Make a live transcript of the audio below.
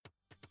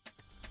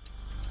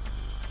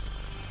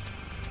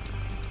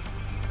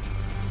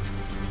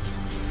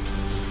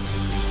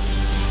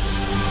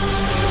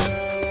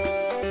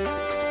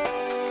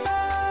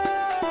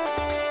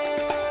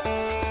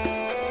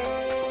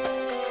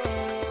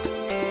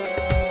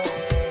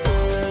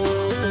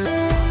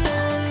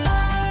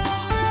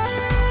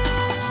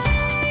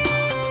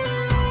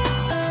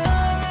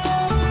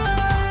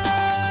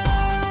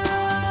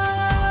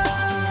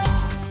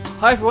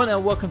Hi everyone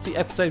and welcome to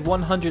episode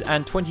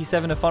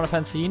 127 of Final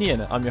Fantasy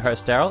Union. I'm your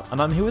host Daryl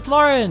and I'm here with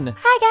Lauren.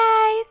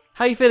 Hi guys!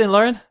 How you feeling,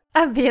 Lauren?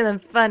 I'm feeling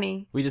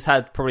funny. We just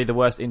had probably the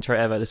worst intro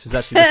ever. This was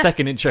actually the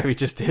second intro we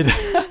just did.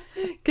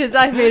 Because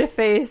I made a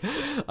face.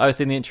 I was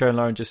doing the intro and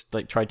Lauren just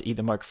tried to eat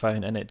the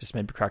microphone and it just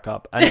made me crack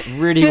up. And it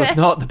really was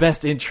not the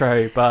best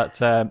intro,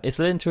 but it's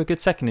led into a good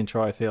second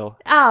intro, I feel.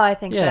 Oh, I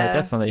think so. Yeah,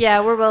 definitely.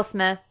 Yeah, we're Will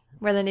Smith.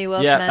 We're the new Will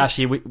Smith. Yeah,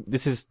 actually, we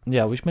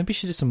maybe we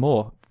should do some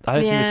more. I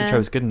don't think this intro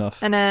was good enough.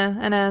 I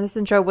know. This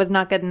intro was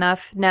not good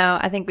enough. No,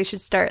 I think we should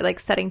start,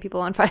 setting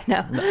people on fire.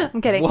 No,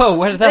 I'm kidding. Whoa,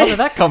 where did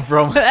that come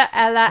from? That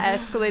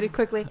escalated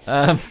quickly.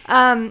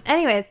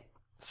 Anyways.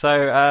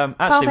 So,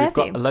 actually, we've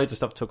Fantasy. got loads of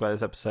stuff to talk about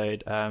this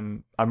episode.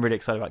 I'm really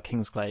excited about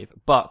Kingsglaive.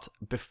 But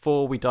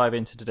before we dive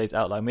into today's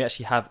outline, we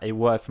actually have a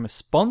word from a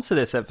sponsor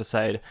this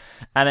episode.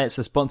 And it's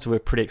a sponsor we're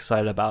pretty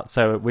excited about.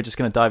 So we're just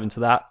going to dive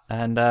into that.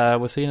 And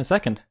we'll see you in a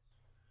second.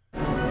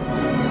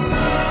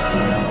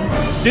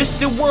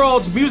 Distant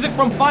Worlds music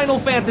from Final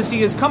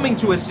Fantasy is coming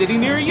to a city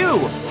near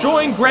you.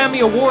 Join Grammy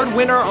Award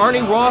winner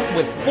Arnie Roth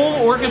with full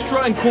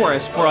orchestra and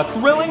chorus for a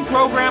thrilling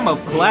program of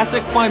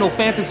classic Final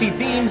Fantasy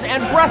themes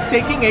and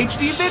breathtaking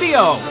HD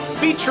video,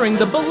 featuring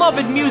the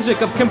beloved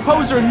music of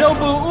composer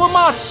Nobuo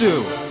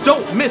Uematsu.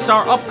 Don't miss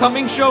our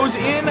upcoming shows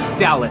in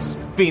Dallas,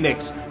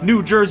 Phoenix,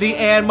 New Jersey,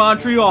 and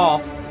Montreal.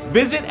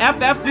 Visit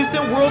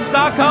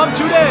ffdistantworlds.com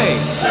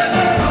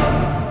today.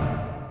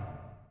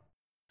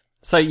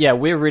 So yeah,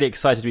 we're really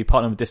excited to be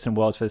partnering with Distant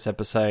Worlds for this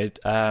episode.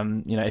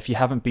 If you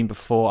haven't been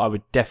before, I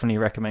would definitely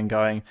recommend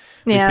going.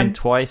 We've been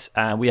twice,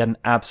 and we had an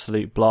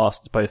absolute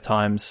blast both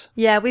times.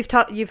 Yeah,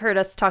 you've heard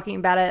us talking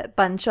about it a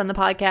bunch on the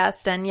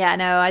podcast, and yeah,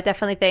 no, I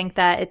definitely think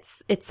that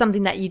it's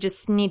something that you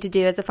just need to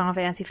do as a Final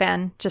Fantasy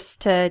fan,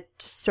 just to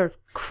sort of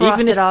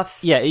cross it off.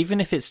 Yeah, even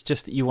if it's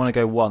just that you want to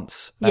go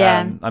once.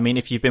 Yeah.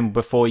 If you've been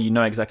before, you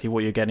know exactly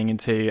what you're getting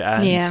into,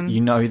 and you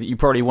know that you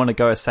probably want to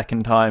go a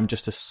second time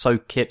just to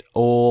soak it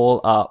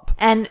all up.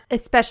 And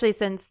especially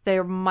since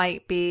there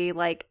might be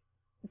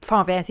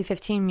Final Fantasy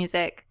 15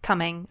 music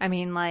coming. I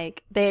mean,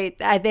 they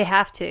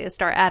have to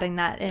start adding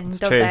that in, That's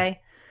don't true.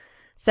 they?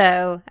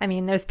 So, I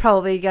mean, there's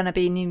probably going to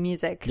be new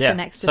music for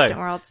next Distant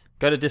Worlds.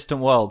 Go to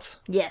Distant Worlds.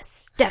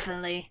 Yes,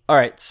 definitely. All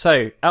right,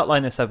 so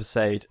outline this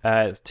episode.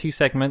 It's 2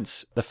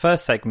 segments. The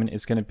first segment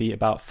is going to be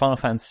about Final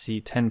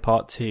Fantasy X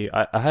Part 2.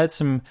 I heard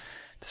some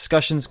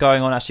discussions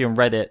going on actually on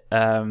Reddit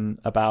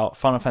about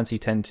Final Fantasy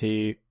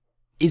X-2.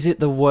 Is it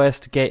the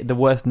worst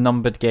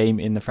numbered game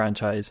in the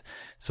franchise?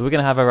 So we're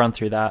going to have a run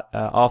through that,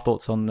 our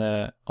thoughts on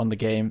the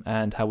game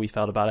and how we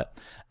felt about it.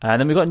 And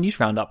then we've got a news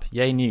roundup.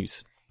 Yay,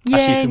 news.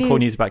 Actually, some cool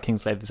news about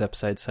Kingsglaive this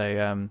episode.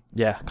 So,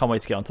 can't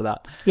wait to get onto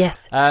that.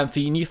 Yes. For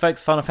you new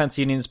folks, Final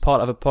Fantasy Union is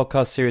part of a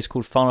podcast series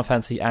called Final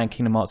Fantasy and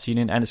Kingdom Hearts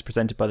Union, and is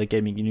presented by the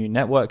Gaming Union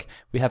Network.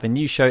 We have a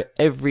new show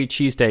every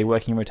Tuesday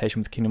working in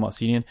rotation with Kingdom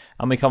Hearts Union,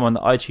 and we come on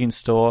the iTunes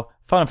Store,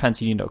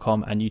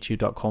 FinalFantasyUnion.com, and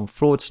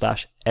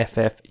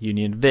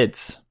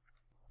YouTube.com/FFUnionVids.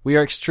 We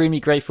are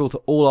extremely grateful to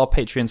all our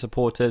Patreon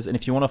supporters, and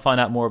if you want to find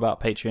out more about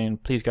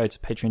Patreon, please go to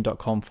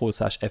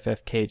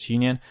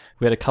patreon.com/FFKHUnion.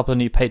 We had a couple of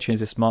new patrons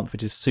this month,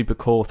 which is super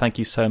cool. Thank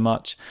you so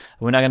much.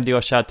 And we're now going to do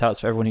our shout outs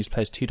for everyone who's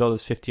pledged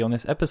 $2.50 on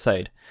this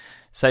episode.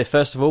 So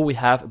first of all, we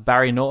have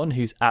Barry Norton,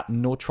 who's at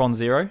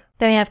Nortron0.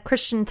 Then we have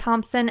Christian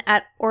Thompson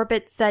at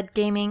OrbitZ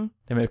Gaming.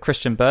 Then we have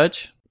Christian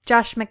Burge.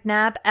 Josh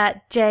McNabb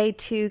at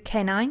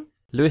J2K9.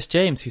 Lewis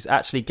James, who's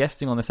actually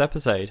guesting on this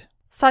episode.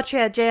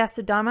 Satria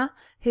Jayasudama,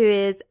 who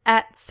is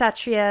at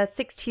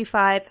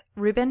Satria625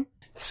 Ruben.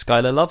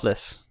 Skylar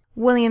Loveless.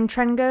 William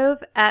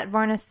Trengove at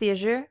Varnus the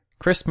Azure.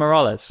 Chris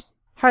Morales.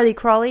 Harley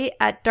Crawley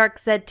at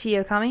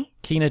DarkZT Okami.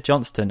 Keena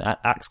Johnston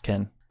at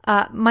Axken.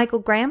 Michael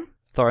Graham.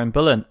 Thorin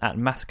Bullen at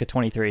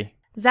Massacre23.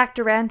 Zach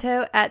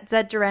Duranto at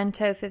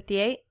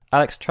ZDuranto58.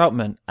 Alex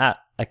Troutman at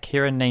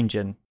Akira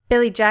Namejin.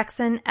 Billy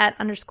Jackson at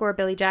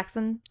 _Billy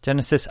Jackson.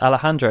 Genesis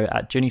Alejandro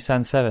at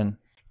Junisan7.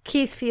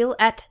 Keith Field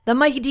at The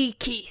Mighty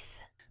Keith.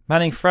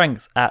 Manning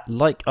Franks at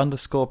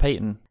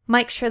 _Peyton.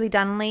 Mike Shirley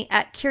Donnelly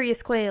at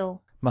Curious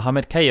Quail.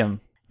 Mohammed Kayum.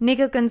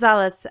 Nico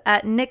Gonzalez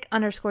at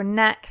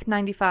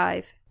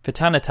Nick_Knack95.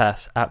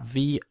 Vitanitas at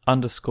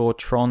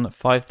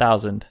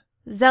V_Tron5000.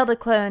 Zelda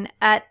Clone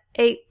at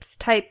Apes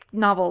Type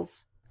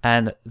Novels.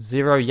 And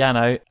Zero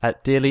Yano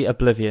at Dearly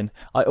Oblivion.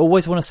 I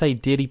always want to say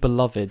Dearly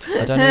Beloved.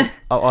 I don't know.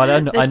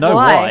 I know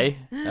why.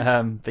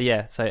 But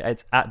yeah, so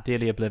it's at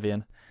Dearly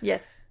Oblivion.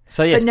 Yes.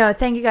 So yes. But no,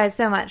 thank you guys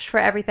so much for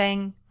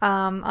everything.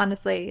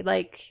 Honestly,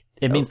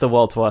 it means the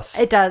world to us.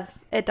 It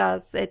does.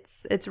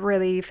 It's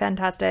really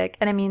fantastic,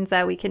 and it means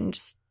that we can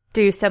just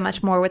do so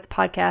much more with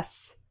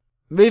podcasts.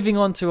 Moving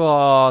on to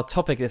our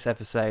topic this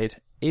episode,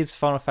 is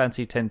Final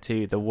Fantasy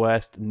X-2 the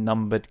worst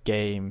numbered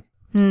game?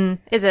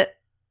 Is it?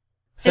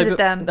 Is it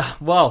them?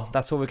 Well,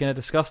 that's what we're going to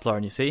discuss,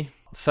 Lauren, you see.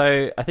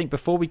 So I think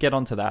before we get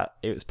onto that,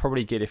 it was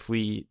probably good if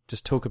we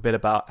just talk a bit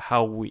about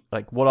how we,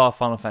 what our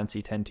Final Fantasy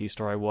X-2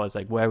 story was,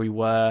 where we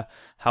were,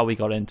 how we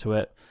got into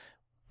it.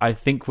 I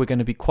think we're going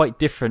to be quite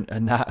different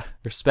in that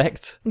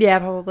respect. Yeah,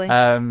 probably.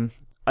 I'll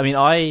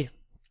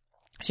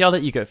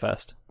let you go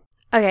first.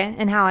 Okay,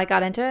 and how I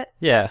got into it?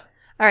 Yeah.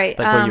 All right.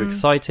 Like, were you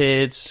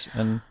excited?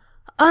 And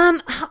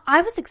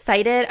I was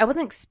excited. I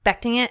wasn't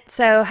expecting it.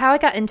 So how I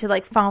got into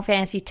like Final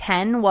Fantasy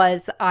X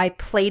was I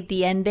played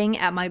the ending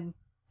at my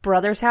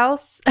brother's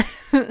house,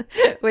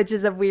 which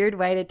is a weird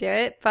way to do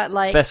it, but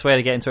like best way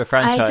to get into a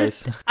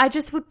franchise. I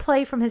just would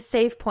play from his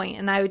save point,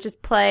 and I would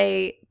just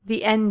play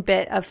the end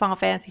bit of Final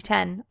Fantasy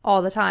X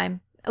all the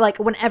time. Like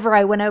whenever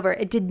I went over,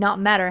 it did not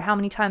matter how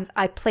many times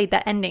I played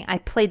that ending. I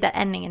played that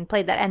ending and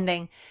played that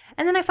ending.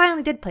 And then I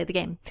finally did play the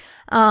game.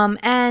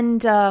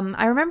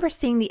 I remember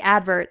seeing the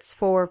adverts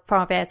for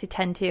Final Fantasy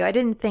X too. I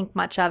didn't think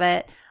much of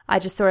it. I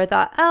just sort of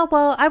thought, oh,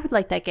 well, I would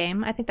like that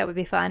game. I think that would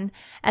be fun.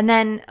 And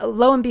then,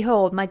 lo and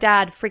behold, my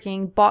dad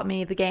freaking bought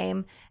me the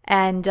game.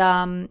 And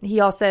he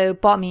also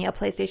bought me a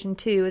PlayStation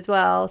 2 as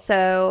well.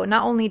 So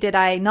not only did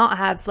I not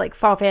have like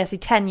Final Fantasy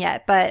X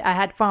yet, but I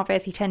had Final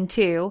Fantasy X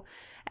 2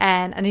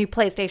 and a new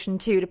PlayStation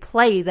 2 to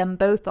play them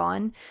both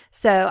on.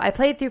 So I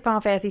played through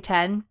Final Fantasy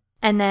X.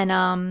 And then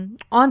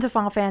on to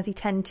Final Fantasy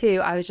X-2,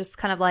 I was just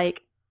kind of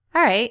like,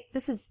 all right,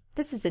 this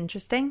is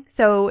interesting.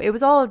 So it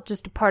was all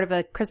just a part of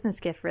a Christmas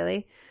gift,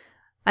 really.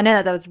 I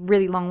know that was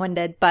really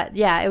long-winded, but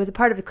yeah, it was a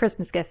part of a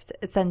Christmas gift,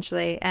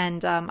 essentially.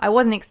 And I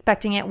wasn't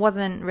expecting it,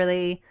 wasn't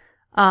really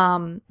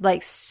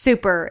like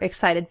super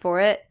excited for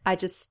it. I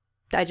just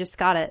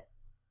got it.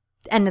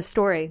 End of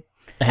story.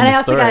 And I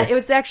also got it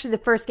was actually the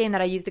first game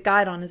that I used the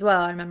guide on as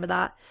well. I remember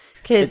that.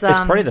 It's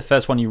probably the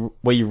first one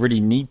where you really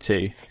need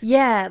to.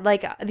 Yeah,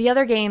 like the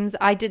other games,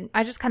 I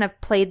just kind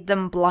of played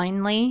them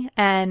blindly,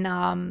 and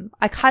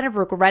I kind of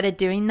regretted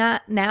doing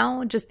that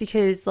now, just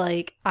because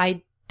like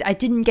I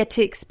didn't get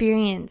to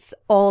experience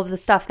all of the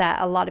stuff that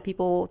a lot of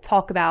people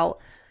talk about.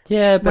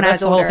 Yeah, but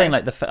that's the whole thing.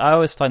 Like I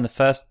always find the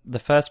first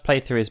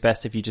playthrough is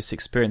best if you just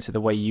experience it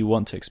the way you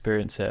want to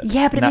experience it.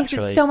 Yeah, but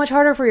naturally. It makes it so much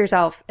harder for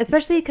yourself,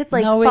 especially because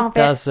like no, it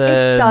doesn't.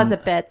 It does a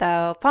bit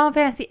though. Final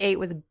Fantasy VIII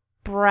was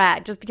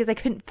brat just because I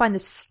couldn't find the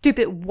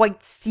stupid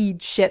white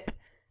seed ship.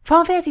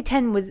 Final Fantasy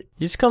X was...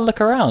 You just gotta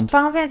look around.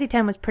 Final Fantasy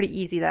X was pretty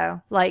easy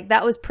though. Like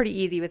that was pretty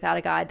easy without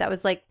a guide. That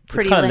was like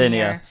pretty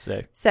linear.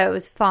 So it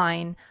was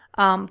fine.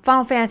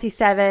 Final Fantasy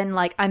VII,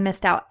 like I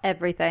missed out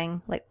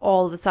everything. Like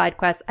all of the side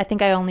quests. I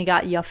think I only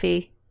got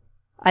Yuffie.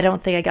 I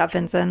don't think I got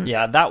Vincent.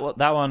 Yeah, that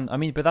one. I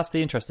mean, but that's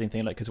the interesting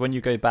thing. Like, because when you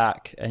go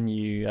back and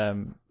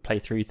you play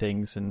through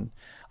things, and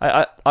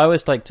I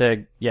always like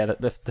to, yeah,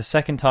 the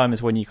second time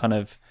is when you kind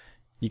of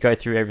you go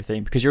through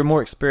everything because you're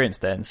more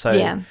experienced then. So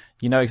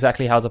you know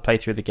exactly how to play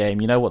through the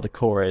game. You know what the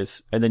core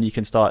is, and then you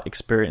can start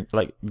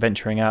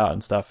venturing out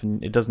and stuff.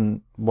 And it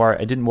didn't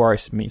worry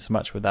me so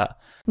much with that.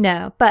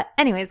 No, but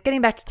anyways,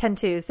 getting back to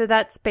X-2. So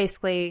that's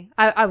basically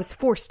I was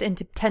forced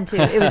into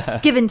X-2. It was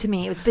given to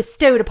me. It was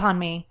bestowed upon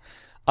me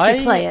to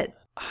play it.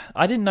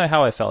 I didn't know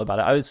how I felt about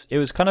it. It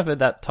was kind of at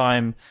that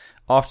time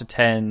after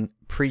 10,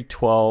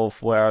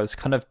 pre-12, where I was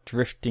kind of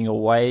drifting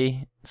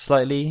away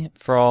slightly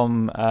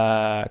from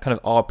kind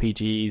of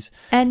RPGs.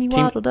 And you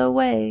waddled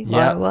away.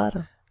 Yeah.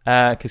 Waddle.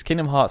 Because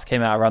Kingdom Hearts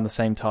came out around the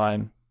same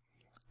time.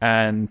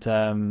 And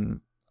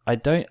I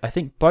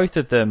think both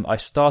of them I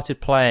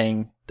started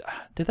playing.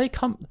 Did they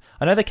come?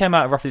 I know they came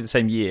out roughly the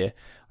same year.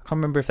 I can't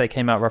remember if they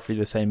came out roughly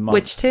the same month.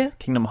 Which two?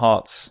 Kingdom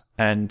Hearts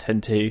and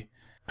 10-2.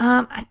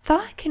 I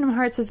thought Kingdom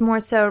Hearts was more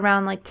so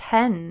around like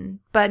 10,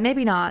 but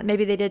maybe not.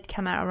 Maybe they did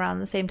come out around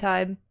the same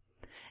time.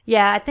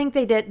 Yeah, I think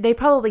they did. They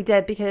probably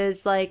did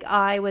because like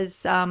I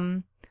was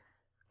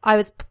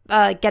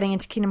getting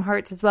into Kingdom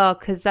Hearts as well,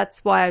 because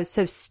that's why I was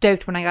so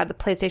stoked when I got the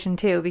PlayStation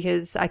 2,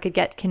 because I could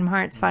get Kingdom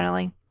Hearts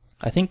finally.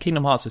 I think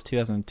Kingdom Hearts was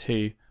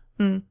 2002.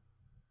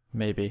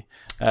 Maybe.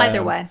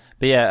 Either way.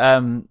 But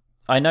yeah,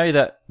 I know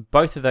that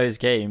both of those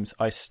games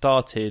I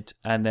started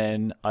and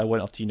then I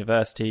went off to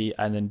university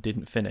and then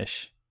didn't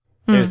finish.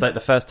 It was like the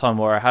first time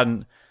where I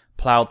hadn't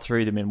plowed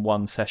through them in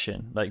one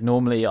session. Like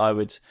normally I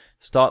would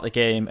start the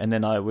game and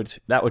then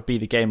that would be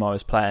the game I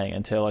was playing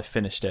until I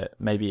finished it,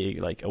 maybe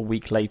like a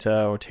week later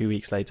or 2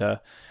 weeks later.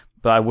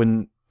 But I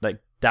wouldn't like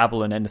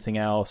dabble in anything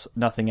else.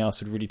 Nothing else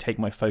would really take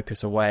my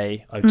focus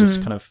away. I'd just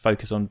kind of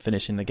focus on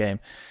finishing the game.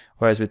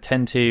 Whereas with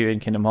 10-2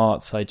 and Kingdom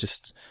Hearts, I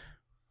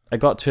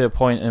got to a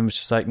point and was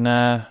just like,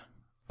 nah,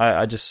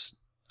 I'm just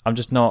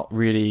not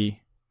really...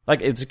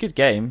 Like, it's a good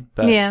game,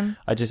 but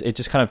it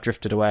just kind of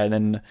drifted away. And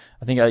then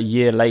I think a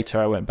year later,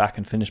 I went back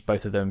and finished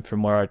both of them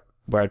from where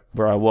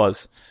I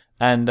was.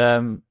 And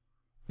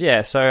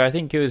so I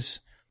think it was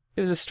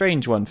a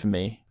strange one for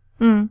me.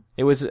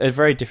 It was a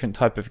very different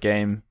type of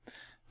game,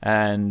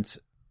 and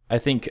I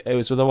think it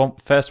was the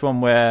first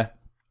one where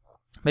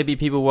maybe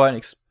people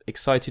weren't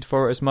excited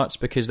for it as much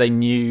because they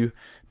knew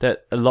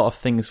that a lot of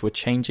things were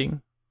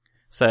changing.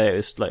 So it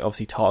was like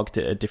obviously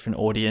targeted at a different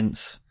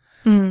audience.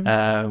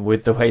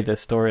 With the way the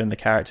story and the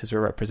characters were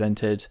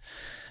represented.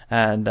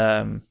 And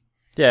I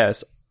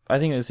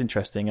think it was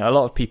interesting. A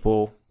lot of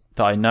people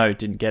that I know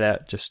didn't get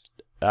it just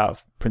out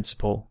of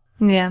principle.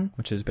 Yeah.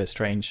 Which is a bit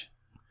strange.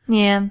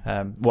 Yeah.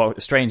 Well,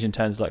 strange in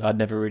terms of like I'd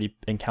never really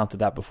encountered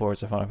that before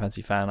as a Final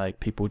Fantasy fan.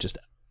 Like people just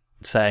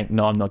saying,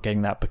 no, I'm not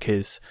getting that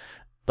because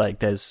like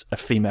there's a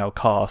female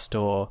cast,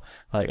 or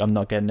like I'm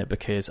not getting it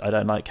because I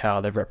don't like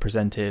how they're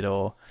represented,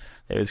 or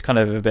it was kind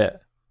of a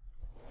bit.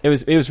 It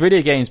was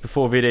video games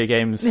before video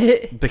games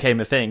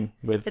became a thing.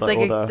 With it's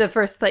like the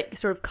first like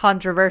sort of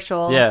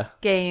controversial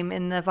game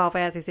in the Final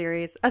Fantasy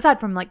series, aside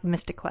from like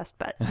Mystic Quest,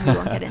 but we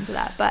won't get into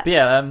that. But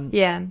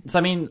yeah. So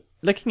I mean,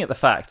 looking at the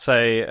facts, so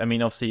I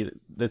mean, obviously,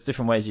 there's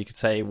different ways you could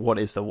say what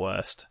is the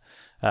worst.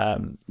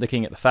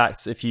 Looking at the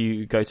facts, if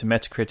you go to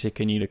Metacritic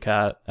and you look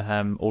at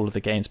all of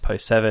the games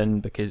post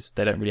 7, because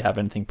they don't really have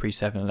anything pre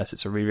 7 unless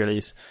it's a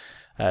re-release,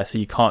 so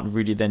you can't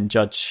really then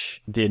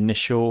judge the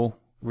initial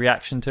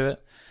reaction to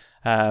it.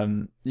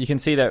 You can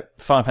see that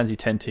Final Fantasy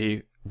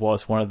X-2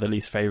 was one of the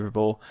least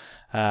favorable.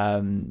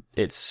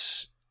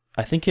 It's,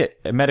 I think a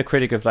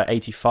Metacritic of like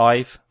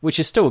 85, which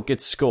is still a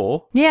good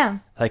score. Yeah.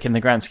 Like in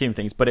the grand scheme of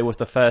things, but it was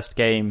the first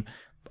game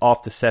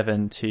after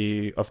 7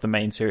 of the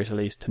main series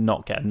release to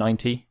not get a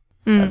 90,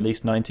 at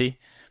least 90.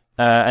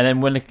 And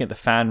then when looking at the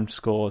fan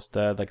scores,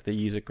 the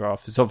user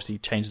graph, it obviously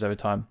changes over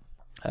time.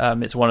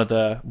 It's one of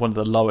the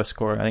lowest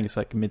scoring. I think it's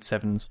like mid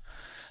 7s.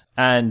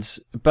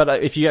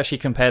 But if you actually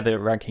compare the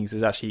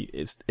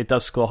rankings, it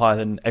does score higher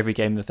than every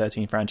game in the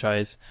 13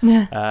 franchise,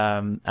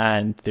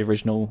 and the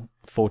original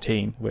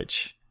 14,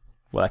 which,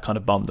 well, that kind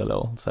of bummed a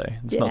little, so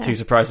it's not too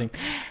surprising.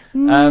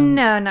 No,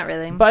 not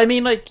really. But I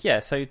mean, like, yeah,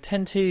 so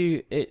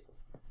 10-2,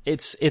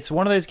 it's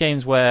one of those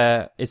games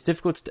where it's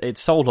difficult. It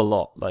sold a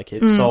lot. Like,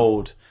 it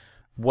sold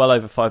well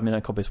over 5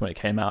 million copies when it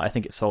came out. I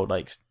think it sold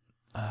like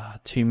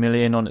 2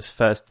 million on its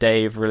first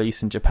day of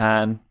release in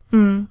Japan.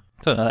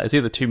 I don't know, it was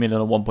either 2 million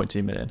or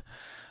 1.2 million.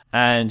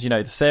 And, you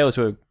know, the sales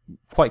were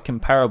quite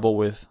comparable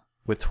with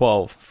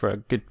 12 for a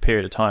good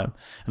period of time.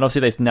 And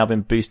obviously they've now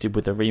been boosted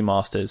with the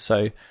remasters.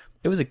 So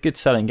it was a good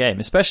selling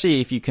game,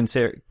 especially if you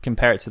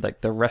compare it to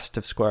like the rest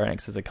of Square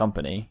Enix as a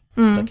company.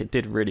 Like, it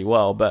did really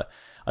well, but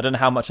I don't know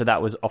how much of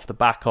that was off the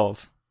back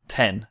of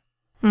 10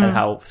 and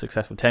how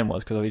successful 10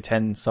 was, because obviously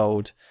 10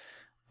 sold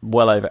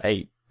well over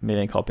 8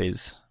 million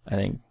copies, I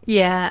think.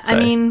 Yeah, so, I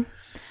mean,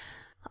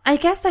 I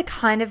guess that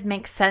kind of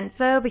makes sense,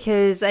 though,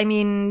 because, I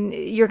mean,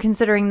 you're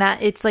considering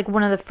that it's, like,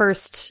 one of the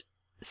first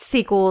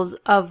sequels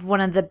of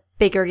one of the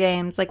bigger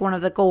games, like, one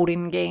of the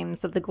golden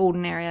games of the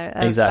golden era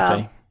of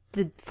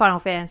the Final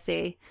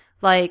Fantasy.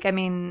 Like, I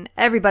mean,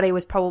 everybody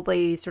was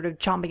probably sort of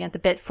chomping at the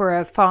bit for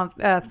a Final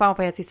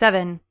Fantasy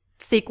VII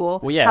sequel.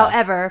 Well, yeah.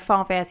 However,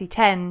 Final Fantasy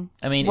X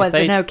was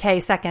an okay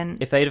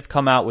second. If they'd have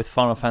come out with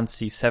Final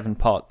Fantasy VII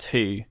Part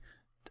 2...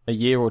 a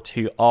year or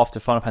two after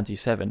Final Fantasy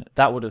VII,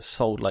 that would have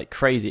sold like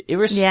crazy,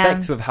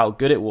 irrespective of how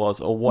good it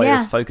was or what it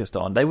was focused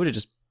on. They would have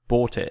just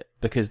bought it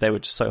because they were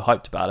just so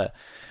hyped about it.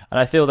 And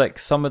I feel like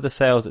some of the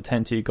sales that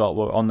 10-2 got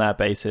were on that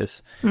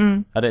basis.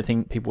 I don't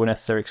think people were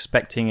necessarily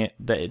expecting it,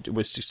 that it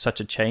was just such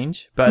a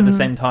change. But at the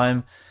same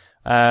time,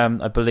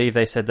 I believe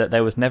they said that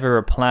there was never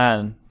a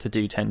plan to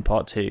do 10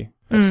 Part 2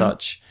 as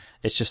such.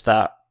 It's just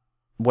that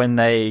when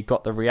they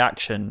got the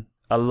reaction,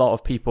 a lot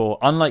of people,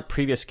 unlike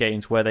previous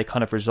games where they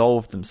kind of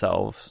resolved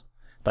themselves,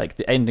 like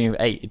the ending of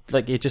 8,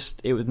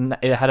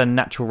 it had a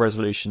natural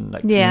resolution.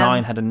 Like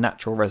 9 had a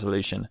natural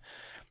resolution.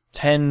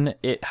 10,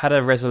 it had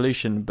a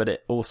resolution, but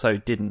it also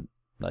didn't.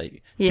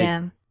 Like,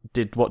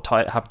 did what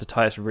happened to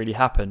Titus really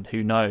happen?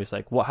 Who knows?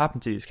 Like, what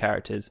happened to these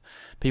characters?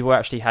 People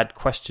actually had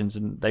questions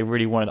and they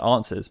really wanted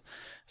answers.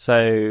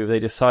 So they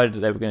decided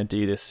that they were going to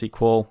do this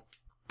sequel.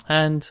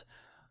 And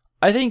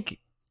I think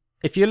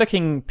if you're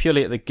looking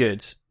purely at the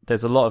good,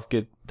 there's a lot of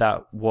good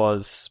that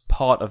was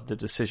part of the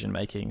decision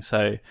making.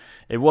 So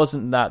it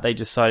wasn't that they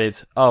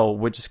decided, oh,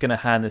 we're just going to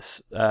hand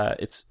this,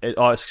 it's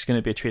going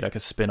to be treated like a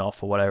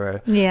spin-off or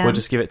whatever. Yeah. We'll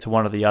just give it to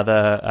one of the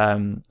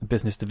other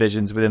business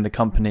divisions within the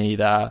company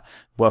that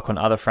work on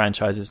other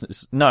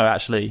franchises. No,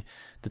 actually,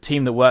 the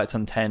team that worked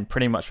on 10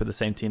 pretty much were the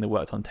same team that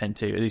worked on 10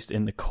 too, at least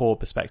in the core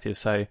perspective.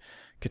 So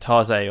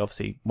Kitase,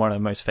 obviously one of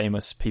the most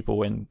famous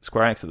people in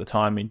Square Enix at the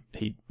time,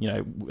 he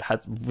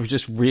had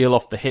just reel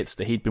off the hits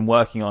that he'd been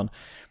working on.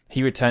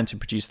 He returned to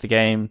produce the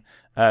game.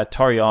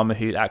 Toriyama,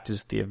 who acted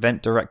as the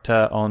event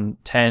director on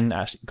 10,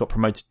 actually got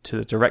promoted to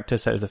the director.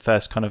 So it was the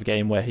first kind of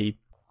game where he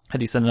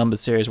had these numbered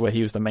series where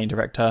he was the main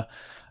director.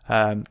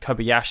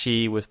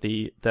 Kobayashi was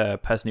the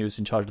person who was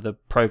in charge of the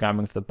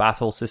programming of the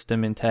battle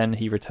system in 10.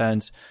 He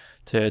returned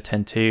to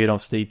 10-2 and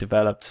obviously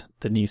developed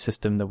the new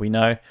system that we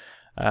know.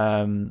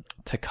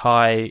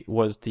 Takai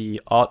was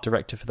the art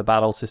director for the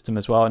battle system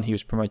as well, and he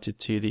was promoted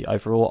to the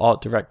overall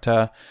art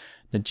director.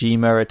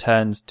 Najima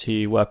returned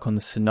to work on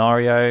the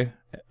scenario,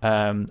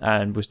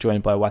 and was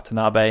joined by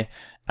Watanabe,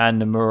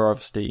 and Nomura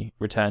obviously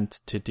returned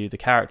to do the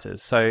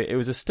characters. So it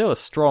was still a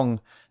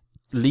strong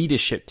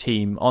leadership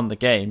team on the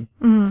game.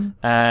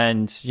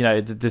 And,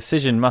 the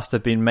decision must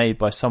have been made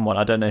by someone,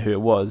 I don't know who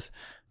it was,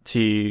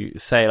 to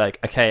say like,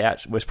 okay,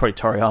 actually, it was probably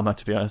Toriyama,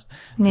 to be honest,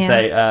 to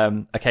say,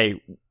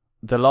 okay,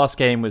 the last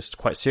game was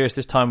quite serious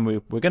this time.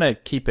 We're going to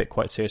keep it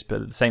quite serious,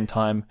 but at the same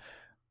time,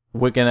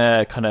 we're going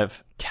to kind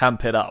of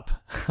camp it up.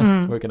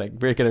 We're going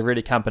to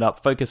really camp it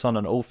up, focus on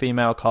an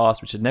all-female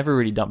cast, which had never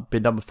really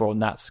been done before on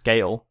that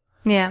scale.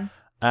 Yeah.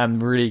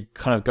 And really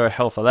kind of go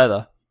hell for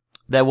leather.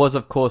 There was,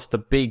 of course, the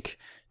big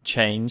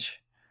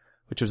change,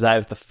 which was that it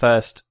was the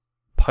first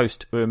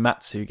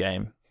post-Uematsu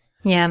game.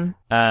 Yeah.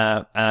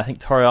 And I think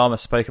Toriyama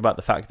spoke about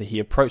the fact that he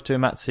approached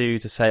Uematsu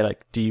to say,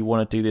 like, do you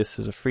want to do this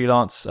as a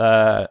freelance?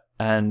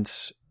 And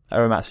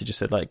Uematsu just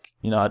said, like,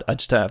 I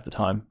just don't have the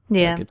time.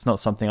 Yeah. Like, it's not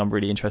something I'm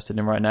really interested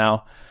in right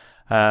now.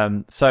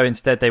 So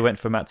instead they went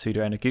for Matsuda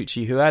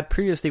Enoguchi, who had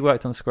previously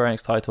worked on Square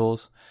Enix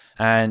titles.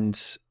 And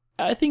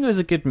I think it was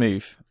a good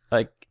move.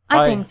 Like,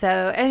 I think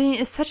so. I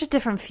mean, it's such a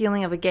different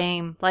feeling of a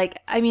game. Like,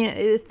 I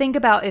mean, think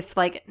about if,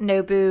 like,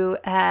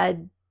 Nobu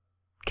had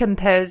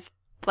composed,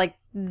 like,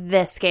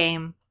 this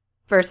game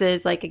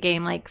versus, like, a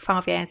game like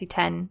Final Fantasy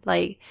X.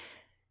 Like,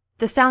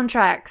 the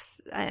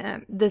soundtracks,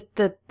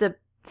 the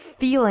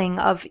feeling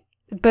of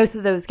both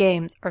of those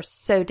games are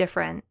so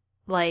different.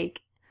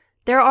 Like,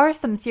 there are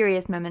some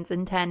serious moments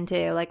in 10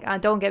 too. Like,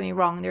 don't get me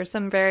wrong. There's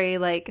some very,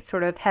 like,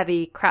 sort of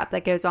heavy crap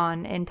that goes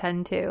on in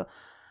 10 too.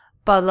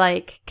 But,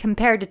 like,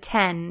 compared to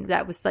 10,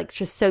 that was, like,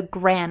 just so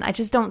grand. I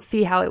just don't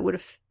see how it would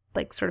have,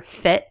 like, sort of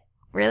fit,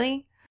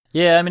 really.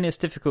 Yeah, I mean, it's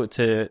difficult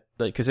to,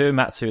 like, because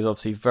Uematsu is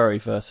obviously very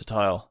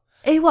versatile.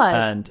 He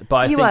was. But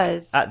I think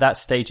at that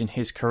stage in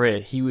his career,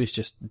 he was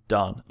just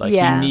done. Like,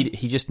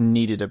 he just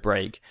needed a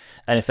break.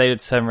 And if they had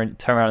turn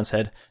around and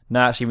said,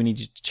 no, actually, we need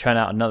you to churn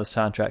out another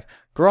soundtrack.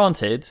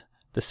 Granted,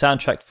 the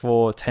soundtrack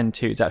for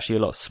 10-2 is actually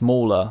a lot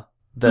smaller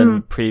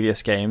than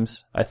previous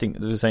games. I think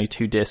there was only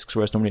 2 discs,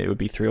 whereas normally it would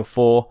be 3 or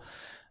 4.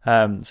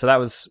 So that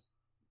was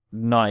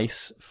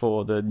nice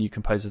for the new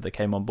composers that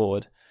came on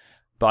board.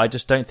 But I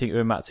just don't think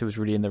Uematsu was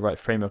really in the right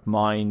frame of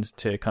mind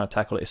to kind of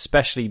tackle it,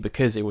 especially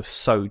because it was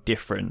so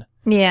different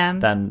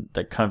than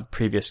the kind of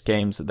previous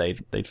games that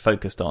they'd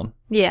focused on.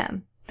 Yeah.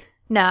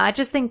 No, I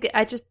just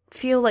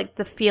feel like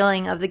the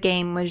feeling of the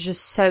game was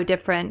just so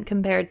different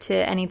compared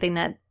to anything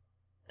that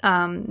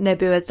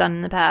Nobu has done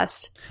in the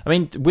past. I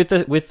mean, with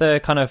the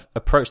kind of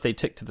approach they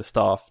took to the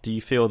staff, do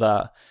you feel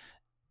that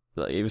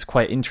it was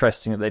quite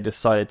interesting that they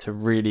decided to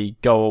really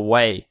go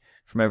away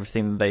from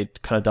everything that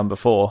they'd kind of done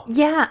before?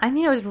 Yeah, I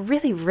mean, it was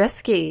really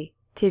risky,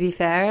 to be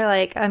fair.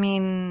 Like, I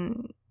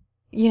mean,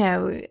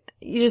 you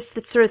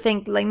just sort of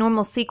think, like,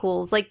 normal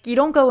sequels, like, you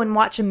don't go and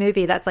watch a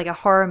movie that's like a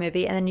horror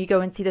movie and then you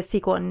go and see the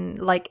sequel and,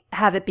 like,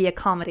 have it be a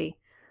comedy.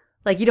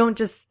 Like, you don't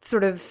just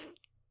sort of,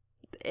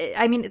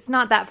 I mean, it's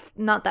not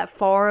that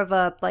far of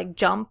a, like,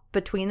 jump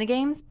between the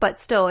games, but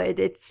still,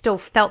 it still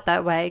felt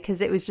that way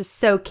because it was just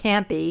so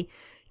campy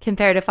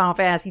compared to Final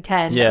Fantasy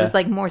X. Yeah. It was,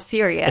 like, more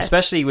serious.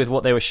 Especially with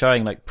what they were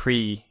showing, like,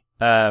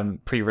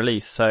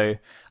 pre-release. So,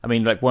 I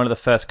mean, like, one of the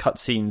first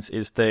cutscenes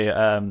is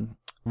the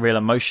Real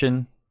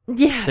Emotion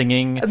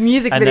singing. A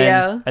music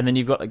video. And then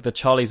you've got, like, the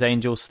Charlie's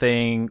Angels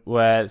thing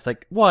where it's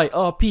like,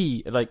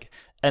 YRP, like,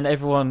 and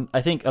everyone,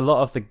 I think a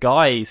lot of the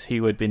guys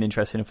who had been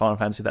interested in Final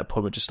Fantasy at that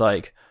point were just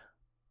like,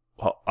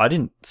 well, I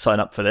didn't sign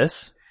up for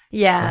this.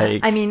 Yeah.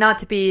 Like, I mean, not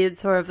to be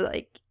sort of,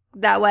 like,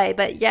 that way,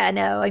 but yeah,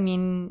 no, I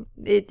mean,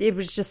 it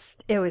was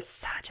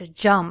such a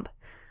jump.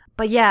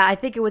 But yeah, I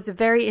think it was a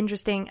very,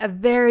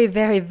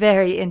 very,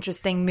 very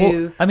interesting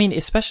move. Well, I mean,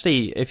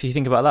 especially if you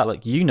think about that,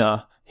 like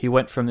Yuna, who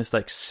went from this,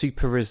 like,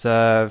 super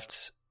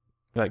reserved,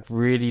 like,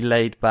 really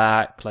laid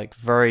back, like,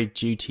 very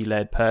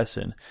duty-led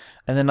person,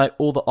 and then, like,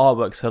 all the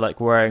artworks are, like,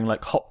 wearing,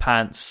 like, hot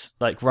pants,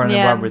 like, running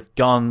around with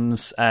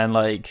guns, and,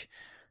 like,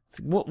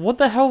 what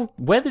the hell,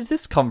 where did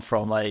this come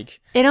from?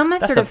 Like, it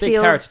almost that's sort of a big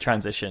feels, character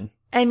transition.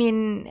 I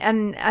mean,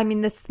 and I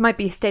mean, this might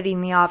be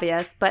stating the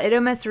obvious, but it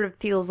almost sort of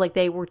feels like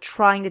they were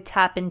trying to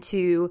tap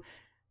into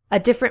a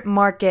different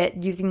market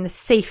using the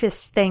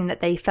safest thing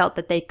that they felt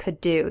that they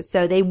could do.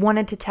 So they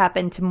wanted to tap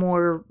into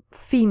more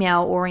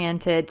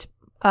female-oriented,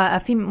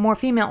 more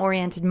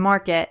female-oriented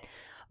market,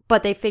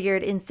 but they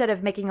figured instead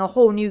of making a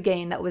whole new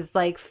game that was,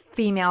 like,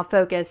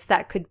 female-focused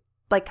that could,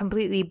 like,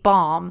 completely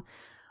bomb,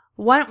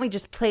 why don't we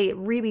just play it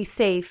really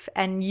safe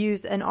and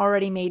use an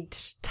already made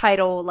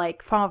title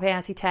like Final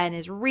Fantasy X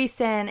is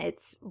recent,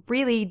 it's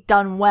really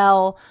done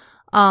well,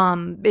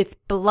 it's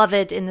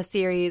beloved in the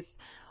series.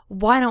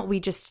 Why don't we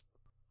just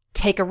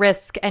take a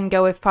risk and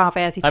go with Final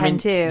Fantasy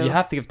X too? You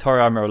have to give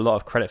Toriyama a lot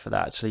of credit for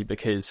that, actually,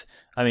 because,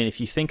 I mean, if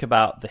you think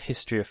about the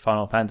history of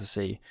Final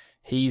Fantasy,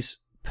 he's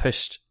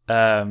pushed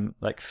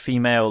like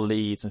female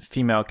leads and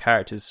female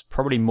characters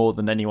probably more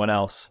than anyone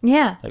else.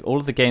 Yeah. Like, all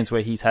of the games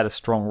where he's had a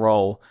strong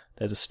role,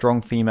 there's a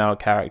strong female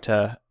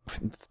character.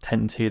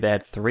 10-2, they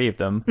had 3 of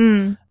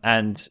them.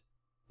 And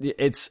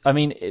it's, I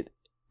mean,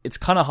 it's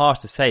kind of harsh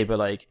to say, but,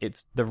 like,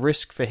 it's the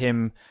risk for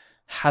him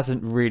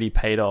hasn't really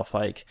paid off.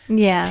 Like,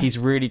 yeah, he's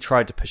really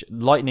tried to push it.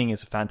 Lightning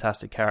is a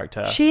fantastic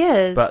character. She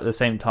is. But at the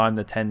same time,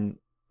 the 10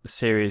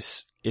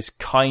 series is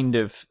kind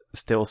of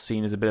still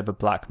seen as a bit of a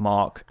black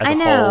mark as a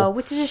whole. I know,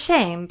 which is a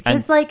shame.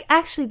 Because, like,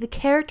 actually, the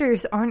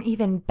characters aren't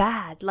even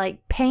bad.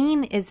 Like,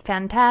 Pain is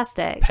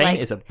fantastic. Pain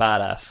is a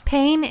badass.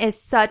 Pain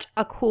is such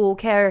a cool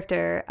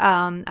character.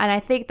 And I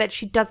think that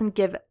she doesn't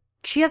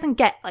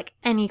get, like,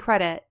 any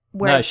credit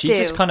where it's due.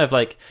 Just kind of,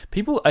 like,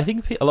 I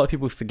think a lot of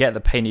people forget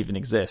that Pain even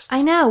exists.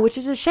 I know, which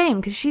is a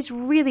shame, because she's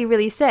really,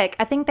 really sick.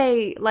 I think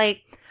they,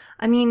 like,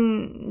 I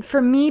mean,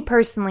 for me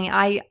personally,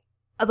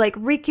 like,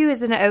 Riku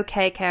is an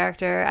okay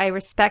character. I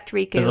respect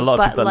Riku. There's a lot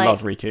of people that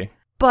love Riku.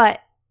 But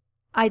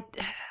I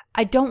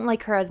I don't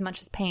like her as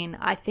much as Pain.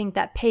 I think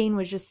that Pain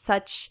was just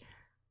such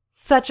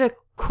a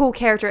cool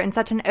character and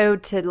such an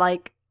ode to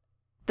like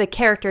the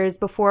characters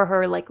before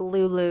her, like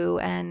Lulu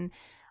and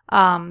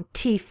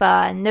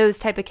Tifa and those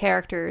type of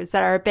characters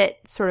that are a bit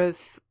sort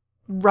of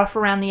rough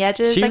around the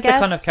edges. She's I guess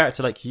the kind of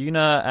character like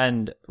Yuna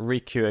and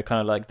Riku are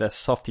kind of like the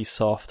softy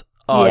soft.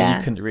 Oh, Yeah.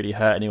 you couldn't really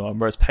hurt anyone.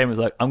 Whereas Pain was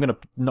like, I'm gonna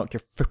knock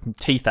your freaking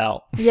teeth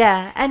out.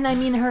 Yeah, and I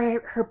mean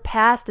her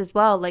past as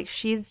well. Like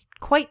she's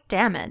quite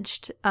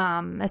damaged,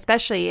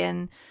 especially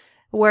in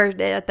where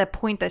at the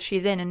point that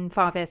she's in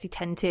Final Fantasy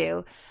X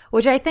too,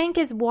 which I think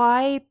is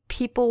why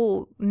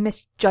people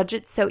misjudge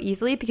it so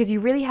easily, because you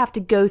really have to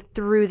go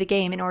through the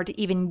game in order to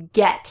even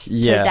get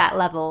to that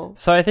level.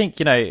 So I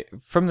think,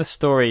 from the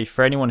story,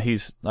 for anyone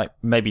who's like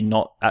maybe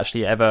not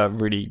actually ever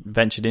really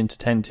ventured into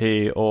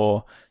 10-2,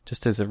 or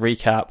just as a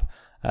recap,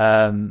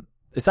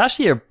 it's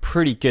actually a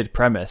pretty good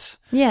premise.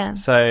 Yeah.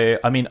 So,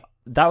 I mean,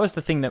 that was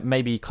the thing that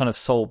maybe kind of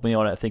sold me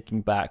on it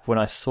thinking back when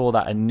I saw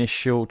that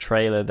initial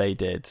trailer they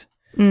did,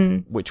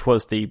 which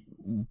was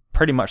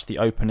pretty much the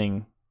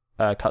opening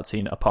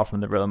cutscene apart from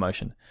the real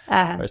emotion.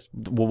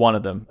 One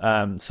of them.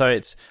 So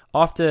it's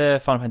after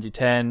Final Fantasy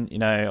X,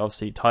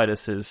 obviously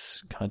Tidus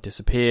has kind of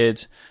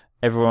disappeared.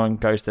 Everyone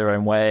goes their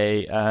own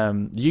way.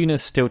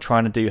 Yuna's still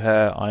trying to do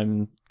her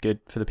I'm good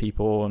for the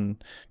people,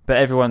 but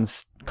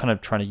everyone's kind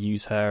of trying to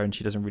use her and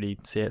she doesn't really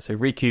see it. So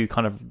Riku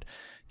kind of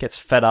gets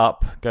fed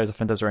up, goes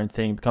off and does her own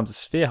thing, becomes a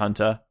sphere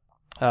hunter.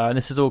 And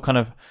this is all kind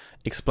of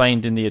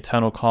explained in the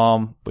Eternal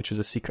Calm, which was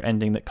a secret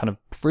ending that kind of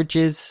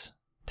bridges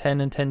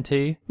 10 and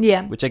 10-2.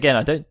 Yeah. Which again,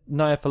 I don't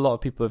know if a lot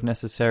of people have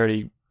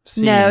necessarily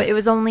seen. No, it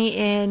was only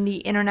in the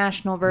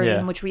international version,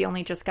 Yeah. which we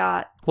only just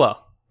got.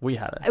 Well, we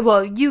had it.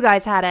 Well, you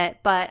guys had it,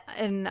 but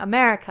in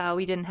America,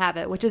 we didn't have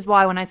it, which is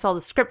why when I saw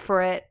the script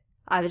for it,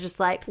 I was just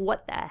like,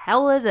 what the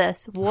hell is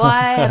this?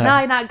 Why have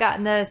I not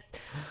gotten this?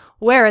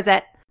 Where is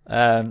it?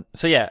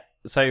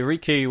 So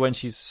Riku, when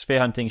she's sphere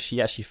hunting,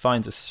 she actually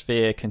finds a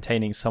sphere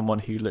containing someone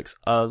who looks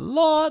a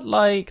lot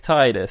like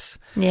Tidus.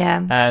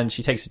 Yeah. And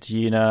she takes it to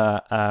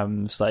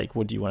Yuna. It's like,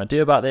 what do you want to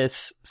do about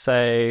this?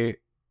 So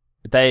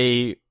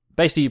they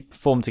basically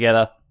form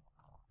together.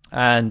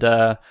 And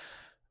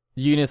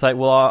Yuna's like,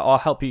 well, I'll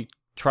help you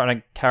trying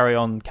to carry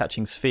on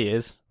catching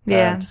spheres.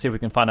 Yeah. To see if we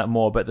can find out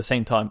more. But at the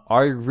same time,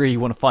 I really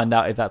want to find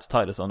out if that's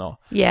Tidus or not.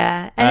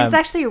 Yeah. And it's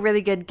actually a really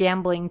good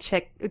gambling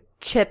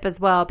chip as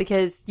well,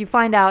 because you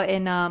find out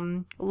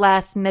in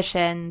last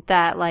mission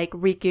that like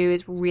Riku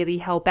is really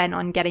hell-bent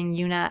on getting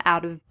Yuna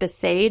out of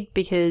Besaid,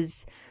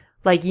 because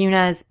like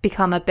Yuna's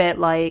become a bit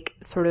like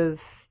sort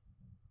of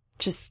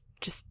just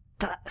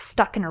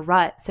stuck in a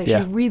rut. So she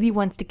really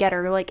wants to get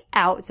her like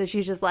out. So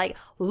she's just like,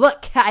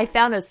 look, I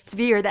found a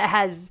sphere that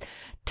has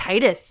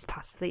Tidus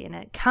possibly in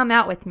it. Come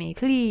out with me,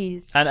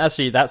 please. And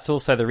actually, that's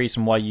also the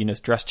reason why Yuna's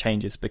dress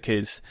changes,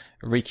 because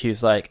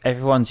Riku's like,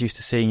 everyone's used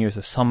to seeing you as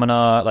a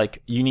summoner.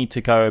 Like, you need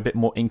to go a bit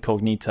more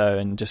incognito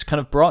and just kind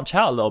of branch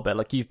out a little bit.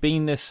 Like, you've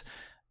been this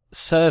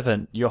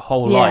servant your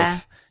whole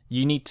life.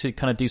 You need to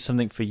kind of do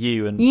something for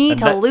you. And you need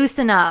to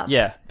loosen up.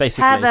 Yeah,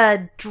 basically. Have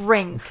a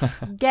drink.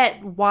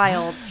 Get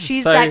wild.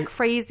 She's that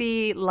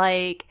crazy,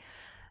 like,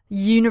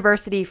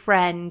 university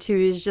friend who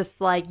is just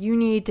like, you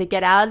need to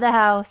get out of the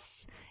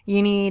house.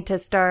 You need to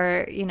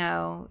start,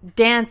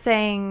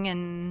 dancing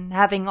and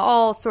having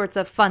all sorts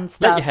of fun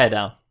stuff. Let your hair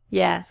down.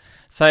 Yeah.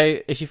 So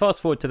if you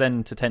fast forward to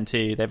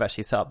 10-2, they've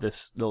actually set up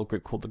this little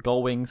group called the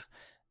Gullwings.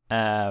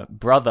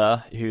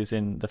 Brother, who's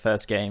in the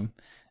first game,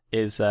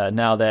 is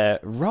now their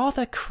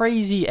rather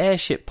crazy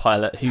airship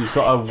pilot who's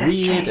got a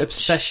weird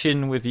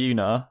obsession with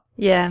Yuna.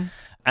 Yeah.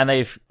 And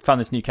they've found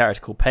this new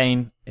character called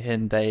Pain,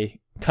 and they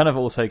kind of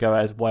also go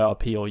as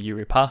YRP or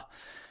Yuripa.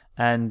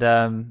 And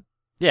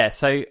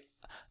so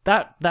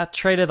that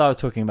trailer that I was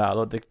talking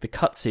about, the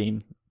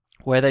cutscene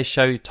where they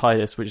show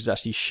Tidus, which is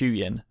actually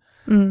Shuyin,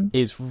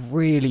 is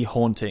really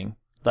haunting.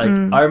 Like,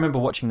 I remember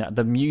watching that.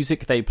 The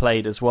music they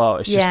played as well,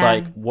 it's just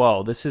like,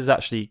 whoa, this is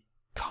actually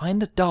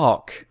kind of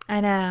dark.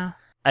 I know.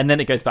 And then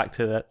it goes back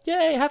to the,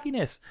 yay,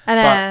 happiness. I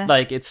know. But,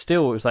 like, it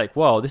was like,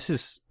 wow, this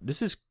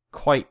is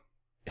quite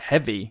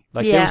heavy.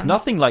 Like, there was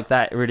nothing like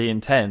that really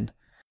in 10.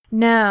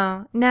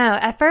 No.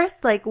 At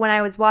first, like, when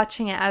I was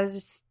watching it, I was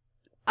just,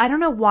 I don't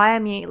know why I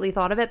immediately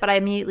thought of it, but I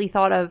immediately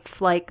thought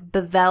of, like,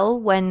 Bevelle,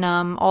 when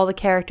all the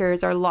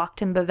characters are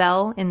locked in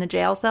Bevelle in the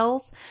jail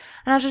cells.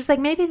 And I was just like,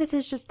 maybe this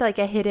is just, like,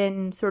 a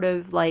hidden sort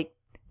of, like,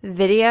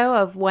 video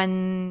of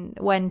when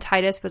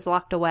Tidus was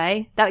locked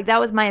away. That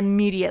was my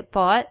immediate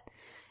thought.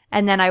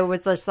 And then I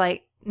was just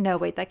like, no,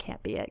 wait, that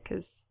can't be it,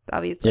 because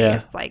obviously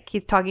it's like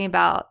he's talking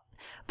about...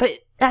 But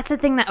that's the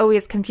thing that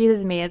always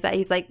confuses me, is that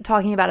he's, like,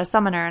 talking about a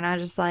summoner, and I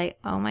was just like,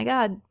 oh my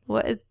god,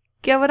 what is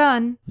going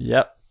on?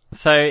 Yep.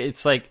 So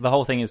it's like the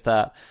whole thing is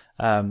that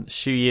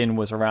Shuyin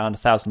was around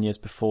 1,000 years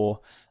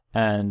before,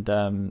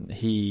 and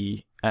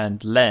he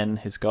and Len,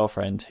 his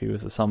girlfriend, who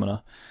was the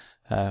summoner,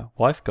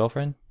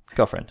 girlfriend,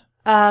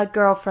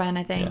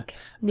 I think.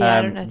 Yeah,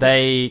 I don't know.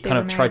 They kind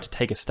of tried to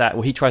take a stand.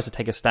 Well, he tries to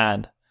take a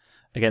stand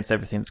against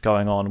everything that's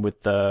going on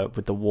with the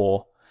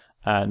war,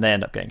 and they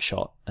end up getting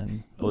shot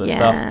and all this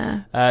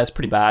Yeah. stuff. It's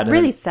pretty bad. And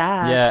Really then-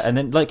 sad. Yeah, and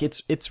then like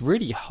it's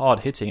really hard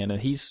hitting, and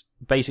he's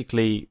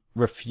basically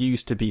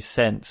refused to be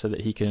sent so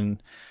that he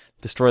can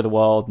destroy the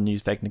world and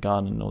use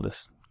Vegnagun and all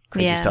this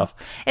crazy stuff.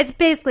 It's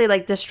basically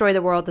like destroy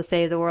the world to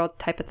save the world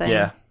type of thing.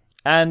 Yeah,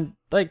 and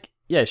like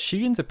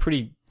Shugen's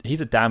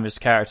he's a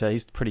damaged character.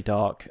 He's pretty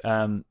dark.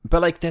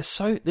 But like this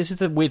is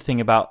the weird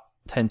thing about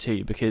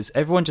 10-2, because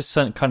everyone just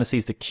kind of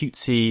sees the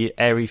cutesy,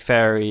 airy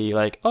fairy,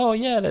 like, oh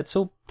yeah, let's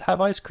all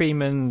have ice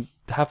cream and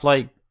have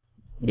like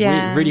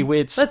really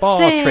weird spa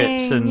sing,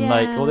 trips and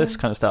like all this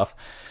kind of stuff.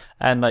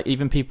 And like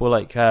even people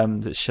like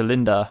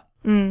Shalinda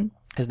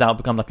has now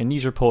become like a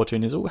news reporter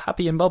and is all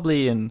happy and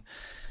bubbly.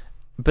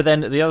 But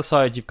then at the other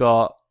side you've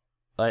got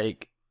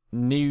like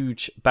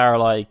Nuge,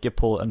 Baralai,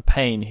 Gipple, and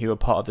Pain, who are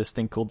part of this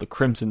thing called the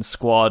Crimson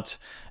Squad.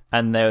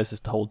 And there was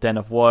this whole Den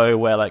of Woe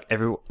where like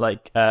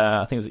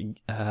I think it was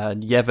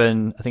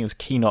Yevon, I think it was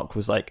Keenock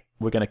was like,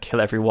 we're gonna kill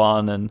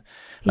everyone, and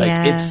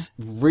like it's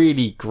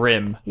really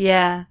grim.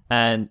 Yeah.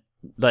 And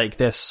like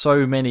there's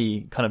so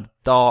many kind of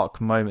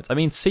dark moments. I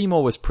mean,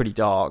 Seymour was pretty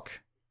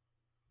dark,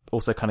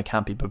 also kind of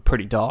campy, but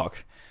pretty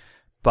dark.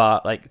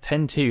 But like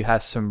 10-2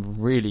 has some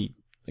really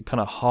kind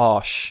of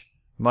harsh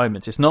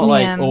moments. It's not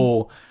like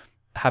all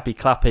happy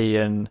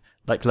clappy and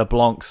like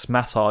LeBlanc's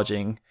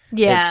massaging.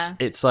 Yeah.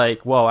 It's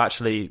like, well,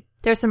 actually,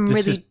 there's some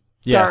really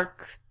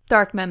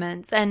dark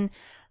moments. And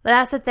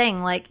that's the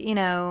thing, like, you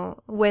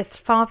know, with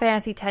Final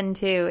Fantasy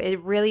X-2, it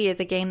really is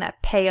a game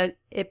that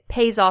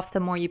pays off the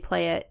more you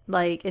play it,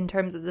 like, in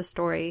terms of the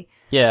story.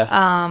 Yeah.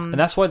 And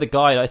that's why the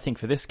guide, I think,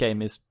 for this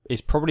game is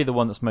probably the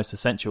one that's most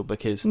essential,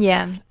 because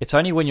it's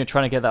only when you're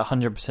trying to get that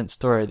 100%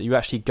 story that you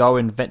actually go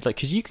and invent, like,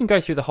 because you can go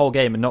through the whole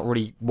game and not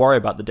really worry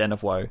about the Den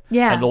of Woe.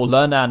 Yeah. And or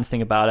learn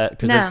anything about it,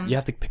 because you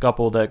have to pick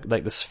up all the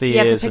spheres. You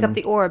have to pick up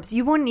the orbs.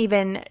 You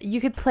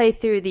could play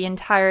through the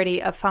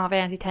entirety of Final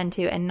Fantasy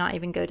X-2 and not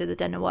even go to the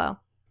Den of Woe.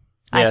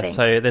 Yeah, I think.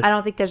 so I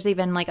don't think there's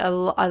even like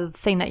a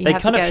thing that you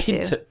have to go to. They kind of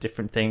hint at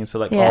different things, so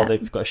like, oh,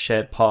 they've got a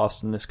shared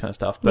past and this kind of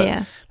stuff.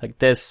 But like,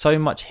 there's so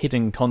much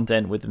hidden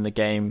content within the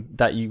game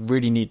that you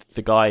really need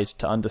the guide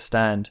to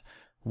understand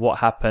what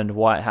happened,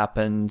 why it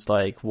happened,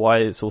 like why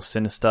it's all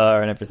sinister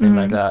and everything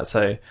like that.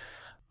 So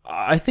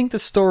I think the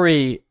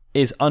story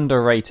is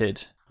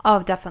underrated.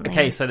 Oh, definitely.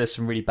 Okay, so there's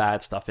some really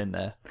bad stuff in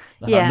there.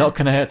 Yeah. I'm not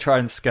going to try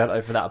and skirt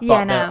over that,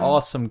 but there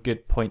are some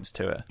good points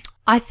to it.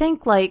 I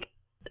think like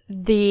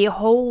the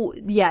whole,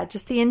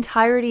 just the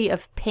entirety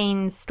of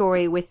Pain's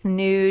story with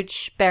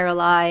Nuge,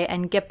 Baralai,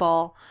 and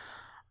Gipple,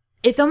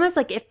 it's almost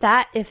like if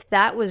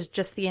that was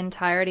just the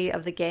entirety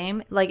of the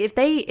game, like if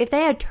they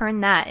had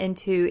turned that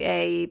into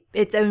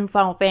its own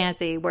Final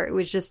Fantasy where it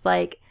was just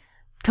like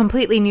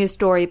completely new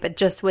story, but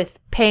just with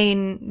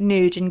Pain,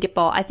 Nuge, and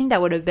Gipple, I think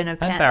that would have been and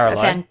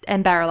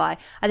Baralai.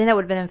 I think that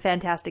would have been a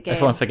fantastic game.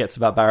 Everyone forgets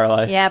about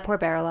Baralai. Yeah, poor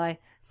Baralai.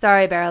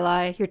 Sorry,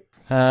 Baralai. You're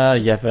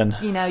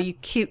Yevon. You know, you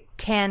cute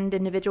tanned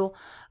individual.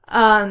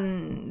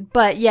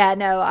 But yeah,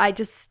 no, I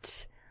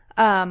just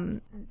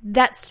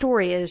that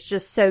story is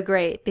just so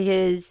great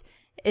because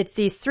it's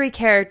these three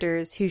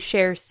characters who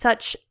share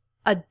such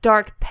a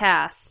dark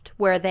past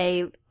where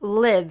they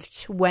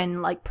lived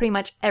when like pretty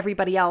much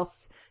everybody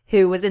else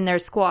who was in their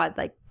squad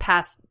like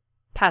passed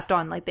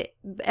on, like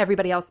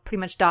everybody else pretty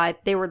much died.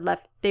 They were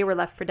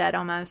left for dead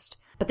almost.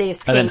 But they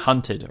escaped. And then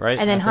hunted, right?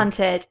 And then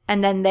hunted,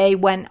 and then they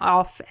went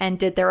off and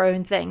did their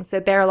own thing.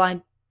 So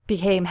Baralai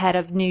became head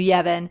of New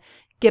Yevon.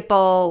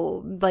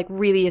 Gipple like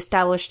really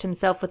established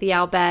himself with the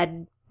Al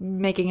Bhed,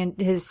 making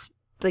his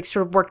like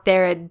sort of work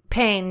there. And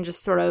Pain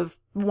just sort of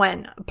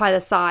went by the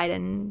side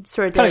and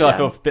sort of kind of. I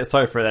feel a bit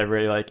sorry for them,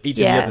 really. Like each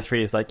of the other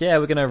three is like, yeah,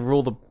 we're gonna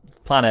rule the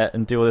planet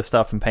and do all this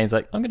stuff, and Pain's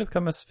like, I'm gonna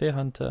become a sphere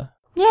hunter.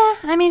 Yeah,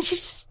 I mean, she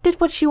just did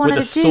what she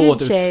wanted to do.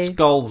 With a sword with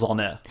skulls on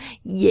it.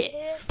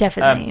 Yeah,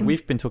 definitely.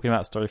 We've been talking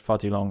about the story far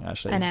too long,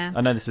 actually. I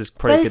know this is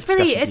probably a good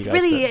discussion for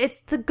you guys,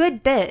 it's the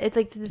good bit. It's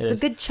like it's the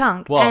good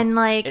chunk, well, and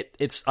like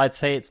I'd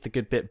say it's the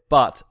good bit,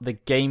 but the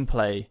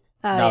gameplay.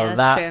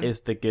 That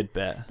is the good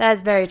bit. That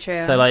is very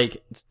true. So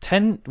like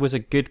 10 was a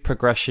good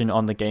progression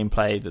on the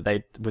gameplay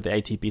that with the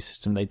ATB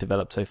system they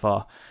developed so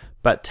far,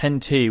 but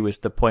 10-2 was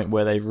the point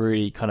where they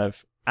really kind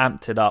of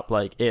amped it up.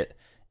 Like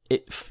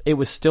it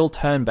was still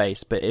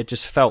turn-based, but it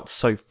just felt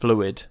so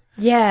fluid.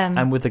 Yeah.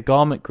 And with the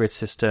garment grid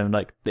system,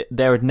 like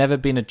there had never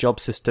been a job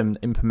system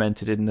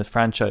implemented in the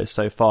franchise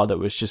so far that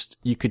was just,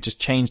 you could just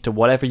change to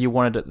whatever you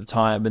wanted at the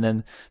time. And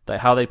then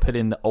how they put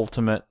in the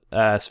ultimate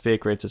sphere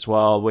grids as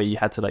well, where you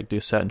had to like do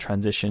certain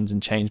transitions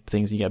and change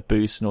things, you get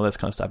boosts and all this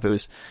kind of stuff.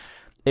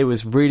 It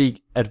was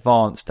really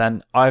advanced,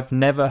 and I've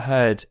never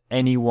heard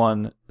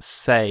anyone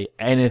say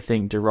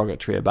anything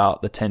derogatory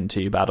about the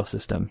 10-2 battle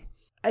system.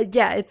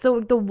 It's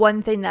the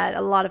one thing that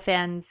a lot of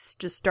fans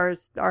just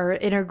are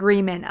in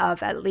agreement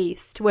of, at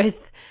least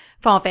with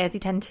Final Fantasy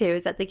X-2,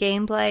 is that the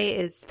gameplay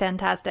is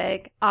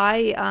fantastic.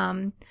 I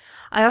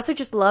also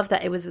just love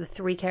that it was the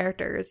three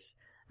characters.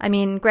 I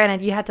mean,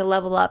 granted, you had to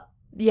level up,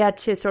 you had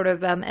to sort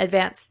of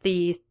advance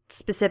the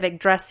specific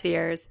dress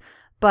spheres,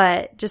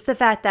 but just the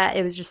fact that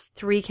it was just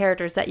three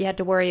characters that you had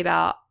to worry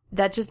about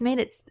that just made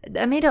it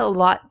a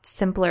lot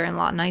simpler and a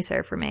lot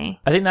nicer for me.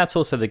 I think that's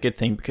also the good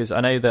thing, because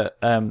I know that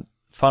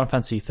Final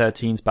Fantasy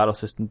XIII's battle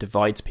system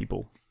divides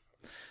people.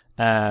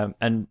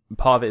 And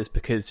part of it is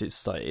because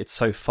it's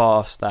so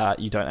fast that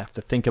you don't have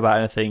to think about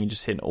anything, you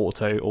just hit an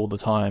auto all the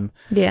time.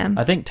 Yeah.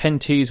 I think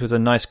 10.2's was a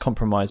nice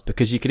compromise,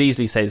 because you could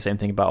easily say the same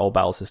thing about old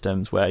battle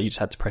systems where you just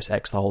had to press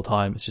X the whole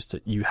time. It's just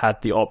that you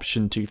had the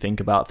option to think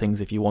about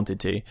things if you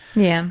wanted to.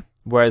 Yeah.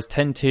 Whereas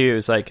 10.2, it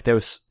was like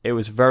it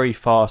was very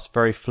fast,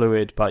 very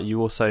fluid, but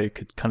you also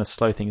could kind of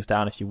slow things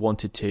down if you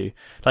wanted to.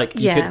 Like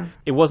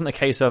it wasn't a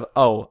case of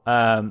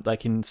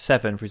like in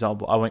 7, for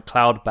example, I went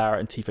Cloud,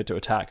 Barret, and Tifa to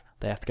attack.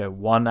 They have to go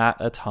one at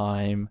a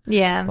time.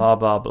 Yeah. Blah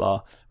blah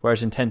blah.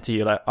 Whereas in 10.2,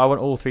 you're like, I want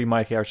all 3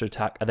 my characters to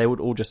attack, and they would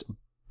all just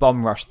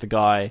bum rush the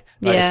guy.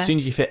 Like, as soon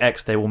as you hit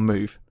X, they will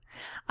move.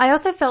 I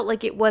also felt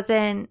like it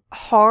wasn't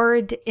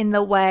hard in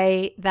the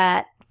way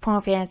that Final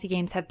Fantasy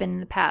games have been in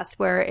the past,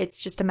 where it's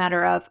just a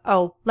matter of,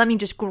 let me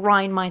just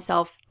grind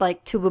myself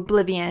like to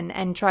oblivion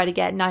and try to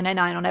get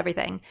 999 on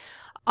everything.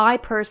 I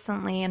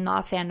personally am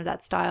not a fan of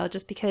that style,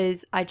 just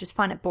because I just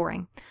find it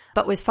boring.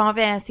 But with Final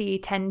Fantasy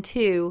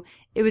X-2,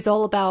 it was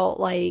all about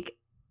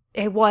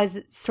it was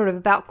sort of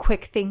about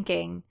quick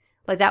thinking.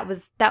 Like that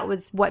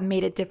was what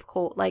made it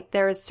difficult. Like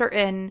there are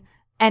certain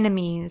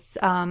enemies,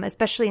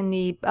 especially in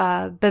the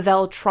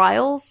Bevelle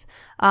trials.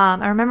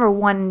 I remember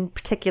one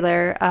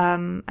particular,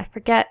 I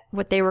forget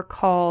what they were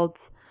called,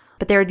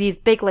 but they were these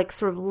big, like,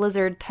 sort of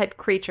lizard type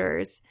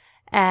creatures.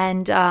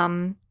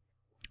 And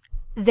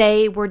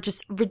they were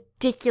just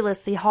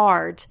ridiculously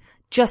hard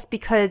just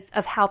because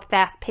of how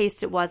fast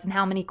paced it was and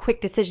how many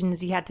quick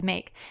decisions you had to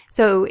make.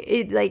 So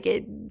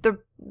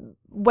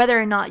whether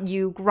or not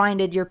you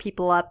grinded your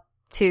people up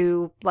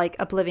to like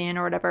oblivion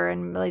or whatever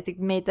and like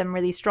made them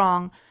really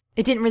strong,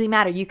 it didn't really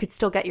matter. You could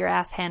still get your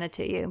ass handed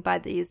to you by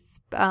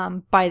these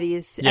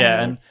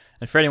enemies.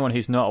 And for anyone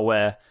who's not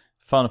aware,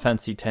 Final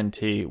Fantasy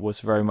X-2 was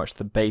very much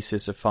the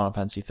basis of Final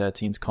Fantasy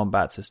XIII's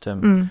combat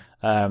system.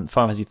 Final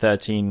Fantasy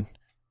XIII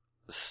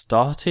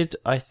started,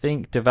 I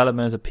think,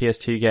 development as a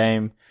PS2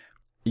 game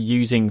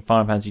using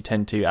Final Fantasy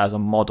X-2 as a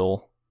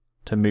model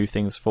to move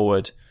things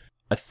forward.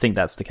 I think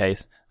that's the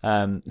case.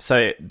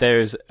 So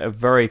there's a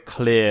very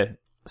clear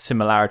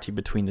similarity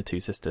between the two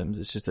systems.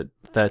 It's just that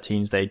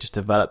 13's, they just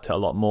developed it a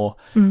lot more.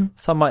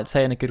 Some might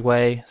say in a good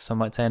way, some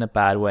might say in a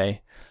bad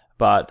way,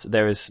 but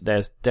there's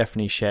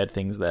definitely shared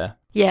things there.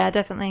 Yeah,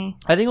 definitely.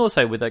 I think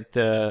also with like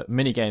the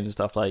mini games and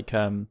stuff, like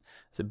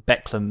is it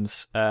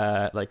Becklam's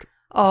like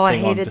I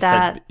hated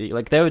that.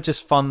 Like they were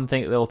just fun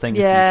little things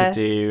that you could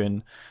do.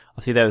 And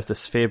obviously there was the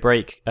Sphere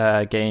Break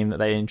game that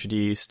they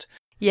introduced.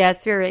 Yeah,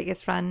 Sphere Break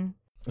is fun.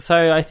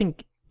 So I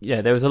think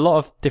there was a lot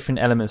of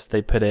different elements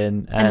they put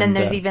in. And then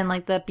there's even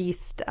like the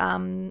beast,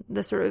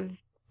 the sort of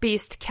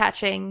beast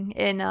catching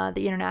in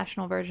the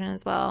international version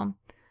as well,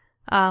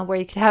 where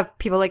you could have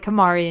people like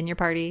Kamari in your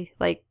party,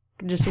 like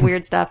just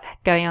weird stuff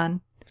going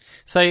on.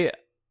 So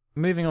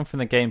moving on from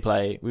the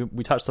gameplay,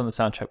 we touched on the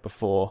soundtrack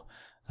before.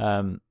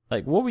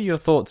 Like, what were your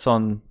thoughts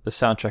on the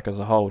soundtrack as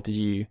a whole? Did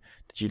you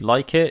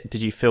like it?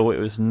 Did you feel it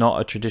was not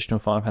a traditional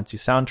Final Fantasy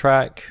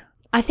soundtrack?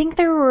 I think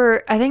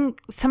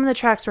some of the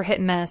tracks were hit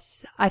and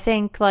miss. I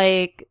think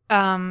like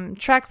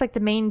tracks like the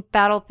main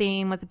battle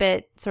theme was a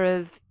bit sort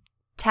of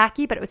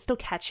tacky, but it was still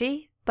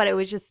catchy. But it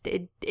was just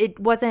it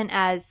wasn't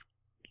as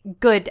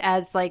good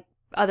as like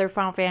other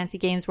Final Fantasy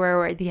games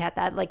where you had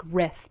that like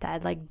riff,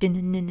 that like like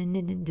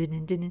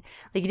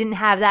you didn't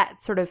have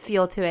that sort of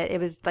feel to it. It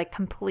was like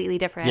completely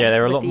different. Yeah,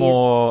 they were a lot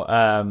more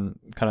kind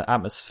of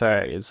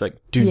atmospheric. It's like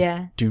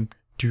doom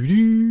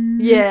doom.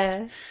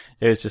 Yeah.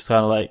 It was just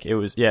kind of like,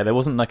 there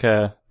wasn't like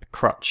a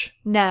crutch.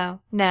 No.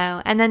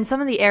 And then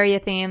some of the area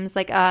themes,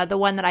 like the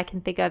one that I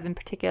can think of in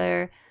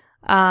particular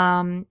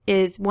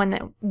is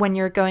when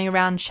you're going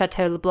around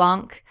Chateau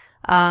LeBlanc.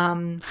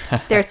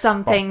 There's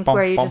some things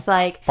where you just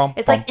like,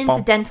 it's like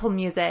incidental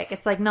music.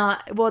 It's like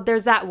not, well,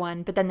 there's that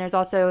one, but then there's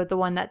also the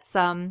one that's,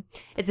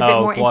 it's a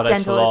bit more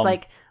incidental. It's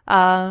like,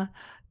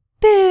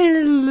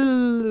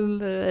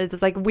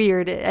 it's like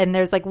weird, and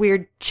there's like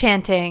weird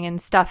chanting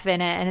and stuff in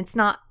it, and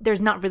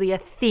there's not really a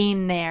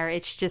theme there.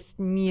 It's just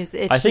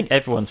music. I think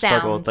everyone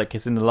struggled, like,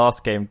 because in the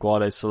last game,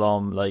 Guado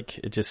Salam, like,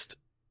 it just,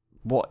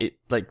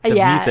 music.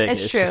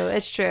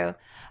 It's true.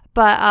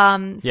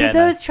 But,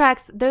 those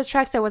tracks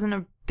I wasn't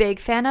a big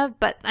fan of,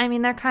 but I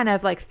mean, they're kind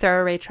of like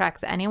throwaway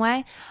tracks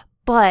anyway.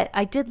 But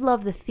I did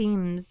love the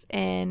themes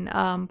in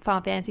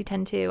Final Fantasy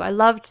X too. I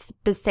loved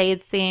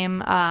Besaid's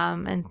theme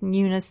and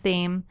Yuna's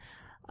theme.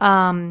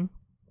 And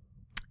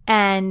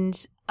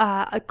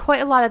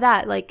quite a lot of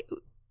that, like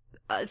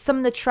some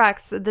of the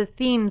tracks, the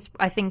themes,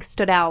 I think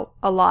stood out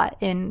a lot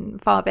in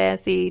Final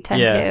Fantasy X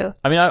too.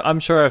 I mean, I'm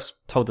sure I've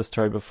told this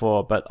story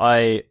before, but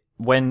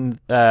when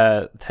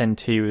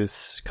X-2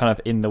 was kind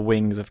of in the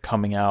wings of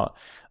coming out,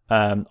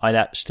 I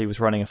actually was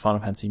running a Final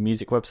Fantasy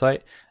music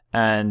website,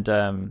 and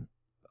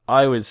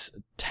I was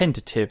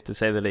tentative, to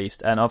say the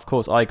least. And of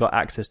course, I got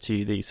access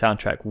to the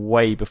soundtrack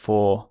way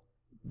before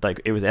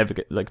like it was ever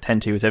like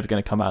X-2 was ever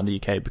going to come out in the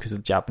UK because of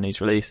the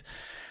Japanese release.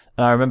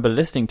 And I remember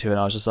listening to it, and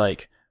I was just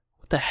like,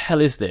 "What the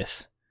hell is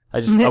this?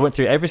 I went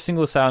through every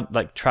single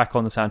track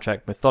on the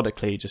soundtrack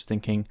methodically, just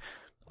thinking,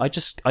 I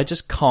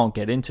just can't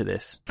get into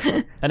this.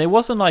 And it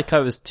wasn't like I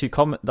was too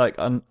common, like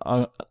an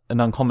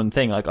uncommon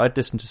thing. Like I'd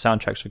listen to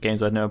soundtracks for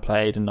games I'd never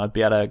played, and I'd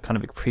be able to kind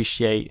of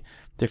appreciate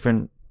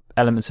different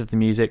elements of the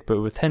music. But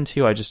with Ten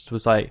 2, I just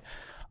was like,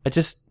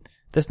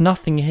 there's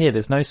nothing here.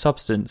 There's no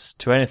substance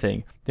to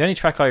anything. The only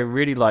track I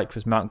really liked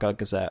was Mount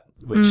Gazette,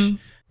 which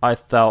I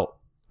felt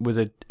was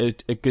a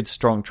good,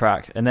 strong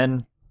track. And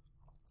then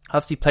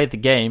obviously played the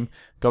game,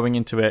 going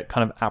into it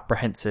kind of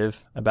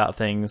apprehensive about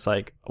things.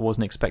 Like I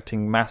wasn't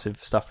expecting massive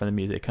stuff from the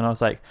music, and I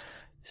was like,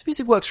 this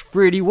music works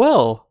really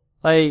well.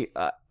 Like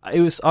I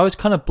was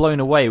kind of blown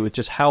away with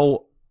just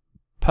how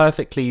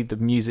perfectly the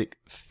music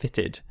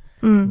fitted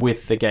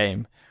with the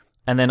game.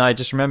 And then I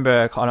just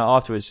remember kind of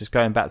afterwards just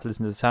going back to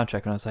listen to the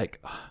soundtrack, and I was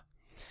like,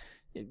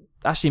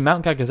 actually,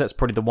 Mount Gazette's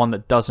probably the one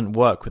that doesn't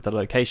work with the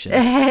location.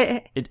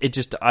 I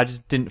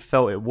just didn't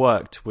feel it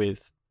worked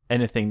with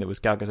anything that was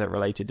Gal Gazette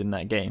related in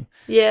that game.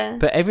 Yeah.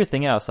 But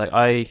everything else, like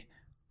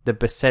the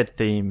Besaid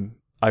theme,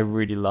 I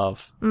really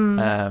love.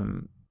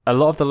 A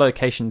lot of the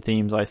location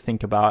themes I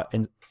think about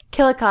in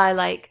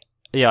Killikai,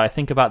 I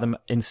think about them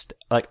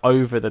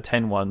over the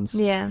 10 ones.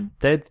 Yeah.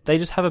 They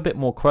just have a bit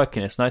more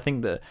quirkiness, and I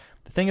think that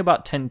the thing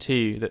about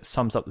 10-2 that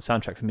sums up the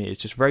soundtrack for me is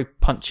just very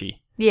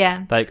punchy.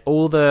 Yeah. Like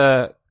all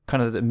the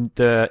kind of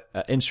the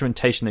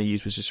instrumentation they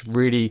used was just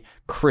really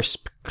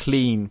crisp,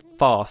 clean,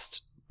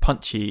 fast,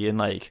 punchy, and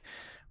like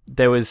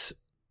there was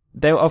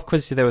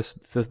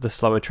the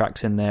slower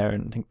tracks in there,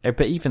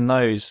 but even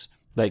those,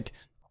 like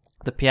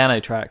the piano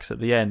tracks at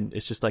the end,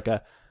 it's just like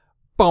a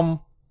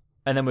boom,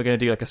 and then we're going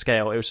to do like a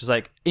scale. It was just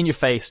like in your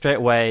face straight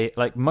away.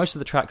 Like most of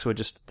the tracks were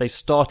just, they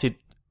started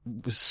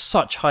with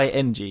such high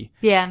energy.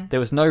 Yeah. There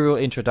was no real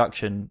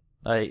introduction.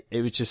 Like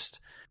it was just,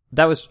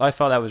 I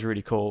felt that was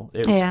really cool.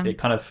 It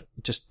kind of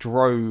just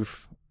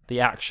drove the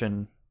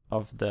action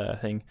of the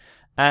thing.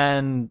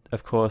 And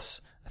of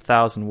course,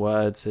 1,000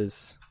 Words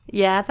is...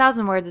 Yeah,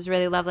 1,000 Words is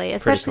really lovely.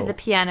 Especially cool. The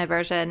piano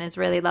version is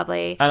really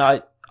lovely.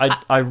 And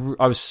I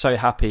was so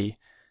happy,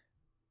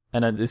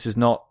 and this is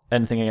not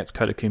anything against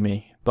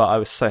Kodakumi, but I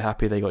was so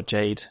happy they got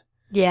Jade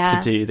to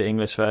do the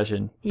English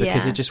version,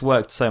 because it just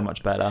worked so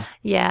much better.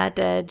 Yeah, it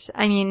did.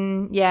 I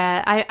mean,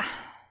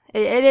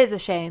 it is a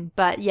shame,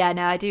 but yeah,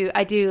 no, I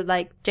do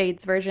like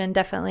Jade's version,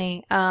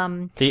 definitely.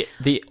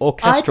 The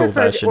orchestral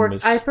version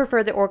I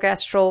prefer the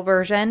orchestral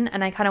version,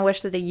 and I kind of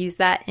wish that they used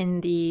that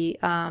in the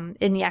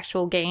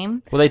actual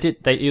game. Well,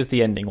 they used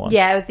the ending one.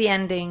 Yeah, it was the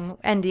ending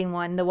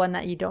one, the one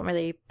that you don't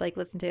really like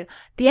listen to.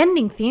 The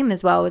ending theme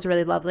as well was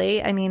really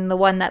lovely. I mean, the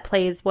one that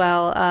plays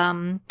well,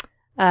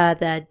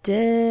 the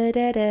da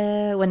da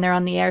da when they're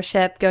on the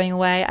airship going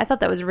away. I thought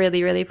that was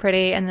really, really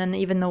pretty. And then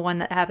even the one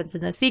that happens in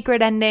the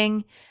secret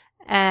ending.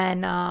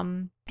 And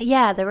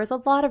there was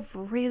a lot of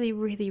really,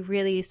 really,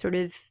 really sort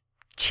of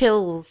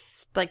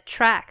chills, like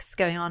tracks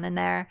going on in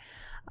there.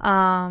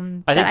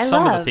 I think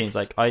some of the themes,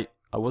 like I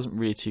wasn't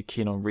really too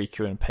keen on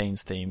Riku and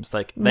Pain's themes.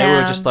 Like they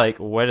were just like,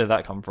 where did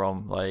that come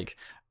from? Like,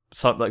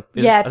 so like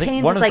I think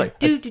Pain's was like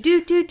do do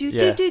do do do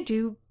do do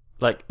do.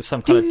 Like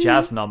some kind of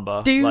jazz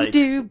number. Where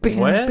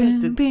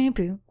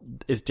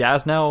is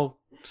jazz now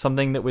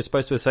something that we're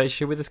supposed to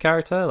associate with this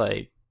character?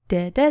 Like.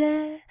 Da, da,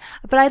 da.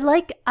 But I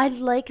like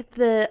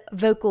the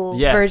vocal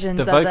versions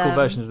of them. The vocal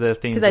versions of the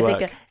themes work. Because I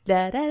think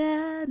da, da,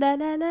 da, da,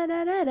 da,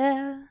 da, da,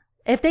 da.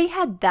 If they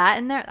had that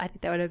in there, I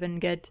think that would have been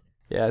good.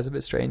 Yeah, it was a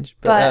bit strange.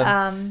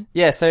 But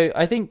so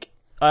I think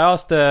I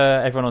asked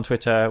everyone on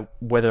Twitter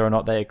whether or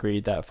not they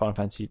agreed that Final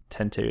Fantasy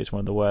X-2 is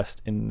one of the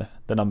worst in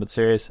the numbered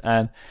series,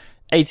 and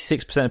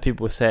 86% of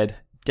people said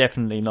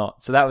definitely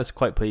not. So that was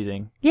quite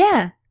pleasing.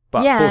 Yeah.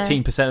 But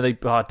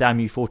 14% of damn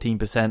you,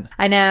 14%.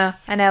 I know.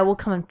 We'll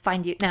come and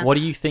find you now. What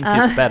do you think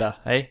is better?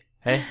 Hey.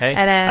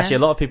 Actually, a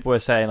lot of people were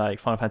saying like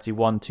Final Fantasy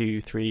 1,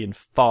 2, 3, and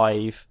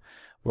 5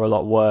 were a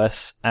lot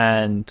worse,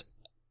 and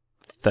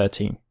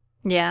 13.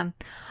 Yeah.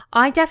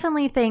 I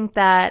definitely think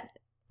that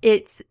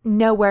it's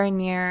nowhere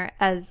near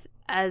as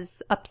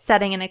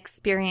upsetting an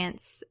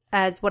experience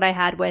as what I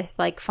had with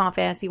like Final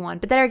Fantasy 1.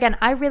 But then again,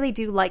 I really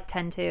do like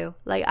 10-2.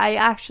 Like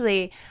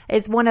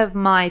it's one of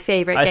my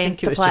favorite games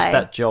to play. I think it was just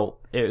that jolt.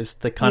 It was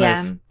the kind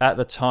of, at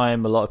the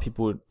time, a lot of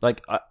people,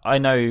 like, I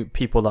know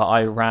people that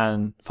I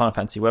ran Final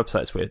Fantasy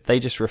websites with, they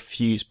just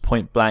refused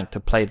point blank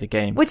to play the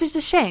game. Which is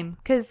a shame,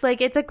 because,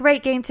 like, it's a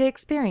great game to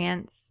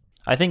experience.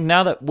 I think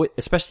now that,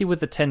 especially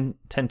with the 10-2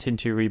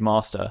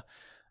 remaster,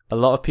 a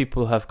lot of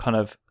people have kind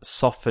of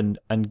softened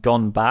and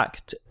gone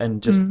back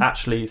and just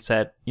actually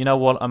said, you know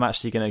what, I'm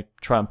actually going to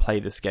try and play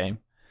this game.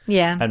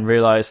 Yeah. And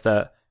realize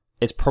that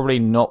it's probably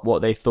not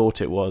what they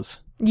thought it was.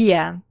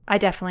 Yeah, I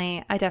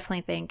definitely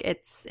think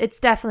it's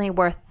definitely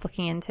worth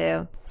looking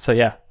into. So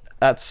yeah,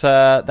 that's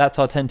our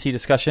 10-2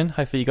 discussion.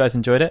 Hopefully you guys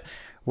enjoyed it.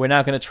 We're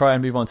now going to try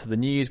and move on to the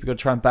news. We've got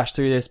to try and bash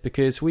through this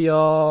because we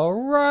are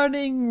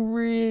running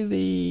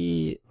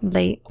really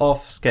late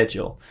off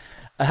schedule.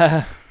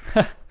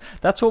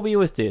 That's what we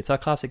always do. It's our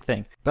classic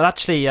thing. But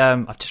actually,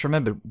 I've just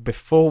remembered,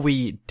 before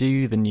we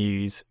do the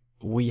news,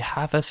 we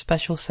have a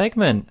special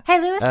segment. Hey,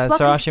 Lewis, welcome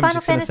so to actually, I'm Final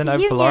just going to send it over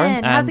Fantasy to Lauren,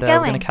 Union. How's and it we're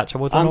going? going to catch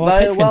up with I'm one of our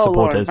very Patreon well,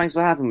 supporters. Lauren. Thanks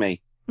for having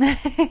me.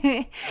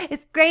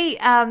 It's great.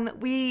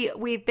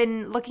 We've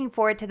been looking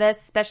forward to this,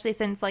 especially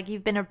since like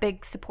you've been a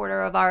big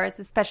supporter of ours,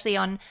 especially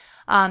on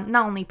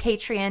not only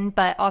Patreon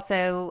but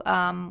also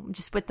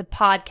just with the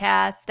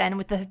podcast and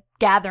with the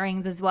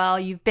gatherings as well.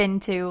 You've been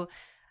to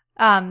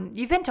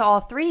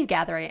all three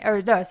gatherings,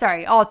 or no,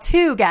 sorry, all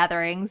two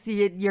gatherings.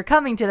 You're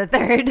coming to the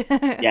third.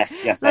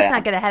 Yes, Let's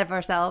not get ahead of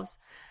ourselves.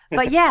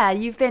 But yeah,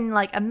 you've been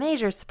like a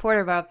major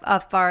supporter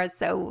of ours.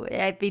 So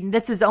I mean,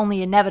 this was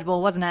only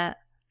inevitable, wasn't it?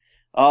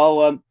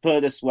 I'll put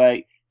it this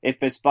way: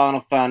 if it's Final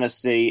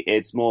Fantasy,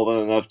 it's more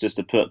than enough just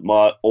to put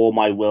all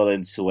my will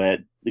into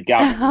it. The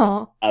gatherings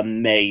are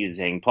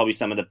amazing, probably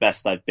some of the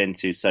best I've been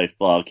to so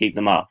far. Keep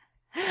them up.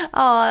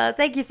 Oh,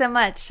 thank you so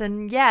much.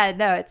 And yeah,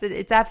 no,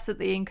 it's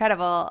absolutely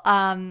incredible.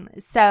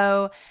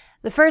 So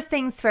the first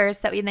things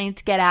first that we need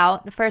to get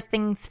out. The first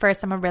things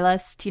first, I'm a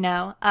realist, you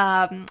know.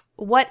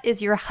 What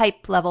is your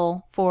hype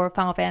level for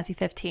Final Fantasy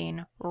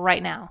 15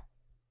 right now?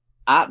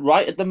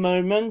 Right at the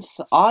moment,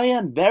 I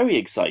am very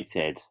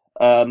excited.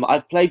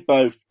 I've played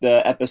both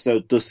the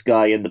episode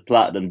Duskai and the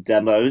Platinum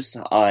demos.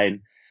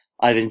 I've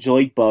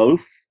enjoyed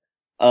both.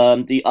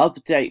 The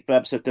update for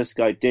episode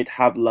Duskai did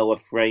have lower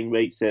frame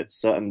rates at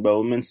certain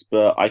moments,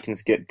 but I can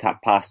skip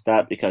past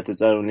that because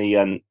it's only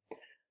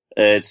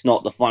it's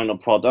not the final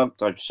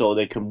product. I'm sure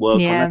they can work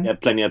on it. They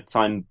have plenty of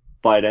time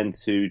by then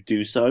to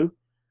do so.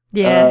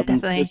 Yeah,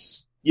 definitely.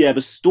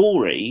 The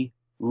story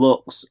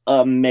looks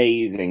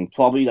amazing.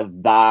 Probably the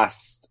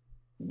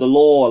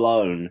lore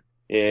alone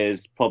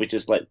is probably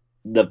just like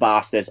the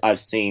vastest I've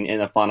seen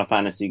in a Final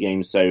Fantasy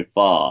game so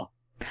far.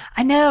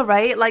 I know,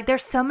 right? Like,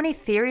 there's so many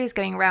theories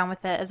going around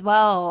with it as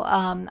well.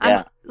 I'm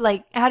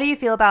like, how do you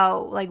feel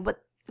about like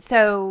what?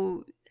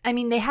 So, I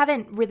mean, they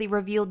haven't really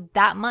revealed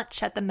that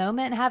much at the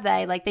moment, have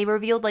they? Like, they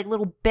revealed like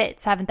little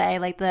bits, haven't they?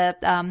 Like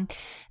the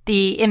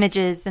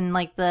images and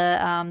like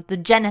the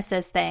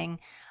Genesis thing.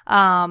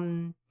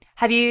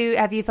 Have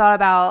you thought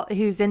about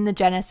who's in the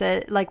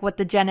Genesis, like what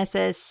the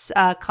Genesis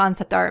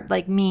concept art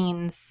like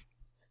means?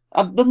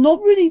 But not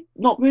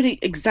really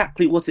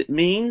exactly what it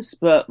means,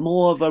 but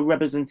more of a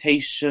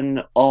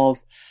representation of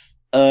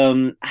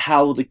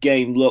how the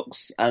game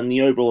looks and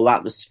the overall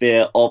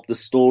atmosphere of the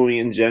story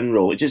in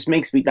general. It just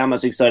makes me that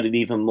much excited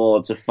even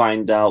more to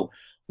find out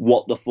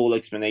what the full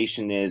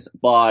explanation is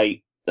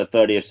by the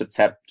 30th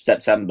of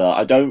September.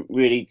 I don't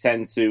really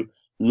tend to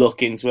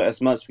look into it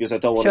as much because I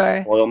don't want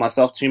to spoil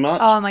myself too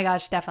much. Oh my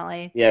gosh,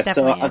 definitely. Yeah,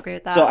 definitely agree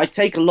with that. So I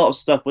take a lot of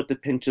stuff with a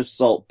pinch of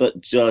salt,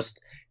 but just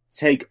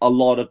take a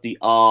lot of the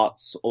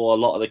art or a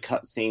lot of the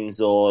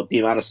cutscenes or the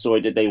amount of story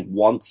that they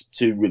want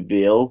to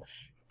reveal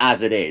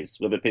as it is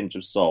with a pinch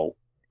of salt.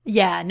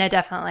 Yeah, no,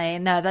 definitely.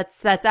 No,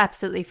 that's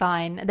absolutely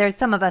fine. There's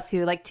some of us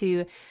who like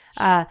to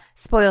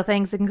spoil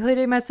things,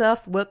 including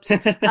myself. Whoops.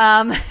 But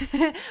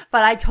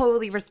I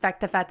totally respect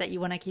the fact that you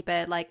want to keep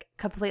it like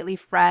completely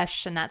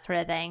fresh and that sort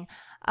of thing.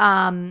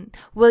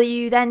 Will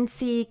you then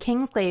see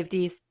Kingsglaive, do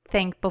you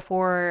think,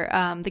 before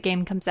the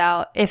game comes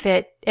out, if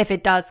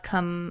it does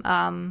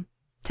come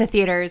to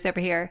theaters over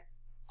here?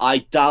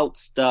 I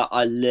doubt that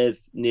I live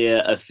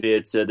near a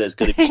theatre that's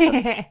going to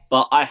be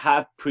but I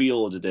have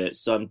pre-ordered it,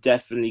 so I'm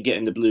definitely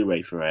getting the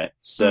Blu-ray for it.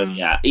 So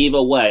yeah,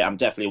 either way, I'm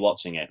definitely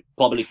watching it.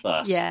 Probably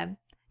first.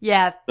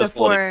 Yeah,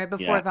 before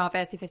Final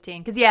Fantasy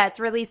 15. Because it's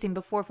releasing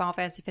before Final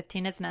Fantasy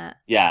 15, isn't it?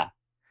 Yeah.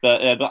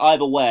 But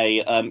either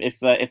way,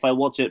 if I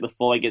watch it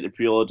before I get the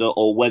pre-order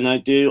or when I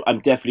do, I'm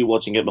definitely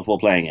watching it before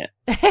playing it.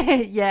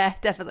 Yeah,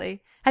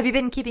 definitely. Have you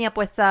been keeping up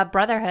with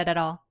Brotherhood at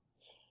all?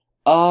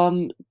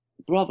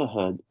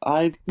 Brotherhood.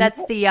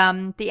 That's the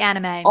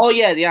anime. Oh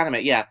yeah, the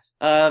anime. Yeah.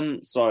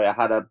 Sorry, I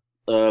had a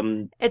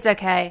It's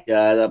okay.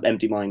 Yeah,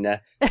 empty mind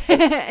there.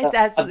 It's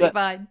absolutely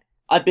fine.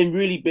 I've been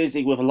really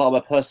busy with a lot of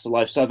my personal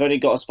life, so I've only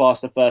got as far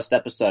as the first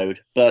episode.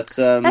 But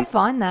that's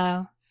fine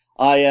though.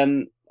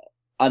 I'm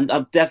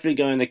definitely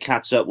going to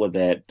catch up with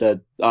it.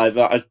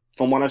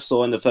 From what I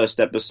saw in the first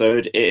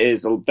episode, it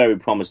is very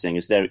promising.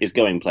 It's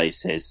going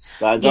places.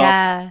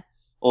 Yeah.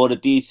 All the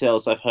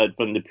details I've heard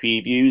from the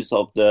previews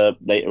of the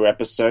later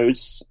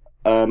episodes,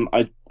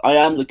 I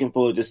am looking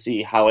forward to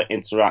see how it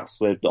interacts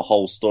with the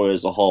whole story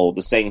as a whole.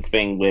 The same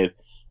thing with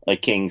A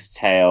King's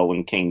Tale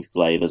and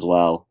Kingsglaive as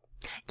well.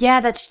 Yeah,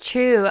 that's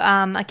true.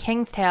 A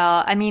King's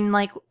Tale. I mean,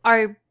 like,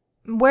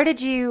 where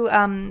did you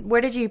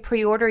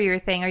pre-order your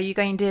thing? Are you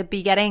going to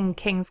be getting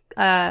King's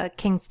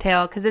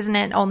Tale? Because isn't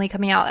it only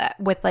coming out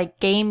with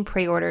like game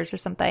pre-orders or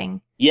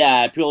something?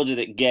 Yeah, I pre-ordered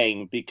it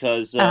game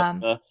because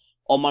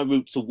on my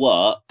route to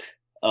work,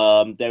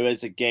 there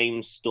is a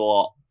game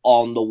store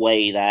on the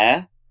way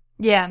there.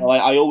 Yeah. So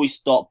I always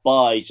stop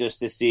by just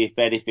to see if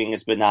anything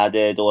has been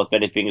added or if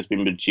anything has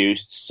been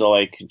reduced, so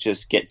I could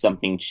just get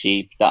something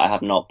cheap that I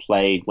have not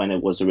played when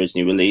it was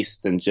originally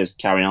released and just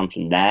carry on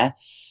from there.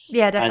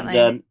 Yeah, definitely.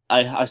 And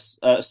as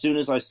soon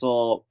as I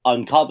saw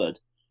Uncovered,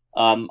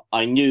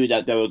 I knew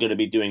that they were going to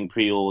be doing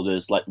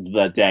pre-orders like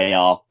the day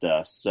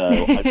after. So,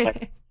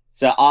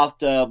 so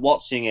after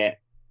watching it,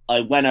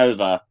 I went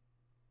over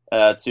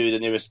to the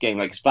nearest game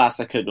like as fast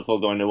as I could before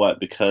going to work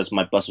because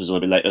my bus was a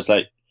little bit late. I was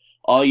like,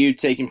 "Are you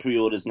taking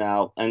pre-orders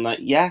now?" And like,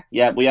 yeah,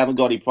 we haven't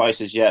got any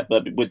prices yet,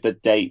 but with the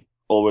date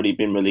already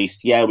been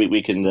released, yeah,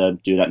 we can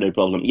do that, no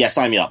problem. Yeah,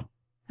 sign me up.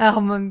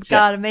 Oh my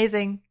God,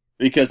 amazing.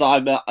 Because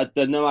I'm no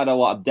matter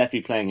what, I'm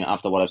definitely playing it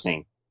after what I've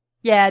seen.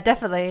 Yeah,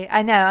 definitely.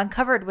 I know.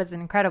 Uncovered was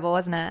incredible,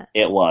 wasn't it?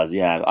 It was,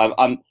 yeah.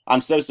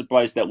 I'm so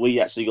surprised that we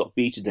actually got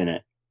featured in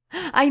it.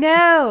 I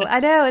know.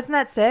 Isn't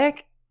that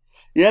sick?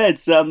 Yeah,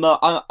 it's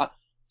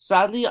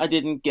sadly I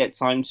didn't get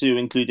time to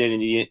include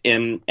any of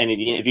the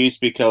interviews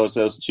because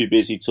I was too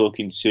busy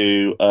talking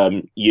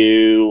to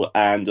you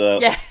and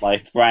my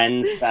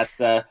friends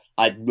that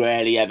I'd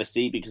rarely ever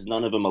see because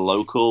none of them are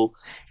local.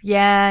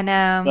 Yeah, I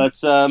know. But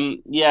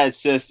yeah,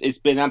 it's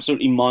been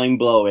absolutely mind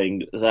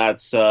blowing that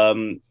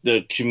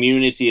the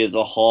community as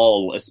a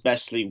whole,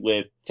 especially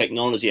with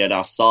technology at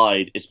our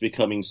side, is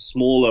becoming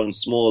smaller and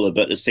smaller,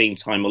 but at the same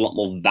time a lot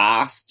more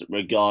vast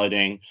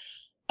regarding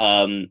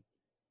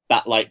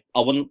that, like,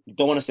 don't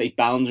want to say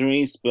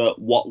boundaries, but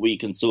what we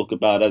can talk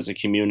about as a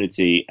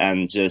community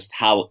and just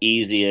how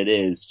easy it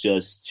is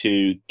just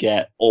to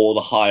get all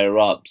the higher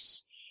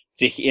ups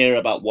to hear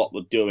about what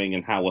we're doing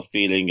and how we're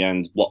feeling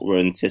and what we're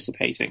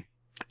anticipating.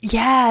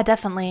 Yeah,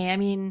 definitely. I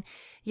mean,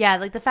 yeah,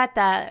 like the fact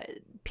that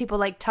people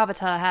like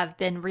Tabata have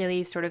been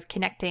really sort of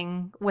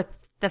connecting with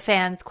the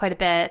fans quite a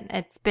bit.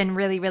 It's been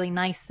really, really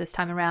nice this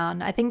time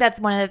around. I think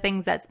that's one of the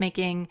things that's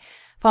making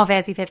Final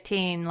Fantasy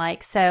 15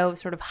 like so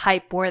sort of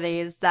hype worthy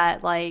is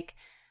that like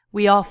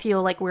we all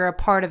feel like we're a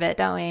part of it,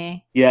 don't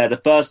we? Yeah,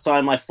 the first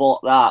time I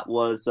thought that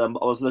was I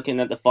was looking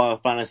at the Final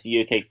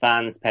Fantasy UK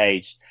fans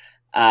page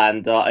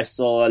and I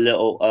saw a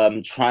little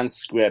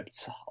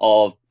transcript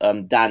of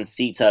Dan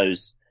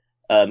Sito's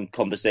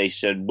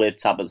conversation with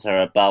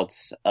Tabata about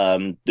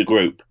the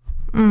group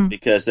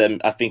because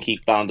I think he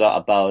found out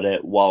about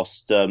it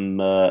whilst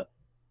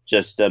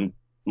just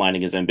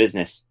minding his own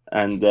business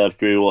and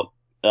through what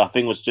I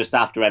think it was just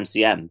after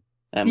MCM.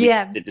 And we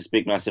did this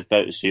big massive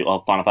photo shoot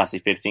of Final Fantasy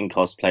 15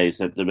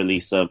 cosplays at the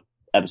release of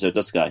episode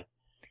Duskai.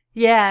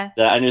 Yeah.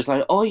 And he was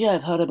like, "Oh yeah,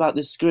 I've heard about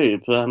this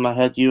group. I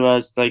heard you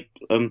as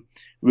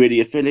really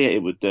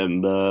affiliated with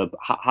them.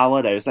 How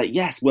are they?" It's like,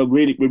 yes, we're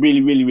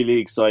really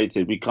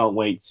excited. We can't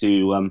wait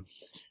to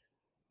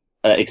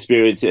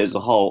experience it as a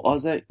whole. I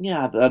was like,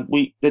 yeah,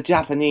 the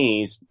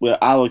Japanese,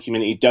 our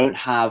community don't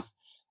have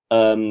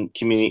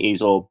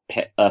communities or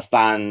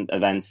fan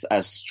events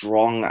as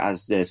strong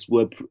as this.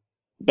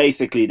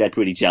 Basically they're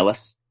pretty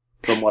jealous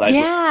from what I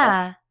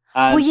yeah.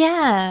 Well,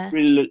 yeah.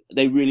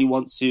 They really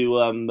want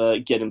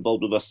to get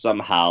involved with us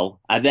somehow.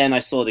 And then I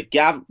saw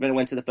when I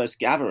went to the first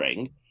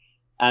gathering,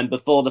 and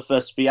before the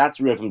first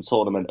Theatrhythm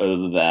tournament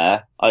over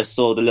there, I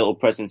saw the little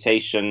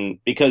presentation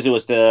because it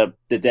was the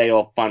day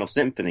of Final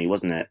Symphony,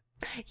 wasn't it?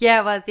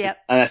 Yeah, it was. Yep.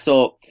 And I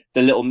saw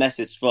the little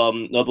message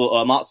from Nobuo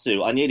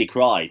Uematsu. I nearly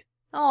cried.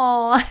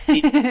 Oh,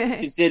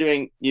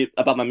 considering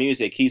about my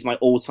music, he's my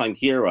all-time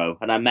hero,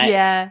 and I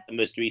met the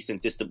most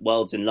recent Distant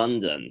Worlds in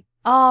London.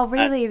 Oh,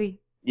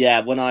 really?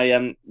 When I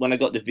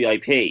got the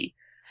VIP.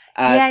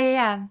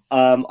 Yeah.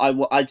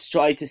 I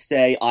tried to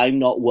say I'm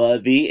not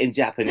worthy in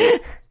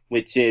Japanese,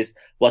 which is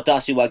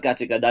watashi wa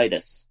gachi ga nai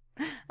desu.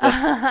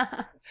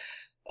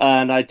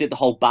 And I did the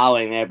whole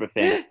bowing and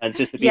everything, and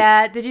just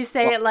did you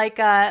say it like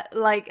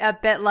a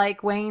bit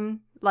like Wayne?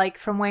 Like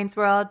from Wayne's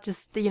World,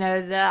 just, the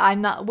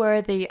I'm not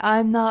worthy.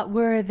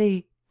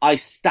 I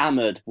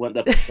stammered when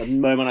the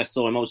moment I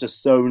saw him. I was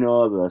just so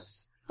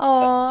nervous.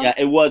 Oh, yeah,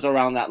 it was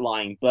around that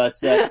line. But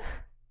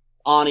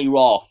Arnie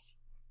Roth,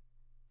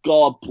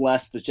 God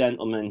bless the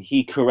gentleman,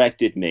 he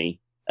corrected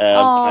me.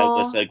 I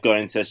was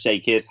going to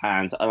shake his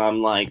hand, and I'm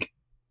like,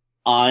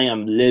 I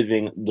am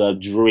living the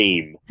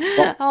dream.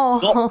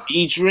 Not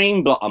the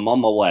dream, but I'm on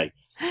my way.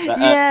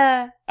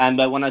 Yeah. And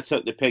when I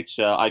took the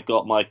picture, I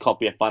got my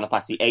copy of Final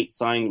Fantasy VIII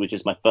signed, which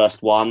is my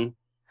first one.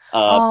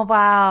 Oh,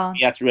 wow.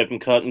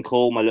 Theatrhythm Curtain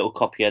Call, my little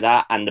copy of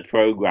that, and the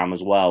program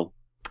as well.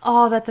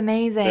 Oh, that's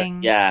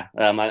amazing. Yeah,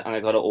 and I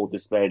got it all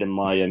displayed in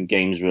my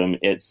games room.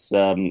 It's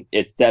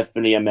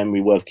definitely a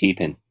memory worth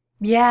keeping.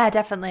 Yeah,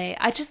 definitely.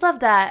 I just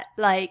love that,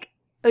 like,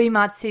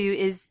 Uematsu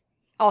is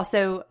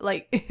also,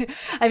 like,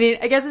 I mean,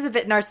 I guess it's a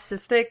bit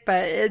narcissistic,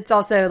 but it's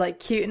also, like,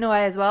 cute in a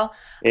way as well.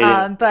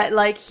 But,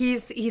 like,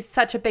 he's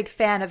such a big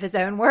fan of his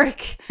own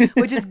work,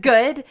 which is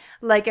good.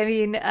 Like, I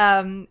mean,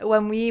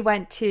 when we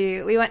went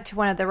to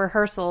one of the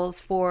rehearsals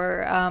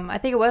for, I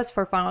think it was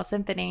for Final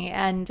Symphony,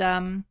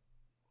 and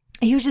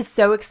he was just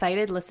so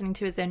excited listening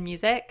to his own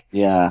music.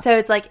 Yeah. So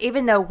it's like,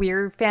 even though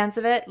we're fans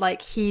of it,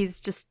 like, he's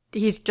just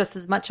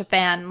as much a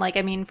fan. Like,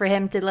 I mean, for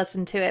him to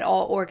listen to it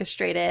all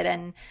orchestrated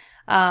and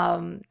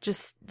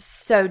just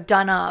so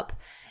done up,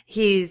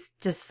 he's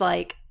just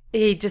like,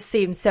 he just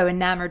seems so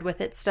enamored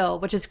with it still,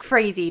 which is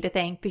crazy to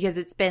think because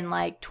it's been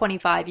like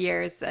 25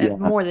 years,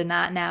 more than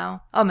that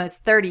now,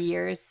 almost 30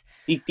 years.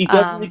 He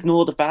doesn't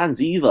ignore the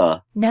fans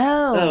either.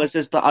 No, No. it's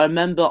just that I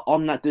remember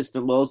on that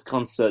Distant Worlds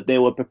concert, they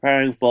were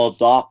preparing for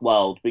Dark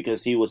World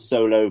because he was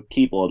solo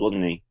keyboard,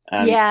 wasn't he?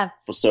 And Yeah.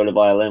 for solo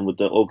violin with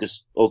the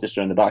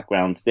orchestra in the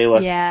background. They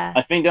were, Yeah.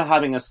 I think they're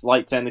having a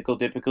slight technical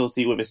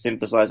difficulty with a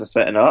synthesizer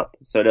setting up.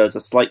 So there was a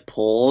slight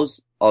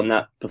pause on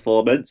that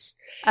performance.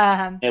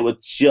 It was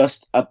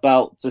just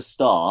about to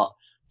start.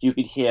 You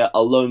could hear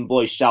a lone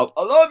voice shout,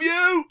 "I love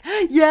you!"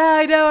 Yeah,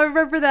 I know. I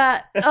remember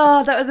that.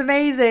 Oh, that was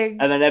amazing.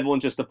 And then everyone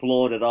just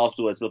applauded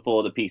afterwards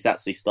before the piece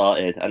actually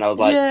started. And I was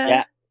like, Yeah.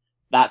 yeah,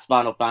 that's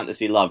Final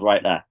Fantasy love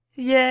right there.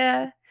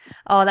 Yeah.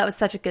 Oh, that was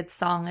such a good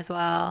song as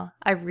well.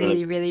 I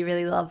really, really,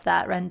 really love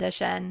that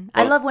rendition.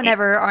 I love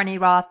whenever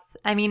Arnie Roth,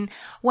 I mean,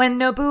 when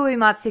Nobuo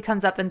Uematsu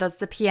comes up and does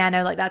the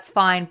piano, like, that's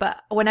fine.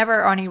 But whenever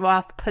Arnie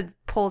Roth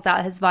pulls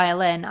out his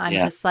violin, I'm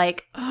just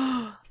like,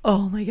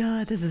 oh my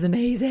God, this is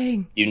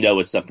amazing. You know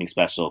it's something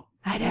special.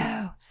 I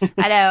know.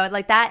 I know.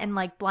 Like that and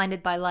like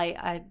Blinded by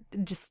Light,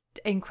 just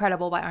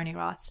incredible by Arnie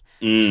Roth.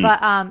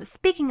 But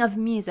speaking of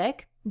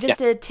music,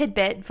 just a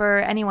tidbit for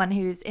anyone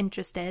who's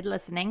interested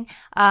listening.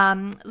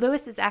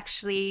 Lewis is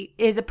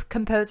a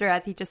composer,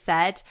 as he just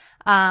said.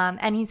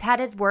 And he's had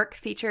his work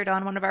featured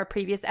on one of our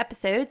previous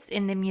episodes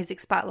in the Music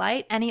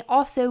Spotlight. And he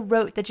also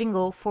wrote the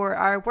jingle for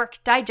our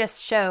Work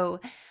Digest show.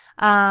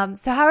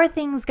 So how are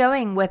things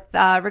going with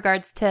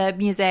regards to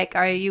music?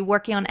 Are you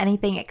working on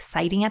anything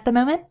exciting at the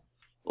moment?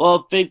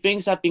 Well,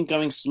 things have been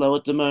going slow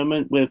at the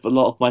moment with a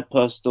lot of my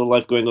personal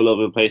life going all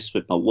over the place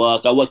with my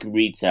work. I work in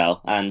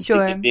retail, and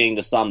it being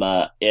the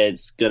summer,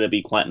 it's going to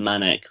be quite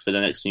manic for the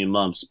next few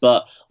months.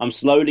 But I'm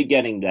slowly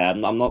getting there.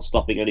 I'm not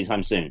stopping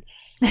anytime soon.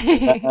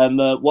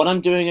 What I'm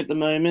doing at the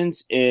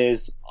moment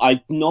is I'm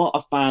not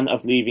a fan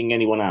of leaving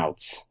anyone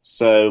out.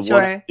 So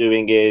what I'm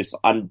doing is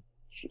I'm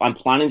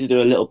planning to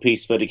do a little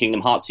piece for the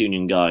Kingdom Hearts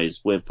Union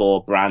guys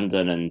for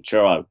Brandon and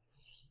Churro.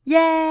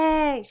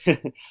 Yay!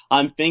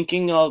 I'm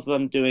thinking of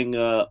doing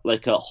a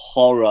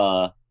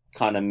horror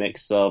kind of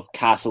mix of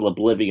Castle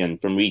Oblivion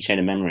from Rechain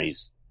of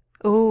Memories.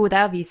 Ooh,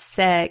 that would be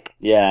sick.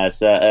 Yeah,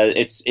 so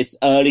it's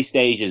early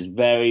stages,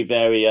 very,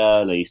 very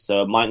early,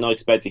 so I might not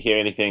expect to hear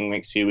anything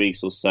next few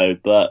weeks or so,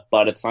 but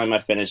by the time I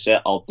finish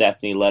it, I'll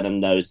definitely let him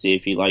know, see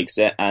if he likes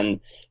it,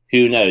 and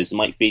who knows, it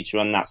might feature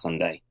on that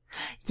Sunday.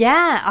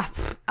 Yeah,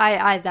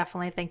 I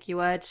definitely think you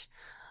would.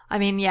 I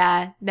mean,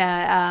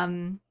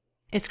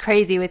 it's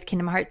crazy with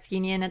Kingdom Hearts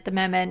Union at the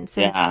moment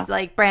since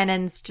like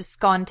Brandon's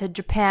just gone to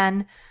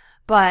Japan,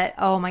 but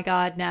oh my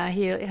God, no,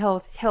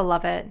 he'll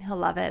love it. He'll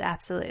love it,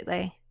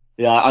 absolutely.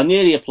 Yeah, I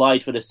nearly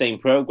applied for the same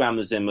program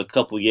as him a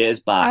couple years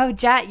back. Oh,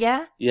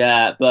 yeah?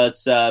 Yeah, but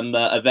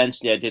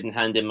eventually I didn't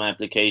hand in my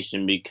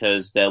application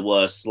because there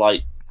were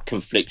slight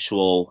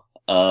conflictual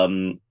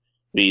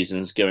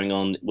reasons going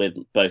on with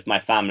both my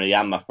family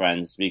and my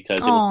friends, because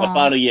it was my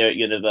final year at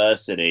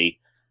university,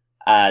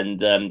 and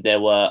there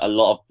were a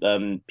lot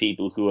of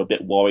people who were a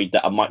bit worried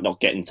that I might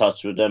not get in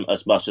touch with them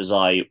as much as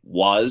I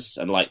was,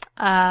 and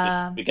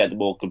just forget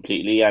them all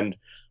completely, and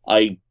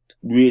I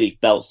really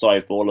felt sorry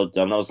for all of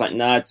them. I was like,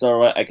 nah, it's all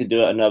right, I could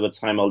do it another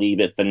time, I'll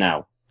leave it for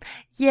now.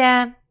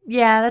 Yeah,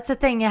 that's the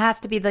thing, it has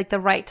to be like the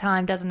right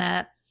time, doesn't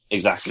it?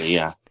 Exactly,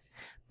 yeah.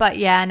 But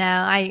yeah, no,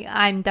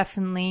 I'm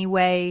definitely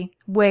way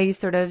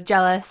sort of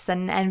jealous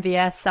and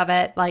envious of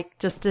it. Like,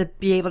 just to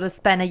be able to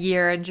spend a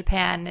year in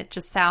Japan, it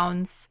just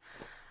sounds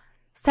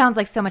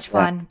like so much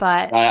fun. Yeah.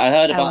 But I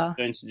heard about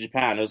going to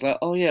Japan. I was like,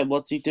 oh yeah,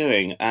 what's he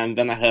doing? And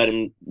then I heard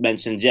him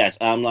mention Jet.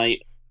 I'm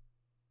like,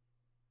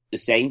 the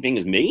same thing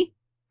as me?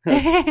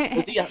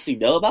 Does he actually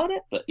know about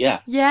it? But yeah.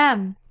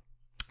 Yeah,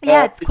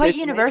 it's quite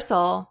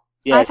universal.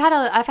 Yeah.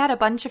 I've had a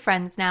bunch of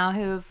friends now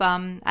who've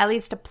at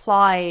least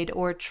applied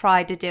or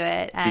tried to do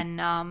it,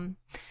 and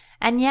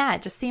yeah,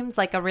 it just seems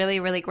like a really,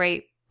 really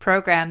great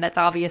program that's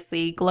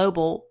obviously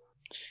global.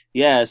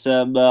 Yes,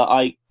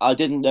 I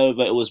didn't know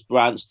that it was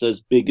branched as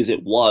big as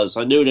it was.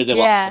 I knew that there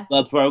were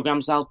other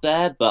programs out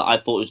there, but I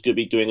thought it was going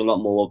to be doing a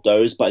lot more of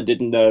those. But I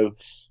didn't know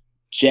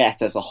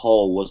Jet as a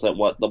whole was like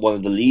one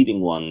of the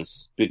leading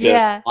ones,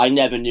 because I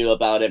never knew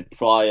about it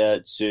prior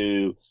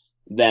to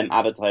them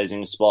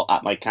advertising a spot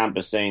at my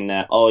campus saying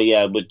that, oh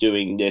yeah, we're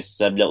doing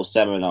this little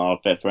seminar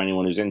for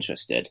anyone who's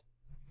interested.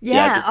 I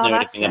didn't know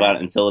anything about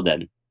it until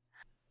then.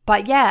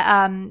 But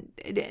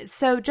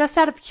so just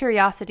out of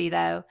curiosity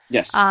though,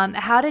 yes,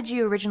 how did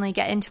you originally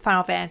get into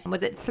Final Fantasy?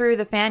 Was it through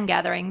the fan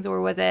gatherings, or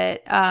was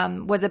it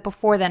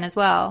before then as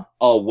well?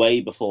 Oh,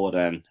 way before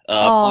then.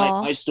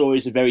 My story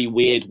is a very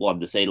weird one,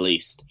 to say the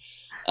least.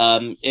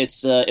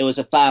 It was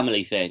a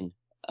family thing.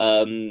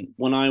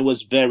 When I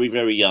was very,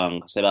 very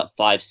young, say about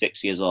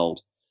 5-6 years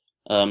old,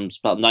 it's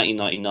about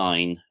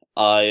 1999,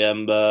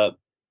 I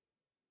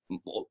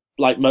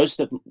like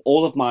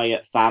all of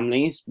my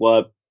families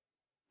were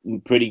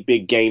pretty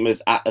big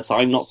gamers at the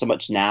time, not so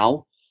much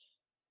now,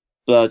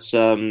 but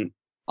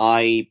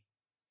I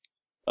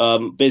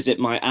visit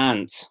my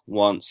aunt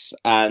once,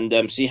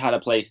 and she had a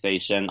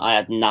PlayStation. I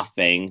had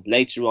nothing.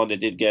 Later on I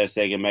did get a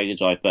Sega Mega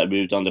Drive, but I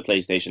moved on to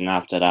PlayStation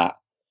after that.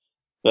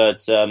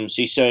 But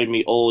she showed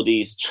me all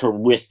these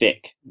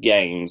terrific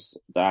games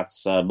that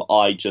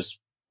I just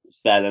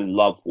fell in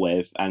love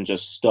with and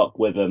just stuck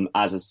with them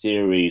as a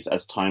series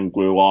as time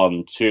grew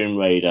on. Tomb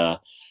Raider,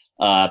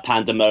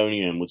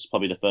 Pandemonium, which is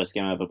probably the first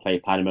game I ever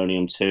played,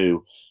 Pandemonium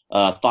 2,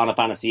 Final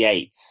Fantasy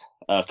VIII,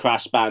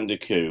 Crash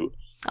Bandicoot,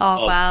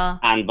 Oh, wow.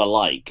 and the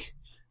like.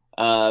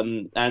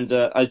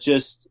 I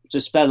just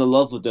fell in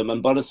love with them.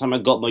 And by the time I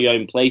got my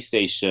own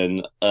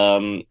PlayStation,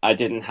 I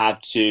didn't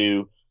have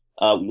to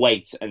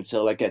wait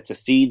until I get to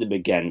see them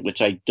again,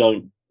 which I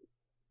don't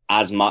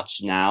as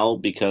much now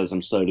because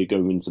I'm slowly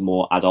going into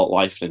more adult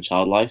life than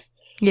child life.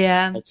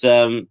 Yeah. But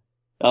I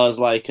was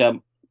like,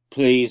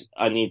 please,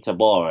 I need to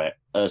borrow it.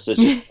 So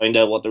just I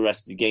know what the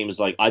rest of the game is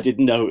like. I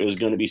didn't know it was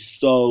going to be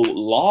so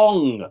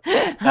long.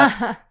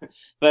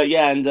 But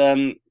yeah,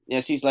 and yeah,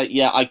 she's like,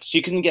 yeah,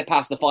 she couldn't get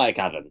past the fire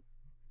cavern.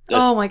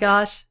 Oh my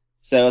gosh.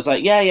 So I was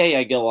like,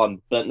 yeah, go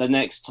on. But the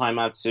next time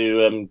I have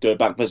to go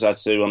back, I had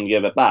to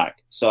give it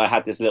back. So I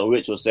had this little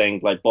ritual saying,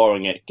 like,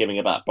 borrowing it, giving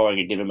it back, borrowing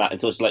it, giving it back,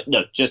 until she's like,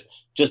 no, just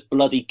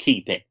bloody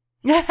keep it.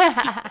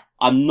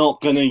 I'm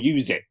not gonna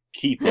use it.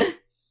 Keep it.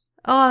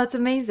 Oh, that's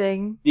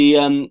amazing.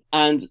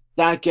 And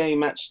that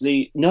game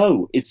actually,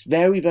 no, it's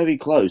very, very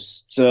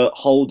close to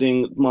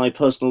holding my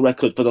personal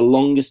record for the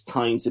longest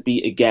time to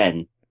beat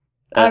again.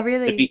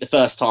 Really? To beat the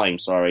first time,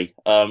 sorry.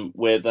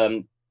 With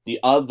the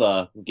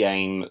other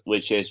game,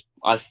 which is,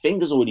 I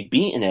think has already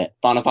beaten it,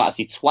 Final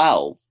Fantasy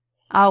 12.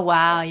 Oh,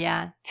 wow,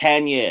 yeah.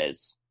 10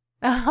 years.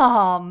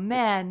 Oh,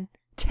 man.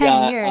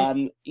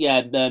 10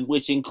 years.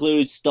 Which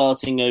includes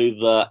starting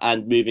over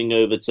and moving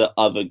over to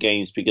other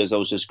games because I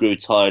was just grew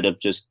tired of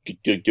just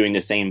doing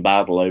the same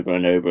battle over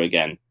and over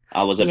again.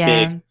 I was a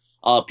big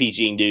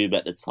RPG noob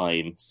at the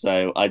time,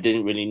 so I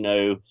didn't really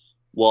know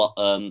what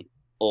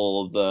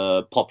all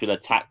the popular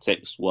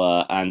tactics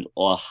were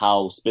or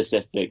how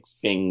specific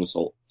things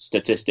or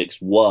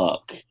statistics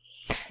work.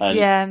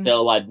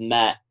 Until I'd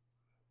met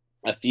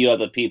a few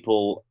other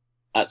people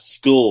at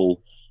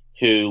school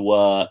who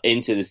were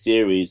into the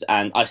series,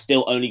 and I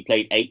still only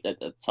played 8 at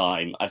the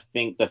time. I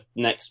think the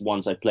next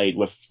ones I played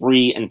were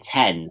 3 and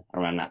 10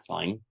 around that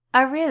time.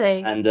 Oh,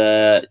 really? And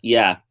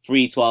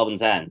 3, 12, and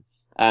 10.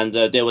 And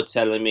they were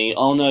telling me,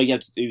 oh no, you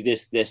have to do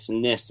this, this,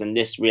 and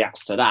this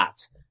reacts to that,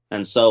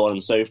 and so on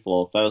and so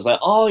forth. I was like,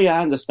 oh yeah,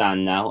 I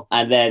understand now.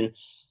 And then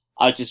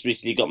I just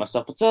recently got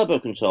myself a turbo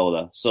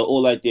controller. So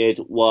all I did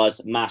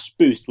was mash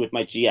boost with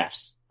my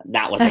GFs.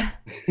 That was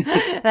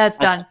it. That's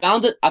done.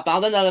 I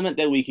found an element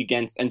they're weak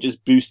against and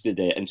just boosted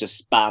it and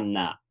just spammed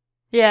that.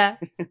 Yeah.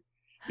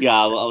 Yeah,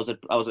 I was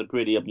a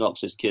pretty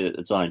obnoxious kid at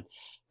the time.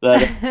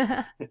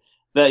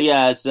 But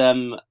yeah, it's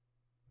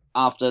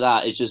after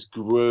that it just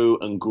grew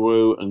and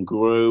grew and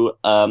grew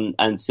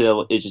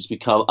until it just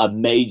became a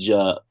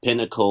major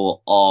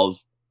pinnacle of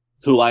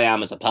who I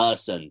am as a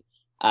person,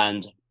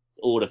 and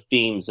all the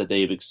themes that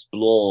they've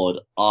explored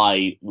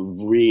I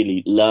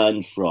really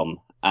learned from.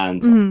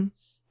 And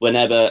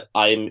whenever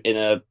I'm in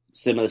a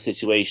similar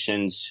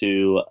situation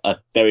to a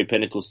very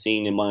pinnacle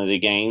scene in one of the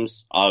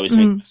games, I always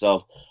think to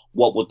myself,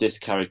 what would this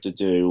character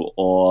do?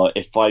 Or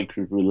if I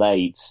could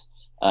relate,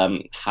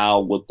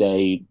 how would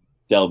they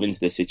delve into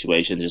this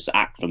situation and just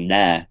act from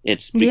there?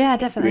 It's definitely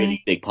a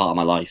really big part of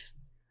my life.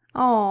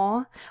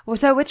 Oh, well,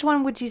 so which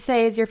one would you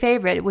say is your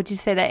favorite? Would you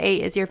say that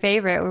 8 is your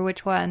favorite, or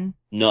which one?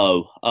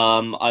 No,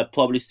 I'd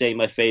probably say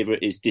my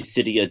favorite is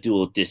Dissidia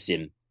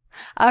Duodecim.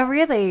 Oh,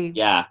 really?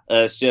 Yeah,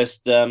 it's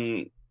just,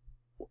 it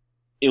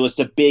was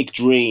the big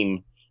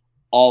dream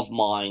of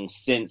mine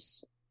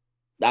since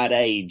that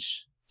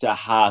age to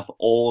have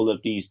all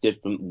of these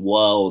different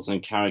worlds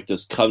and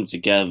characters come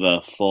together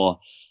for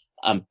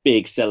a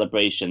big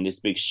celebration,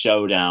 this big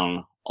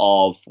showdown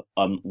of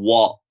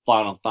what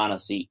Final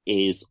Fantasy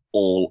is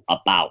all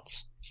about.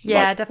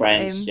 Yeah, like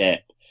definitely.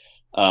 Friendship,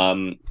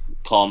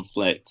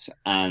 conflict,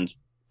 and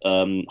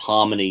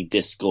harmony,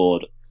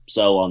 discord,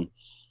 so on.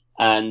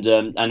 And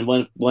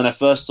when I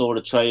first saw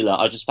the trailer,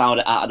 I just found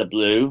it out of the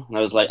blue, and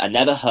I was like, I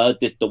never heard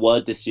the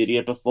word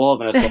Dissidia before.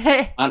 When I saw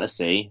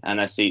Fantasy,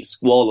 and I see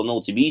Squall and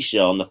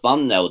Ultimecia on the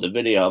thumbnail of the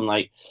video, I'm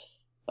like,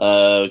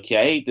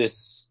 okay,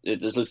 this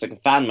looks like a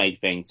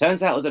fan-made thing.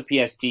 Turns out it was a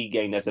PSP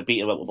game that's a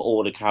beat 'em up with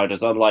all the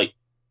characters. I'm like,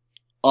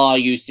 are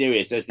you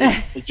serious? Is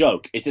this a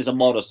joke? Is this a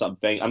mod or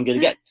something? I'm gonna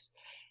get this.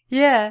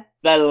 Yeah.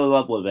 Fell in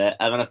love with it,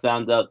 and then I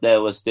found out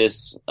there was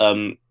this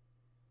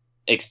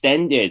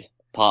extended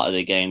part of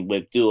the game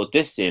with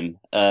Duodecim,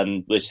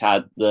 which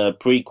had the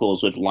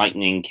prequels with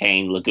Lightning,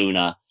 Kain,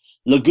 Laguna.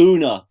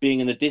 Laguna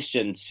being an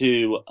addition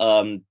to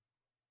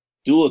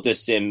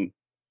Duodecim,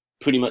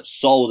 pretty much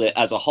sold it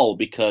as a whole,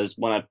 because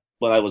when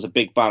I was a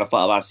big fan of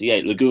Final Fantasy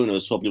VIII, Laguna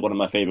was probably one of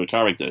my favorite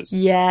characters.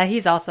 Yeah,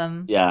 he's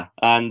awesome. Yeah,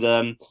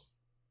 and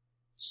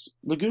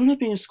Laguna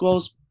being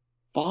Squall's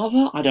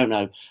father? I don't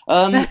know.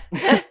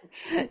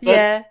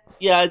 Yeah.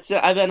 Yeah,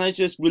 and then I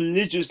just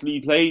religiously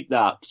played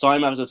that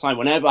time after time.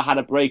 Whenever I had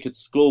a break at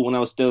school, when I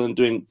was still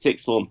doing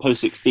sixth form,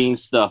 post-16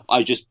 stuff,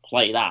 I just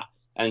play that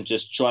and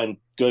just try and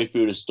go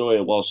through the story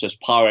whilst just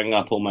powering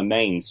up all my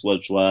mains,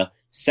 which were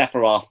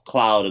Sephiroth,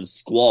 Cloud, and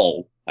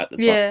Squall at the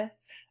time. Yeah.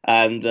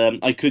 and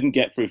I couldn't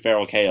get through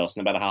Feral Chaos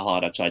no matter how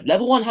hard I tried.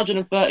 Level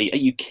 130? Are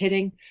you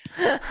kidding?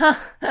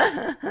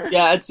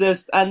 Yeah, it's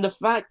just, and the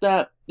fact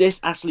that this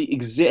actually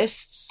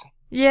exists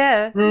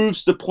Yeah.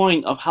 proves the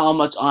point of how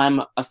much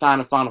I'm a fan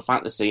of Final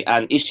Fantasy,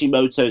 and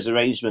Ishimoto's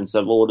arrangements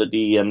of all of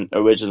the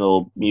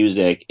original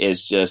music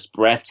is just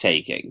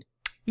breathtaking.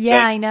 Yeah, So,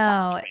 I know.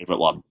 that's my favorite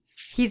one.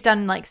 He's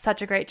done like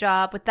such a great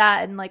job with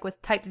that, and like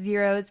with Type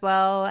 0 as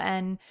well.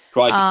 And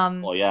Crisis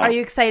Core, yeah. are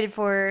you excited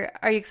for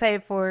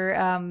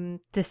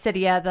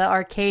Dissidia, the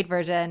arcade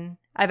version?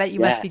 I bet you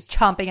must be Yes.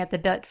 chomping at the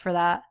bit for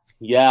that.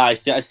 Yeah, I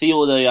see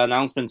all the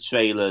announcement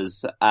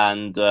trailers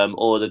and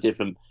all the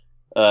different.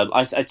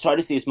 I try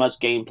to see as much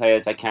gameplay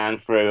as I can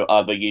through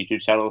other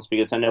YouTube channels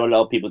because I know a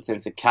lot of people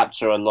tend to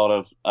capture a lot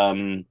of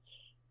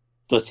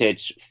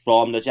footage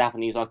from the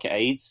Japanese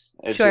arcades,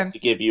 Sure. just to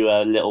give you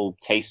a little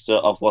taster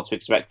of what to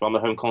expect from a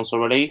home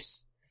console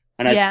release.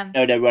 And Yeah. I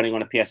know they're running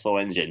on a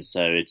PS4 engine,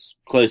 so it's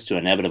close to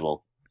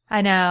inevitable.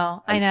 I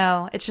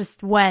know. It's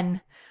just when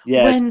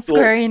Yeah, when so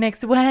Square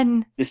Enix,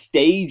 when? the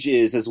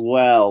stages as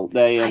well.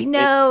 I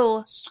know.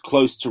 It's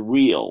close to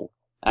real.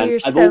 They're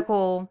I've so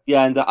cool.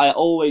 Yeah, and I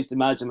always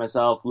imagine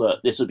myself, look,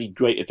 this would be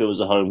great if it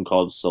was a home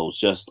console.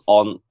 Just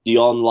on the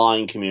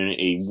online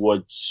community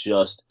would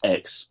just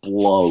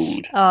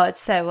explode. Oh, it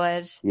so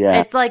would. Yeah.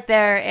 It's like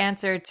their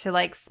answer to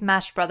like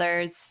Smash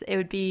Brothers. It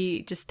would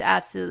be just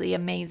absolutely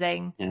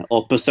amazing. Yeah.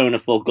 Or Persona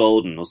 4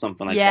 Golden or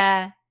something like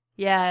that.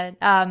 Yeah.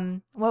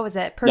 What was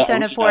it?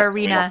 Persona Arena, 4 sorry.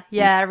 Arena.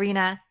 Yeah,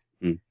 Arena.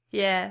 Mm.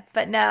 Yeah,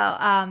 but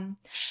no.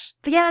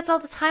 But yeah, that's all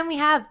the time we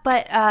have.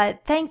 But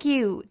thank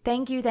you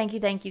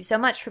so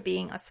much for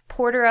being a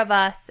supporter of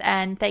us,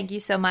 and thank you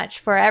so much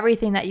for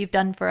everything that you've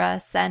done for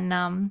us.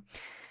 And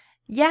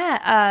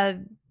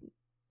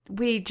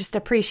we just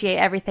appreciate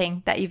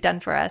everything that you've done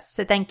for us.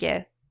 So thank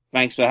you.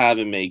 Thanks for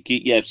having me.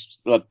 Yes,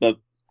 but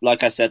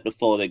like I said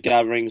before, the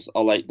gatherings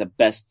are like the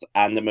best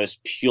and the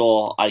most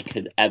pure I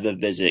could ever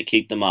visit.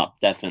 Keep them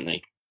up,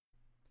 definitely.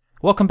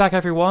 Welcome back,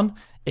 everyone.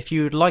 If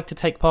you'd like to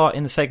take part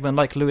in the segment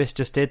like Lewis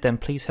just did, then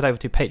please head over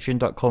to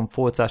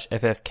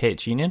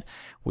patreon.com/FFKHUnion.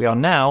 We are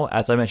now,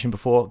 as I mentioned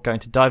before, going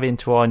to dive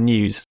into our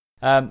news.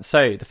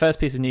 So the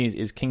first piece of news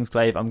is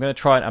Kingsglaive. I'm going to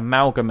try and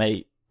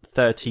amalgamate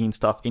 13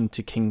 stuff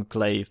into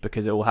Kingsglaive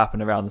because it all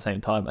happened around the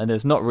same time. And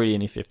there's not really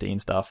any 15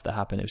 stuff that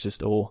happened. It was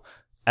just all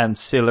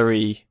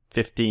ancillary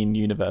 15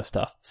 universe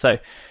stuff. So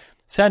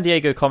San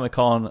Diego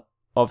Comic-Con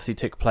obviously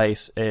took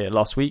place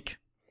last week.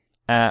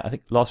 I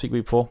think last week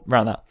before,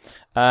 around that.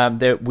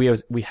 We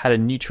had a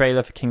new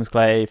trailer for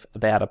Kingsglaive.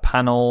 They had a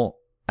panel,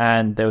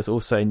 and there was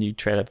also a new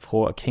trailer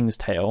for A King's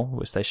Tale,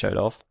 which they showed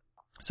off.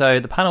 So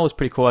the panel was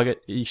pretty cool.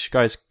 You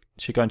guys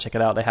should go and check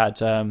it out. They had,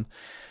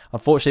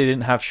 unfortunately, they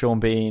didn't have Sean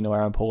Bean or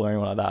Aaron Paul or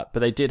anyone like that, but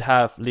they did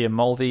have Liam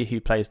Mulvey,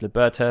 who plays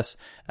Libertas,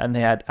 and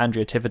they had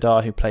Andrea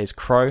Tivadar, who plays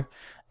Crow,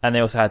 and they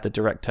also had the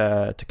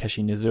director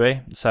Takeshi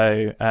Nizue.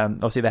 So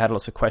obviously they had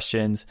lots of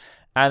questions,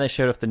 and they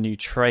showed off the new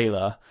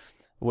trailer,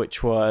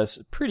 which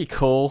was pretty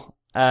cool.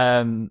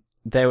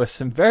 There were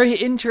some very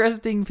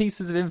interesting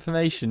pieces of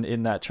information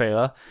in that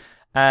trailer.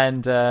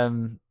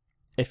 And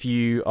if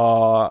you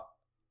are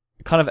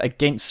kind of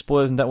against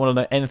spoilers and don't want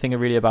to know anything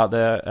really about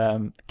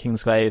the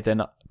Kingsglaive,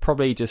 then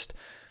probably just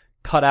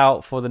cut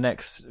out for the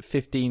next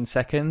 15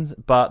 seconds.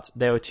 But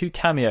there were two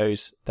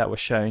cameos that were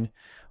shown.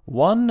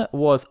 One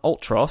was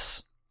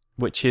Ultros,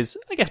 which is,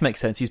 I guess,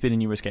 makes sense. He's been in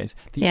numerous games.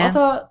 The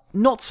other,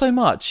 not so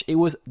much. It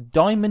was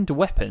Diamond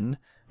Weapon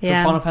from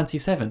Final Fantasy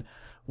VII.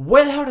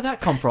 Where the hell did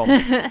that come from?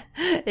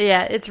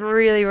 Yeah, it's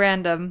really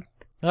random.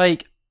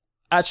 Like,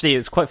 actually,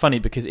 it's quite funny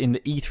because in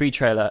the E3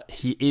 trailer,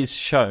 he is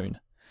shown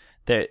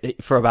there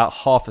for about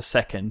half a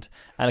second,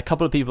 and a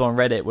couple of people on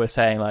Reddit were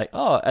saying like,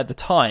 "Oh, at the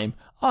time,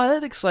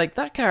 that looks like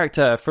that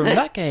character from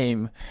that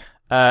game,"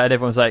 and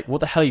everyone's like, "What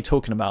the hell are you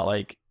talking about?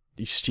 Like,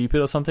 you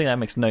stupid or something? That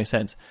makes no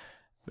sense."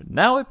 But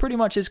now it pretty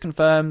much is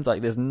confirmed.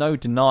 Like, there's no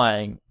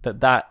denying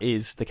that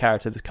is the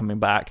character that's coming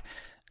back.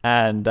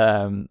 And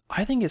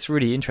I think it's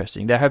really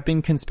interesting. There have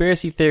been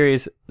conspiracy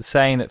theories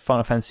saying that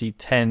Final Fantasy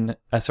VII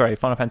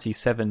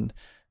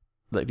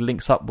like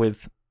links up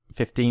with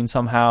 15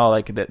 somehow,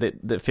 like that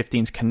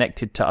 15's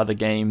connected to other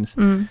games.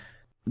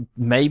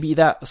 Maybe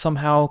that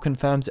somehow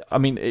confirms it. I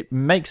mean, it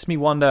makes me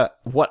wonder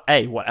what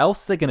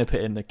else they're going to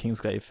put in the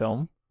Kingsglaive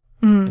film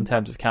in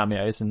terms of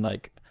cameos. And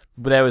like,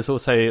 there was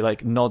also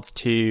like nods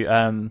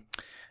to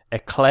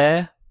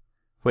Eclair,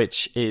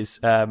 which is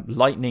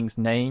Lightning's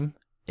name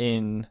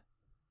in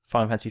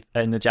Final Fantasy,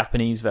 in the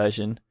Japanese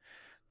version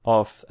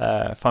of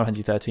Final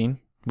Fantasy 13.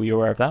 Were you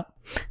aware of that?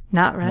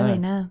 Not really,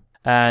 no.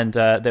 And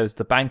there was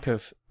the bank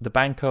of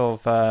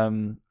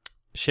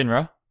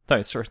Shinra.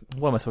 No, sorry,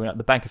 what am I talking about?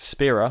 The Bank of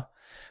Spira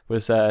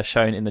was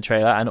shown in the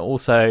trailer, and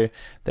also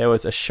there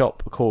was a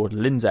shop called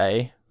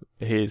Lindsay,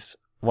 who's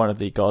one of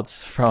the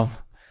gods from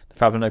the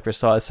Fabulous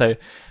Crystals. So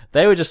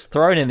they were just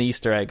throwing in the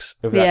Easter eggs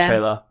of that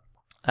trailer,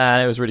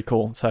 and it was really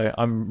cool. So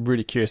I'm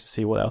really curious to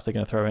see what else they're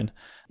going to throw in.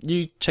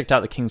 You checked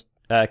out the King's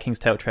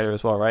Tale trailer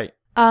as well, right?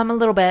 A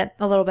little bit.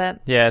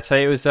 Yeah, so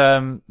it was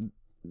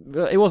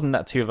it wasn't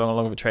that too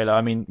long of a trailer.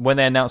 I mean, when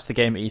they announced the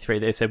game at E3,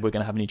 they said we're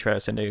going to have a new trailer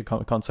at San Diego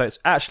Comic-Con, so it's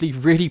actually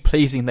really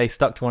pleasing they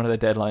stuck to one of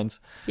their deadlines.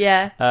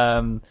 Yeah.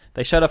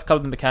 They showed off a couple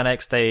of the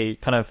mechanics. They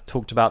kind of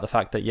talked about the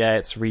fact that,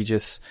 it's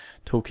Regis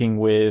talking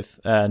with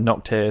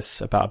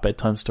Noctis about a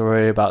bedtime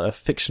story, about a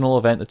fictional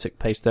event that took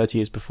place 30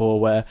 years before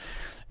where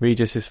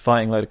Regis is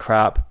fighting a load of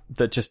crap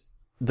that just...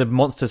 The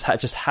monsters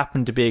just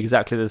happened to be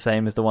exactly the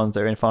same as the ones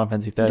that are in Final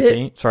Fantasy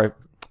 13. Final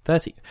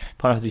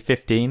Fantasy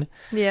 15.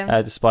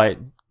 Yeah. Despite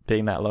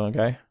being that long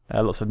ago.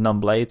 Lots of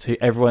Numblades, who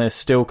everyone is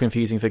still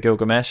confusing for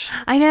Gilgamesh.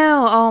 I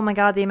know. Oh my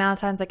god, the amount of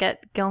times I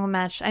get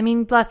Gilgamesh. I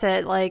mean, bless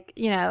it. Like,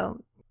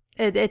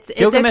 it's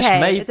Gilgamesh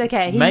okay. It's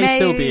okay. He may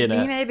still be in it.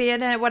 He may be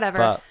in it,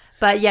 whatever.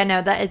 But yeah,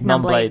 no, that is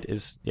Numblade.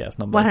 It's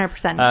Numblade.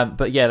 100%.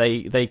 But yeah,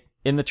 they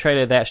in the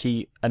trailer, they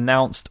actually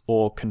announced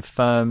or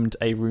confirmed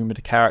a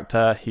rumored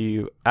character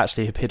who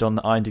actually appeared on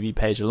the IMDb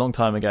page a long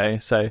time ago.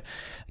 So it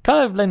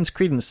kind of lends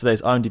credence to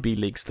those IMDb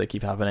leaks that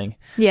keep happening.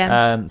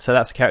 Yeah. So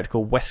that's a character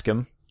called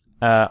Weskham.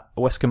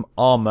 Weskham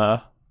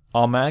Armour,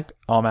 I'm going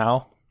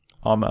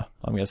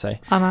to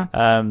say.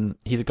 Armour.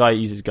 He's a guy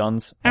who uses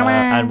guns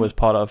and was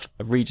part of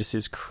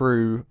Regis's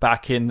crew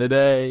back in the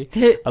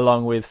day,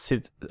 along with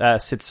Sid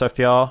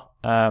Sofiar,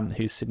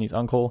 who's Sydney's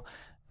uncle.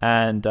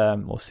 And,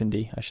 or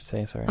Cindy, I should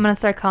say, sorry. I'm going to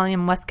start calling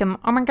him Weskham.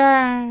 Oh my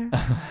god.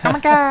 Oh my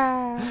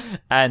god.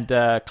 And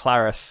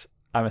Claris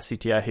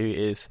Amacitia, who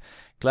is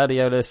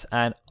Gladiolus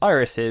and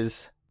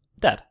Iris's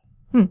dad.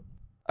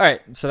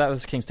 Alright, so that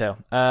was King's Tale.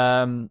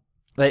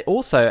 They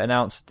also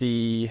announced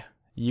the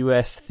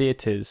US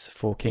theatres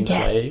for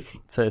Kingslave. Yes.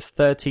 So there's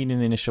 13 in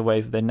the initial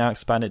wave. They now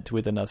expanded to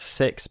with another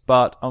 6.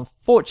 But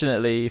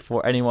unfortunately,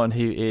 for anyone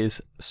who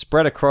is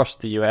spread across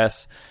the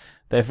US,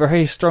 they're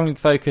very strongly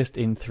focused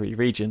in 3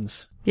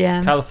 regions.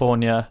 Yeah.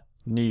 California,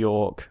 New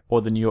York,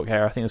 or the New York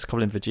area. I think there's a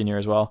couple in Virginia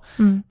as well.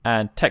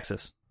 And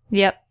Texas.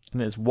 Yep.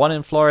 And there's one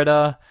in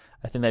Florida.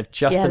 I think they've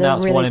just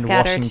announced really one in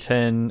scattered.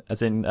 Washington,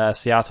 as in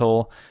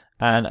Seattle.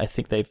 And I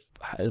think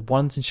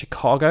one's in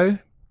Chicago.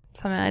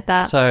 Something like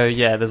that. So,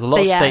 yeah, there's a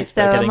lot of states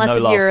that are getting no love. So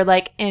unless you're,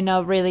 like, in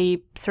a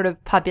really sort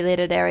of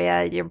populated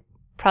area, you're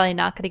probably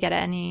not going to get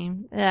any...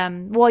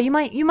 well, you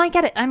might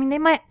get it. I mean, they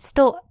might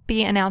still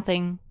be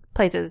announcing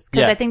places,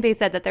 because I think they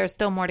said that there's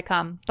still more to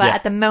come. But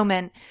at the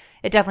moment...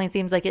 It definitely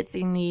seems like it's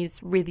in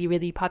these really,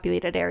 really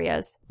populated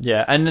areas.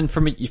 Yeah, and then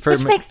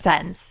which makes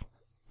sense.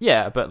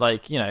 Yeah, but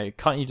like,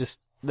 can't you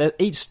just...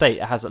 Each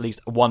state has at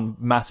least one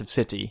massive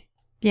city.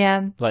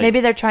 Yeah,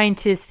 maybe they're trying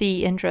to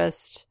see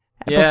interest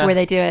before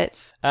they do it.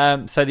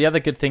 So the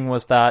other good thing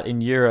was that in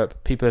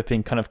Europe, people have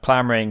been kind of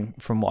clamoring,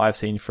 from what I've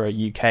seen, for a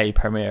UK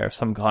premiere of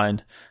some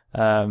kind.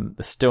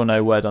 There's still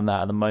no word on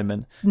that at the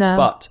moment. No.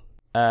 But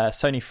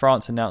Sony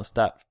France announced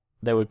that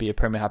there would be a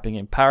premiere happening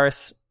in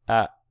Paris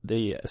at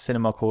the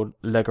cinema called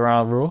Le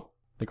Grand Rex.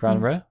 The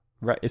Grand Rex.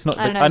 It's not.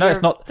 I know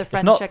it's not. The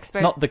French expert.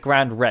 It's not the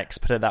Grand Rex.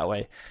 Put it that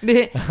way.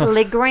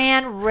 Le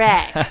Grand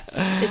Rex.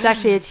 It's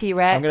actually a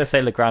T-Rex. I'm going to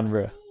say Le Grand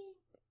Rex.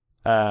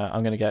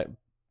 I'm going to get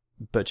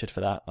butchered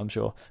for that, I'm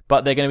sure.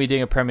 But they're going to be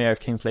doing a premiere of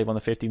Kingslave on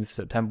the 15th of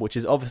September, which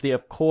is obviously,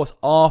 of course,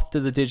 after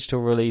the digital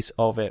release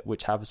of it,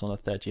 which happens on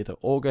the 30th of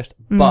August.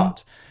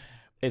 But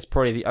it's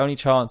probably the only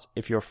chance,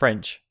 if you're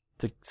French,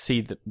 to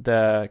see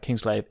the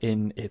Kingslave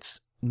in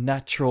its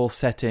natural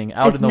setting,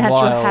 out in the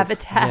natural wild.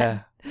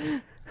 Habitat. Yeah.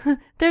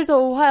 There's a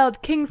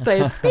wild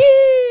Kingslave.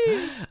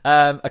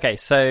 Okay,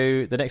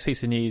 so the next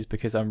piece of news,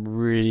 because I'm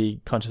really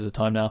conscious of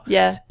time now,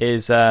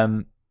 is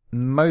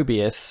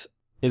Mobius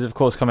is, of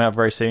course, coming out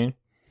very soon.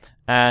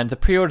 And the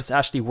pre-orders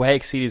actually way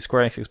exceeded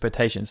Square Enix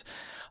expectations.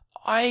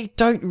 I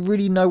don't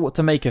really know what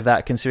to make of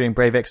that, considering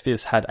Brave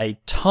Exvius had a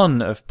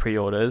ton of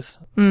pre-orders,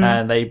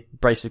 and they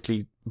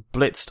basically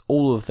blitzed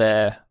all of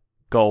their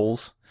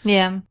goals.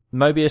 Yeah.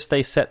 Mobius,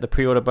 they set the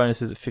pre-order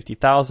bonuses at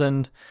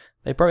 50,000.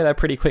 They broke that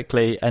pretty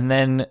quickly, and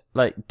then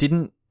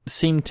didn't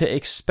seem to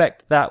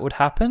expect that would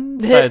happen.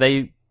 So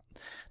they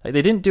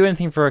didn't do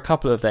anything for a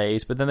couple of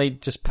days, but then they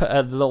just put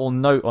a little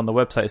note on the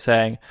website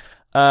saying,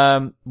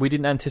 we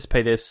didn't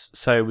anticipate this,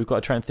 so we've got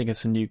to try and think of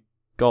some new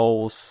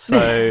goals.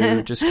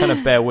 So just kind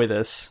of bear with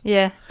us.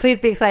 Yeah, please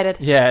be excited.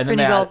 Yeah, and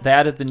then they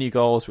added the new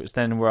goals, which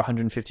then were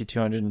 150,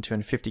 200, and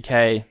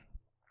 250k.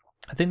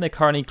 I think they're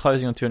currently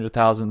closing on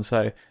 200,000,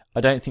 so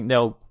I don't think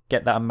they'll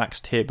get that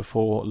max tier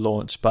before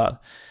launch,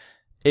 but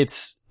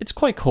it's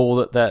quite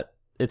cool that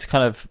it's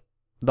kind of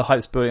the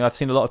hype's building. I've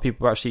seen a lot of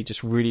people actually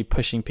just really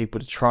pushing people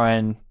to try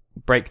and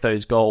break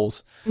those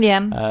goals. Yeah.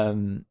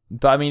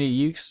 But I mean,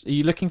 are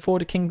you looking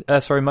forward to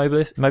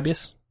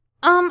Mobius?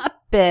 A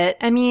bit.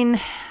 I mean,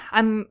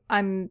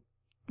 I'm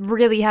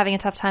really having a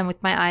tough time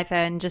with my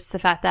iPhone. Just the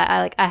fact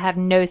that I have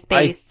no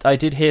space. I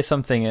did hear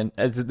something, and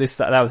that was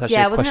actually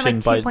a question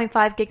wasn't it like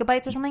 2.5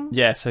 gigabytes or something?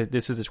 Yeah. So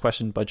this was a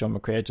question by John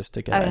McCrea just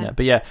to get in it.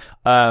 But yeah,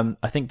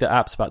 I think the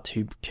app's about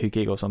 2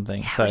 gig or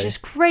something. Yeah, which is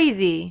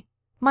crazy.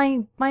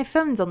 My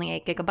phone's only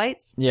 8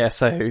 gigabytes. Yeah.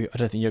 So I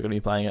don't think you're going to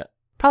be playing it.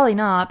 Probably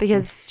not,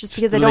 because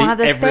I don't have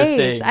the everything.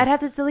 space. I'd have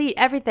to delete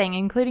everything,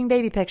 including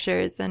baby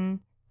pictures, and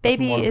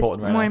baby is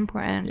more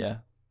important. Yeah.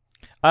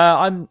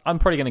 I'm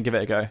probably going to give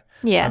it a go.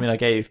 Yeah. I mean, I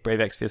gave Brave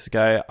Exvius a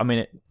go. I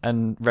mean,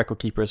 and Record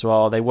Keeper as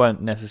well. They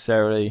weren't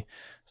necessarily,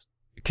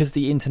 because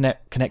the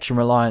internet connection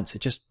reliance, it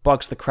just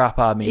bugs the crap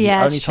out of me. Yeah,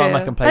 the only time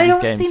I can play these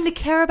games. I don't seem to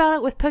care about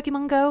it with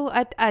Pokemon Go.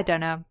 I don't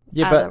know.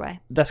 Yeah, Either but way.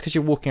 that's because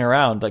you're walking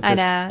around. Like, I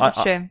know,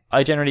 that's true.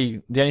 I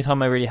generally, the only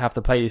time I really have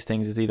to play these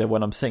things is either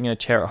when I'm sitting in a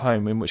chair at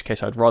home, in which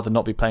case I'd rather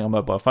not be playing a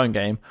mobile phone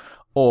game,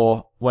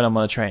 or when I'm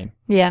on a train.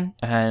 Yeah.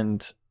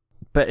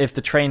 But if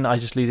the train, I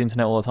just lose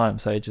internet all the time,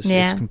 so it's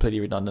completely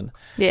redundant.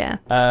 Yeah.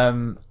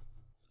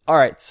 All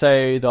right,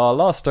 so our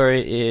last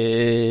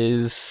story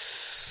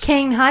is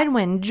Kane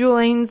Hinewind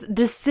joins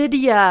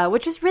Dissidia,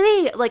 which is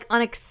really like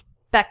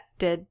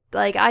unexpected.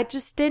 Like, I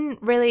just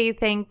didn't really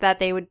think that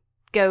they would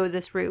go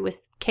this route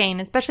with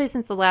Kane, especially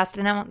since the last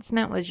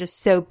announcement was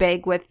just so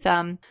big with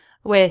Kefka.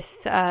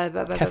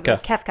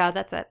 Kefka,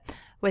 that's it.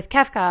 With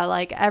Kefka,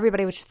 like,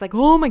 everybody was just like,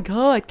 oh my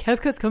god,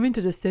 Kefka's coming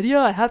to Dissidia,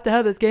 I have to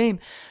have this game.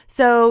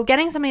 So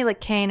getting somebody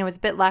like Kane, it was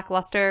a bit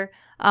lackluster.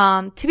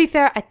 To be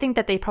fair, I think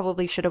that they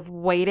probably should have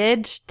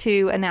waited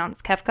to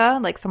announce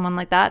Kefka, like someone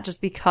like that,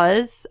 just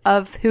because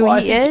of who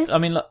he is. I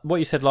mean, like, what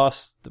you said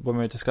last when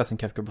we were discussing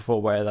Kefka before,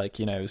 where, like,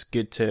 you know, it was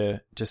good to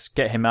just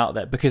get him out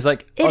there, because,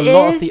 like, a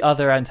lot of the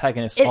other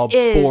antagonists are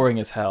boring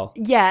as hell.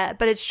 Yeah,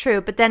 but it's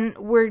true. But then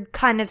we're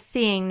kind of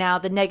seeing now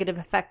the negative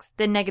effects,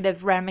 the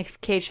negative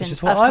ramifications. Which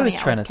is what I was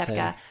trying to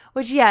say.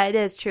 Which, yeah, it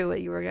is true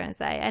what you were going to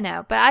say. I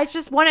know. But I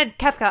just wanted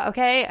Kefka,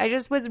 okay? I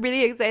just was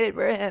really excited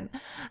for him.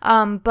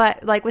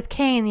 But, like, with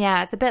Kane,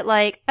 yeah, it's a bit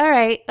like, all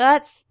right,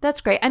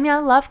 that's great. I mean, I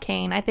love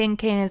Kane. I think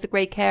Kane is a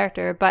great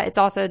character, but it's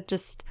also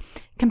just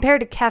compared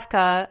to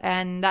Kefka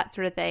and that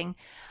sort of thing.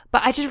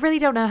 But I just really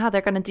don't know how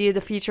they're going to do the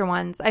future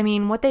ones. I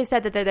mean, what they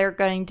said that they're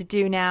going to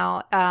do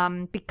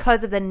now,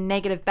 because of the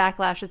negative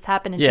backlash that's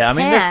happened in Japan.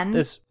 I mean,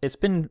 it's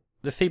been,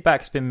 the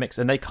feedback's been mixed,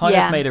 and they kind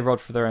of made a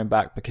rod for their own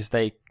back, because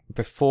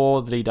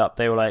before the lead up,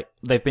 they were like,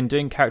 they've been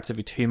doing characters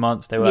every 2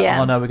 months. They were like,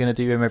 oh no, we're going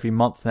to do him every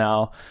month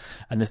now.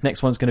 And this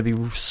next one's going to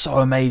be so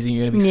amazing.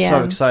 You're going to be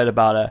so excited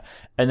about it.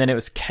 And then it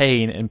was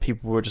Kane, and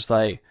people were just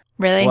like,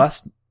 really? Well,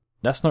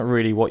 that's not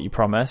really what you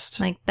promised.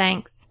 Like,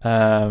 thanks.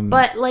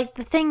 But, like,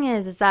 the thing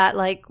is that,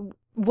 like,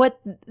 what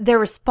their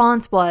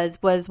response was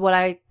what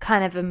I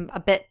kind of am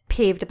a bit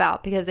peeved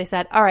about, because they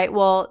said, all right,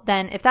 well,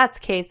 then if that's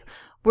the case,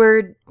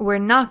 we're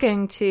not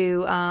going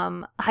to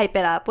hype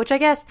it up, which I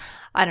guess,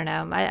 I don't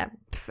know,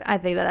 I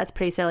think that's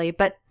pretty silly.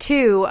 But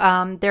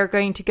 2, they're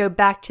going to go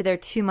back to their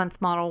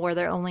 2-month model where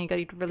they're only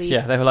going to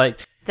release they were like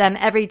them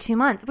every 2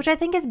 months, which I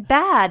think is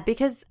bad,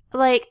 because,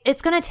 like,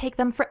 it's going to take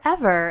them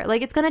forever.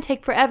 Like, it's going to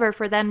take forever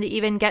for them to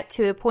even get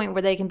to a point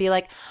where they can be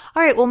like,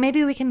 all right, well,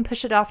 maybe we can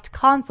push it off to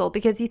console,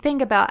 because you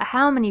think about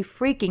how many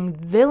freaking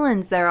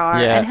villains there are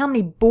and how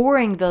many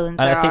boring villains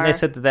there are. And I think they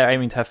said that they're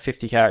aiming to have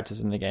 50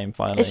 characters in the game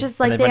finally. It's just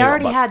like they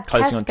already had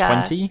closing on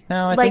Kefka. 20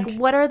 now, I like,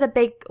 think. what are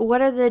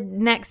the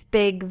next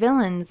big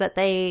villains that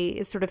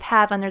they sort of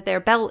have under their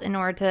belt in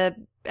order to,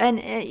 and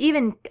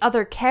even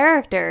other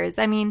characters?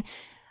 I mean,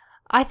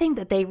 I think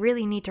that they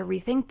really need to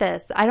rethink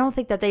this. I don't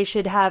think that they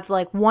should have,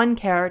 like, one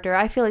character.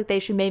 I feel like they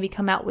should maybe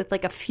come out with,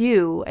 like, a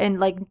few and,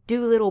 like,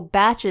 do little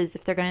batches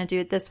if they're going to do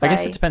it this way. I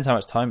guess it depends how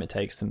much time it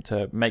takes them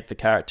to make the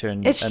character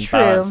and balance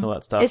and all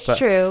that stuff. It's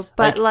true,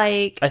 but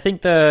like I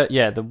think the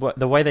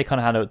way they kind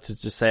of handle it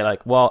to just say,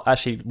 like, well,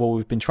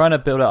 we've been trying to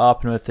build it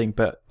up and everything,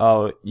 but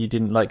you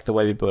didn't like the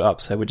way we built it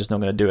up, so we're just not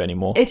going to do it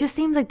anymore. It just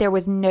seems like there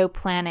was no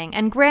planning.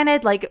 And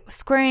granted, like,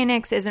 Square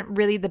Enix isn't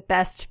really the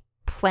best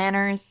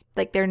planners.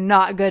 Like, they're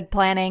not good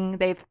planning.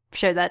 They've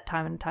showed that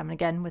time and time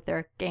again with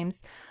their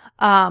games.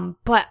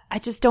 But I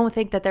just don't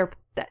think that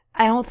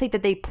I don't think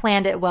that they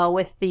planned it well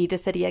with the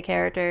Dissidia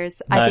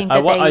characters. No, I think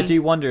that I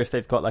do wonder if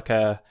they've got like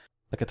a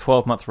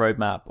 12-month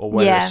roadmap, or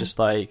whether it's just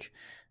like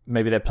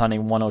maybe they're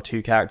planning 1 or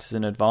 2 characters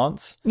in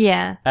advance.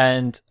 Yeah.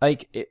 And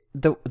like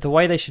the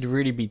way they should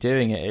really be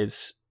doing it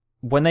is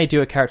when they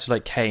do a character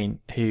like Kane,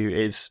 who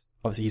is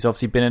he's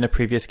obviously been in a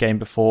previous game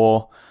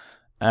before.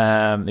 He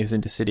was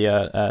in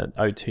Dissidia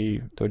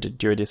 02 or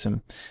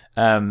Duodissum.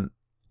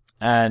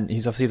 And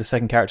he's obviously the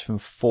second character from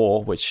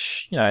 4,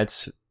 which, you know,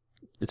 it's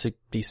a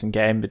decent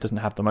game, but it doesn't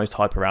have the most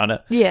hype around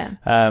it.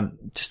 Yeah.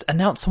 Just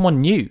announce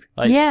someone new.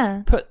 Like,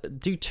 yeah.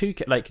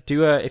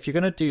 If you're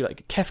gonna do,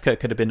 like, Kefka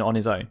could have been on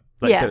his own.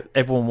 Like,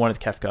 everyone wanted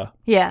Kefka.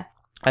 Yeah.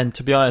 And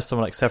to be honest,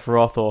 someone like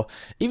Sephiroth or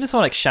even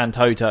someone like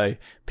Shantoto,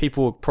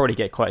 people will probably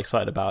get quite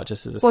excited about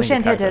just as a single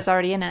character. Well, Shantoto's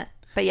already in it.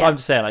 But yeah. I'm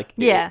just saying, like,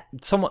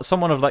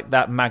 someone of like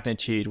that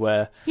magnitude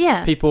where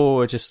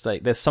people are just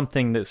like, there's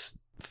something that's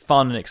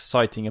fun and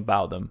exciting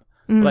about them.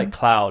 Like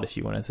Cloud, if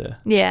you wanted to.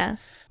 Yeah.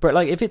 But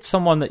like, if it's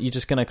someone that you're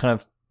just going to kind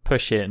of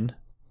push in,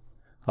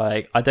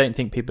 like, I don't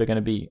think people are going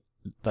to be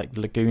like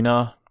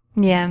Laguna.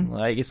 Yeah.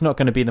 Like, it's not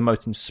going to be the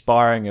most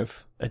inspiring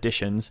of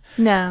additions.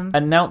 No.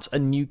 Announce a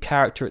new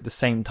character at the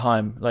same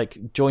time.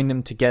 Like, join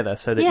them together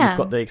so that you've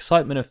got the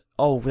excitement of,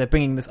 oh, they're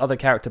bringing this other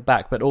character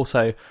back, but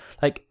also,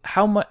 like,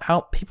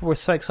 how people were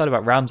so excited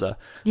about Ramza.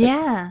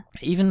 Yeah.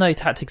 Like, even though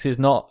Tactics is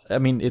not, I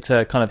mean, it's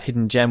a kind of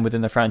hidden gem within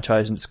the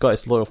franchise and it's got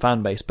its loyal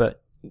fan base,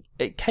 but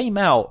it came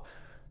out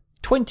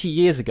 20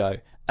 years ago.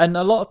 And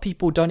a lot of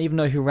people don't even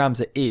know who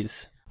Ramza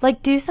is.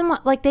 Like, do someone,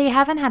 like, they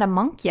haven't had a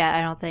monk yet,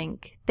 I don't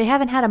think. They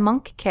haven't had a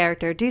monk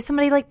character. Do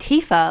somebody like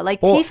Tifa. Like,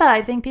 Or- Tifa,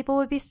 I think people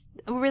would be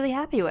really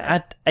happy with.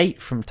 Add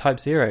 8 from Type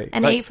 0.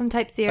 And 8 from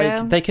Type 0.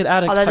 Like, they could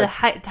add a Although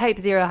type, the Type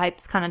 0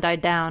 hype's kind of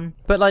died down.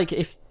 but like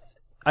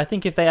I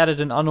think if they added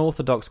an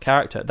unorthodox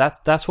character,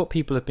 that's what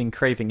people have been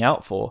craving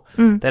out for.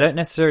 They don't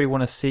necessarily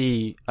want to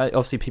see.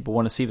 Obviously, people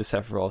want to see the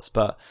Sephiroths,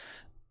 but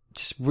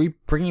just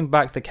bringing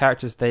back the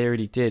characters they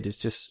already did is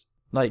just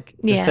like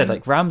you said.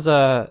 Like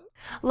Ramza,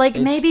 Like,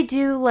 maybe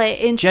do, like,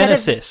 instead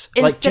Genesis.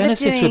 of... Like instead of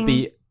Genesis doing- would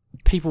be.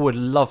 People would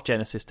love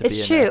Genesis to be in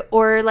It's true. there.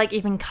 Or, like,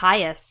 even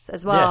Caius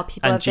as well. Yeah.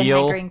 People And have been Geo.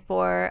 hankering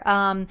for.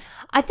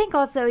 I think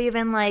also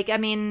even, like, I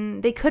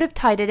mean, they could have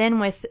tied it in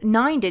with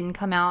 9 didn't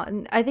come out.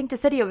 And I think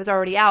Dissidia was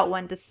already out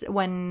when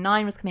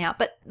 9 was coming out.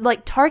 But,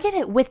 like, target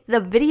it with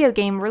the video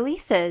game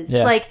releases.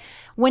 Yeah. Like,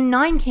 when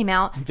 9 came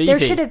out, Vivi. there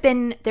should have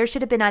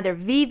been either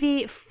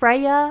Vivi,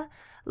 Freya,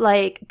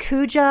 like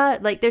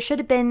Kuja, like there should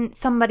have been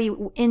somebody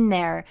in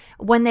there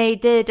when they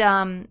did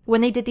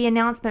the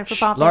announcement for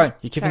Final Lauren, Fantasy.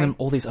 you're giving them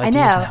all these I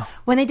ideas know. now.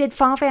 When they did the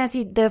Final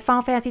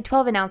Fantasy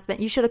 12 announcement,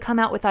 you should have come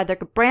out with either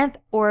Branth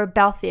or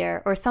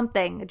Balthier or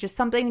something, just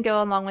something to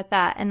go along with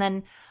that. And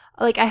then,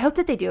 like, I hope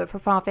that they do it for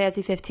Final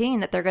Fantasy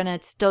 15, that they're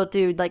gonna still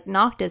do like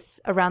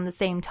Noctis around the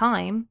same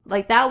time.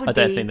 Like that would I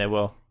don't think they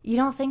will. You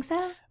don't think so?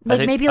 Like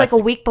think- maybe I like a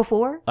think- week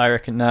before? I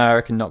reckon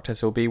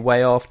Noctis will be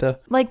way after.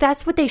 Like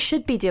that's what they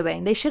should be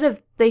doing. They should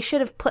have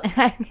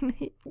I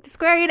mean,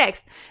 Square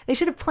Enix. They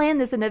should have planned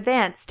this in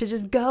advance to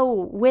just go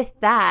with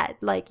that,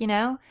 like, you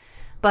know?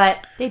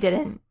 But they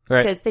didn't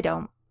Right. because they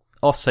don't.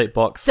 Off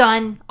soapbox.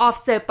 Done.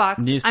 Off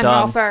soapbox. News I'm done.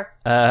 an offer.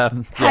 Yeah.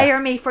 Hire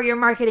me for your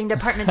marketing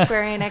department,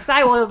 Square Enix.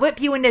 I will whip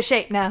you into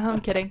shape. No,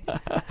 I'm kidding.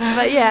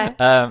 But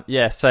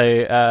yeah.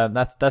 So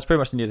that's pretty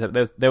much the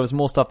news. There was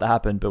more stuff that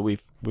happened, but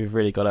we've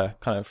really got to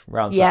kind of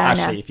round this Yeah, I up.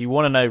 know. Actually, if you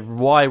want to know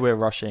why we're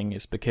rushing,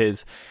 it's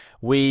because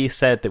we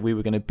said that we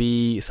were going to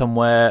be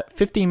somewhere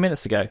 15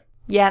 minutes ago,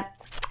 Yeah.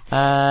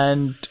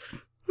 and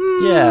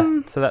yeah,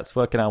 so that's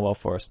working out well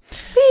for us.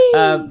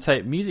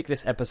 So music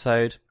this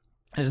episode.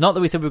 It's not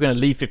that we said we were going to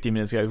leave 15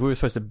 minutes ago. We were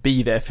supposed to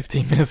be there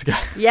 15 minutes ago.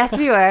 Yes,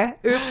 we were.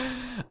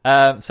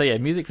 Oops. So yeah,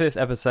 music for this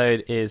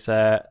episode is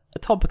a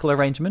topical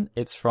arrangement.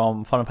 It's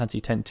from Final Fantasy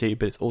X-2,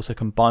 but it's also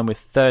combined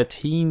with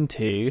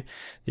 13-2.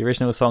 The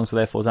original songs are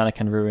therefore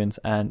Xanacan Ruins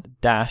and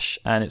Dash,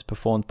 and it's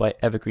performed by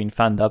Evergreen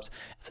Fan Dubs.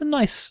 It's a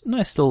nice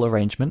little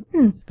arrangement.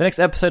 The next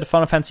episode of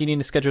Final Fantasy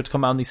Union is scheduled to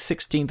come out on the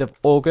 16th of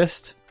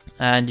August.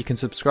 And you can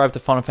subscribe to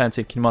Final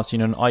Fantasy Kingdom Hearts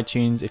Union on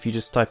iTunes. If you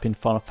just type in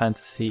Final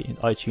Fantasy in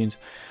iTunes,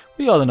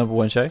 we are the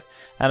 #1 show.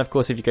 And of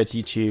course, if you go to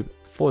YouTube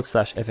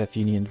 /FF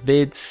Union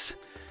vids,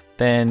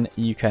 then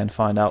you can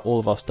find out all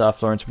of our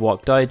stuff. Lawrence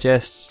Walk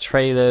Digests,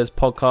 trailers,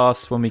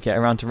 podcasts, when we get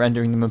around to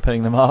rendering them and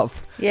putting them up.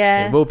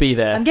 Yeah. It will be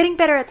there. I'm getting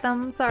better at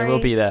them. Sorry. It will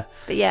be there.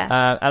 But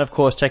yeah. And of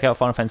course, check out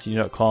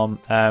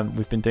FinalFantasyU.com.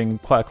 We've been doing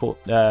quite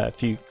a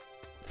few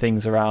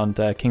things around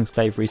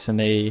Kingsglaive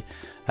recently.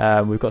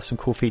 We've got some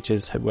cool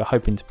features that we're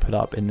hoping to put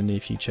up in the near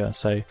future.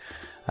 So,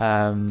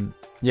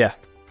 yeah,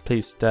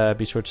 please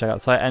be sure to check out the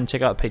site and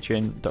check out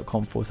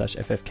patreon.com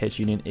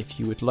 /FFKHUnion if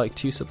you would like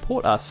to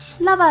support us.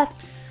 Love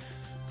us.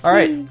 All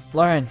right, Please.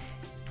 Lauren,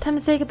 Time to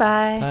say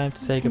goodbye. time to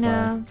say goodbye.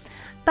 No.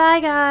 Bye,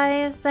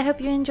 guys. I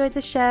hope you enjoyed the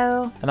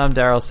show. And I'm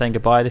Daryl saying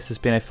goodbye. This has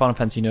been a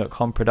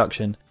FinalFantasyU.com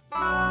production.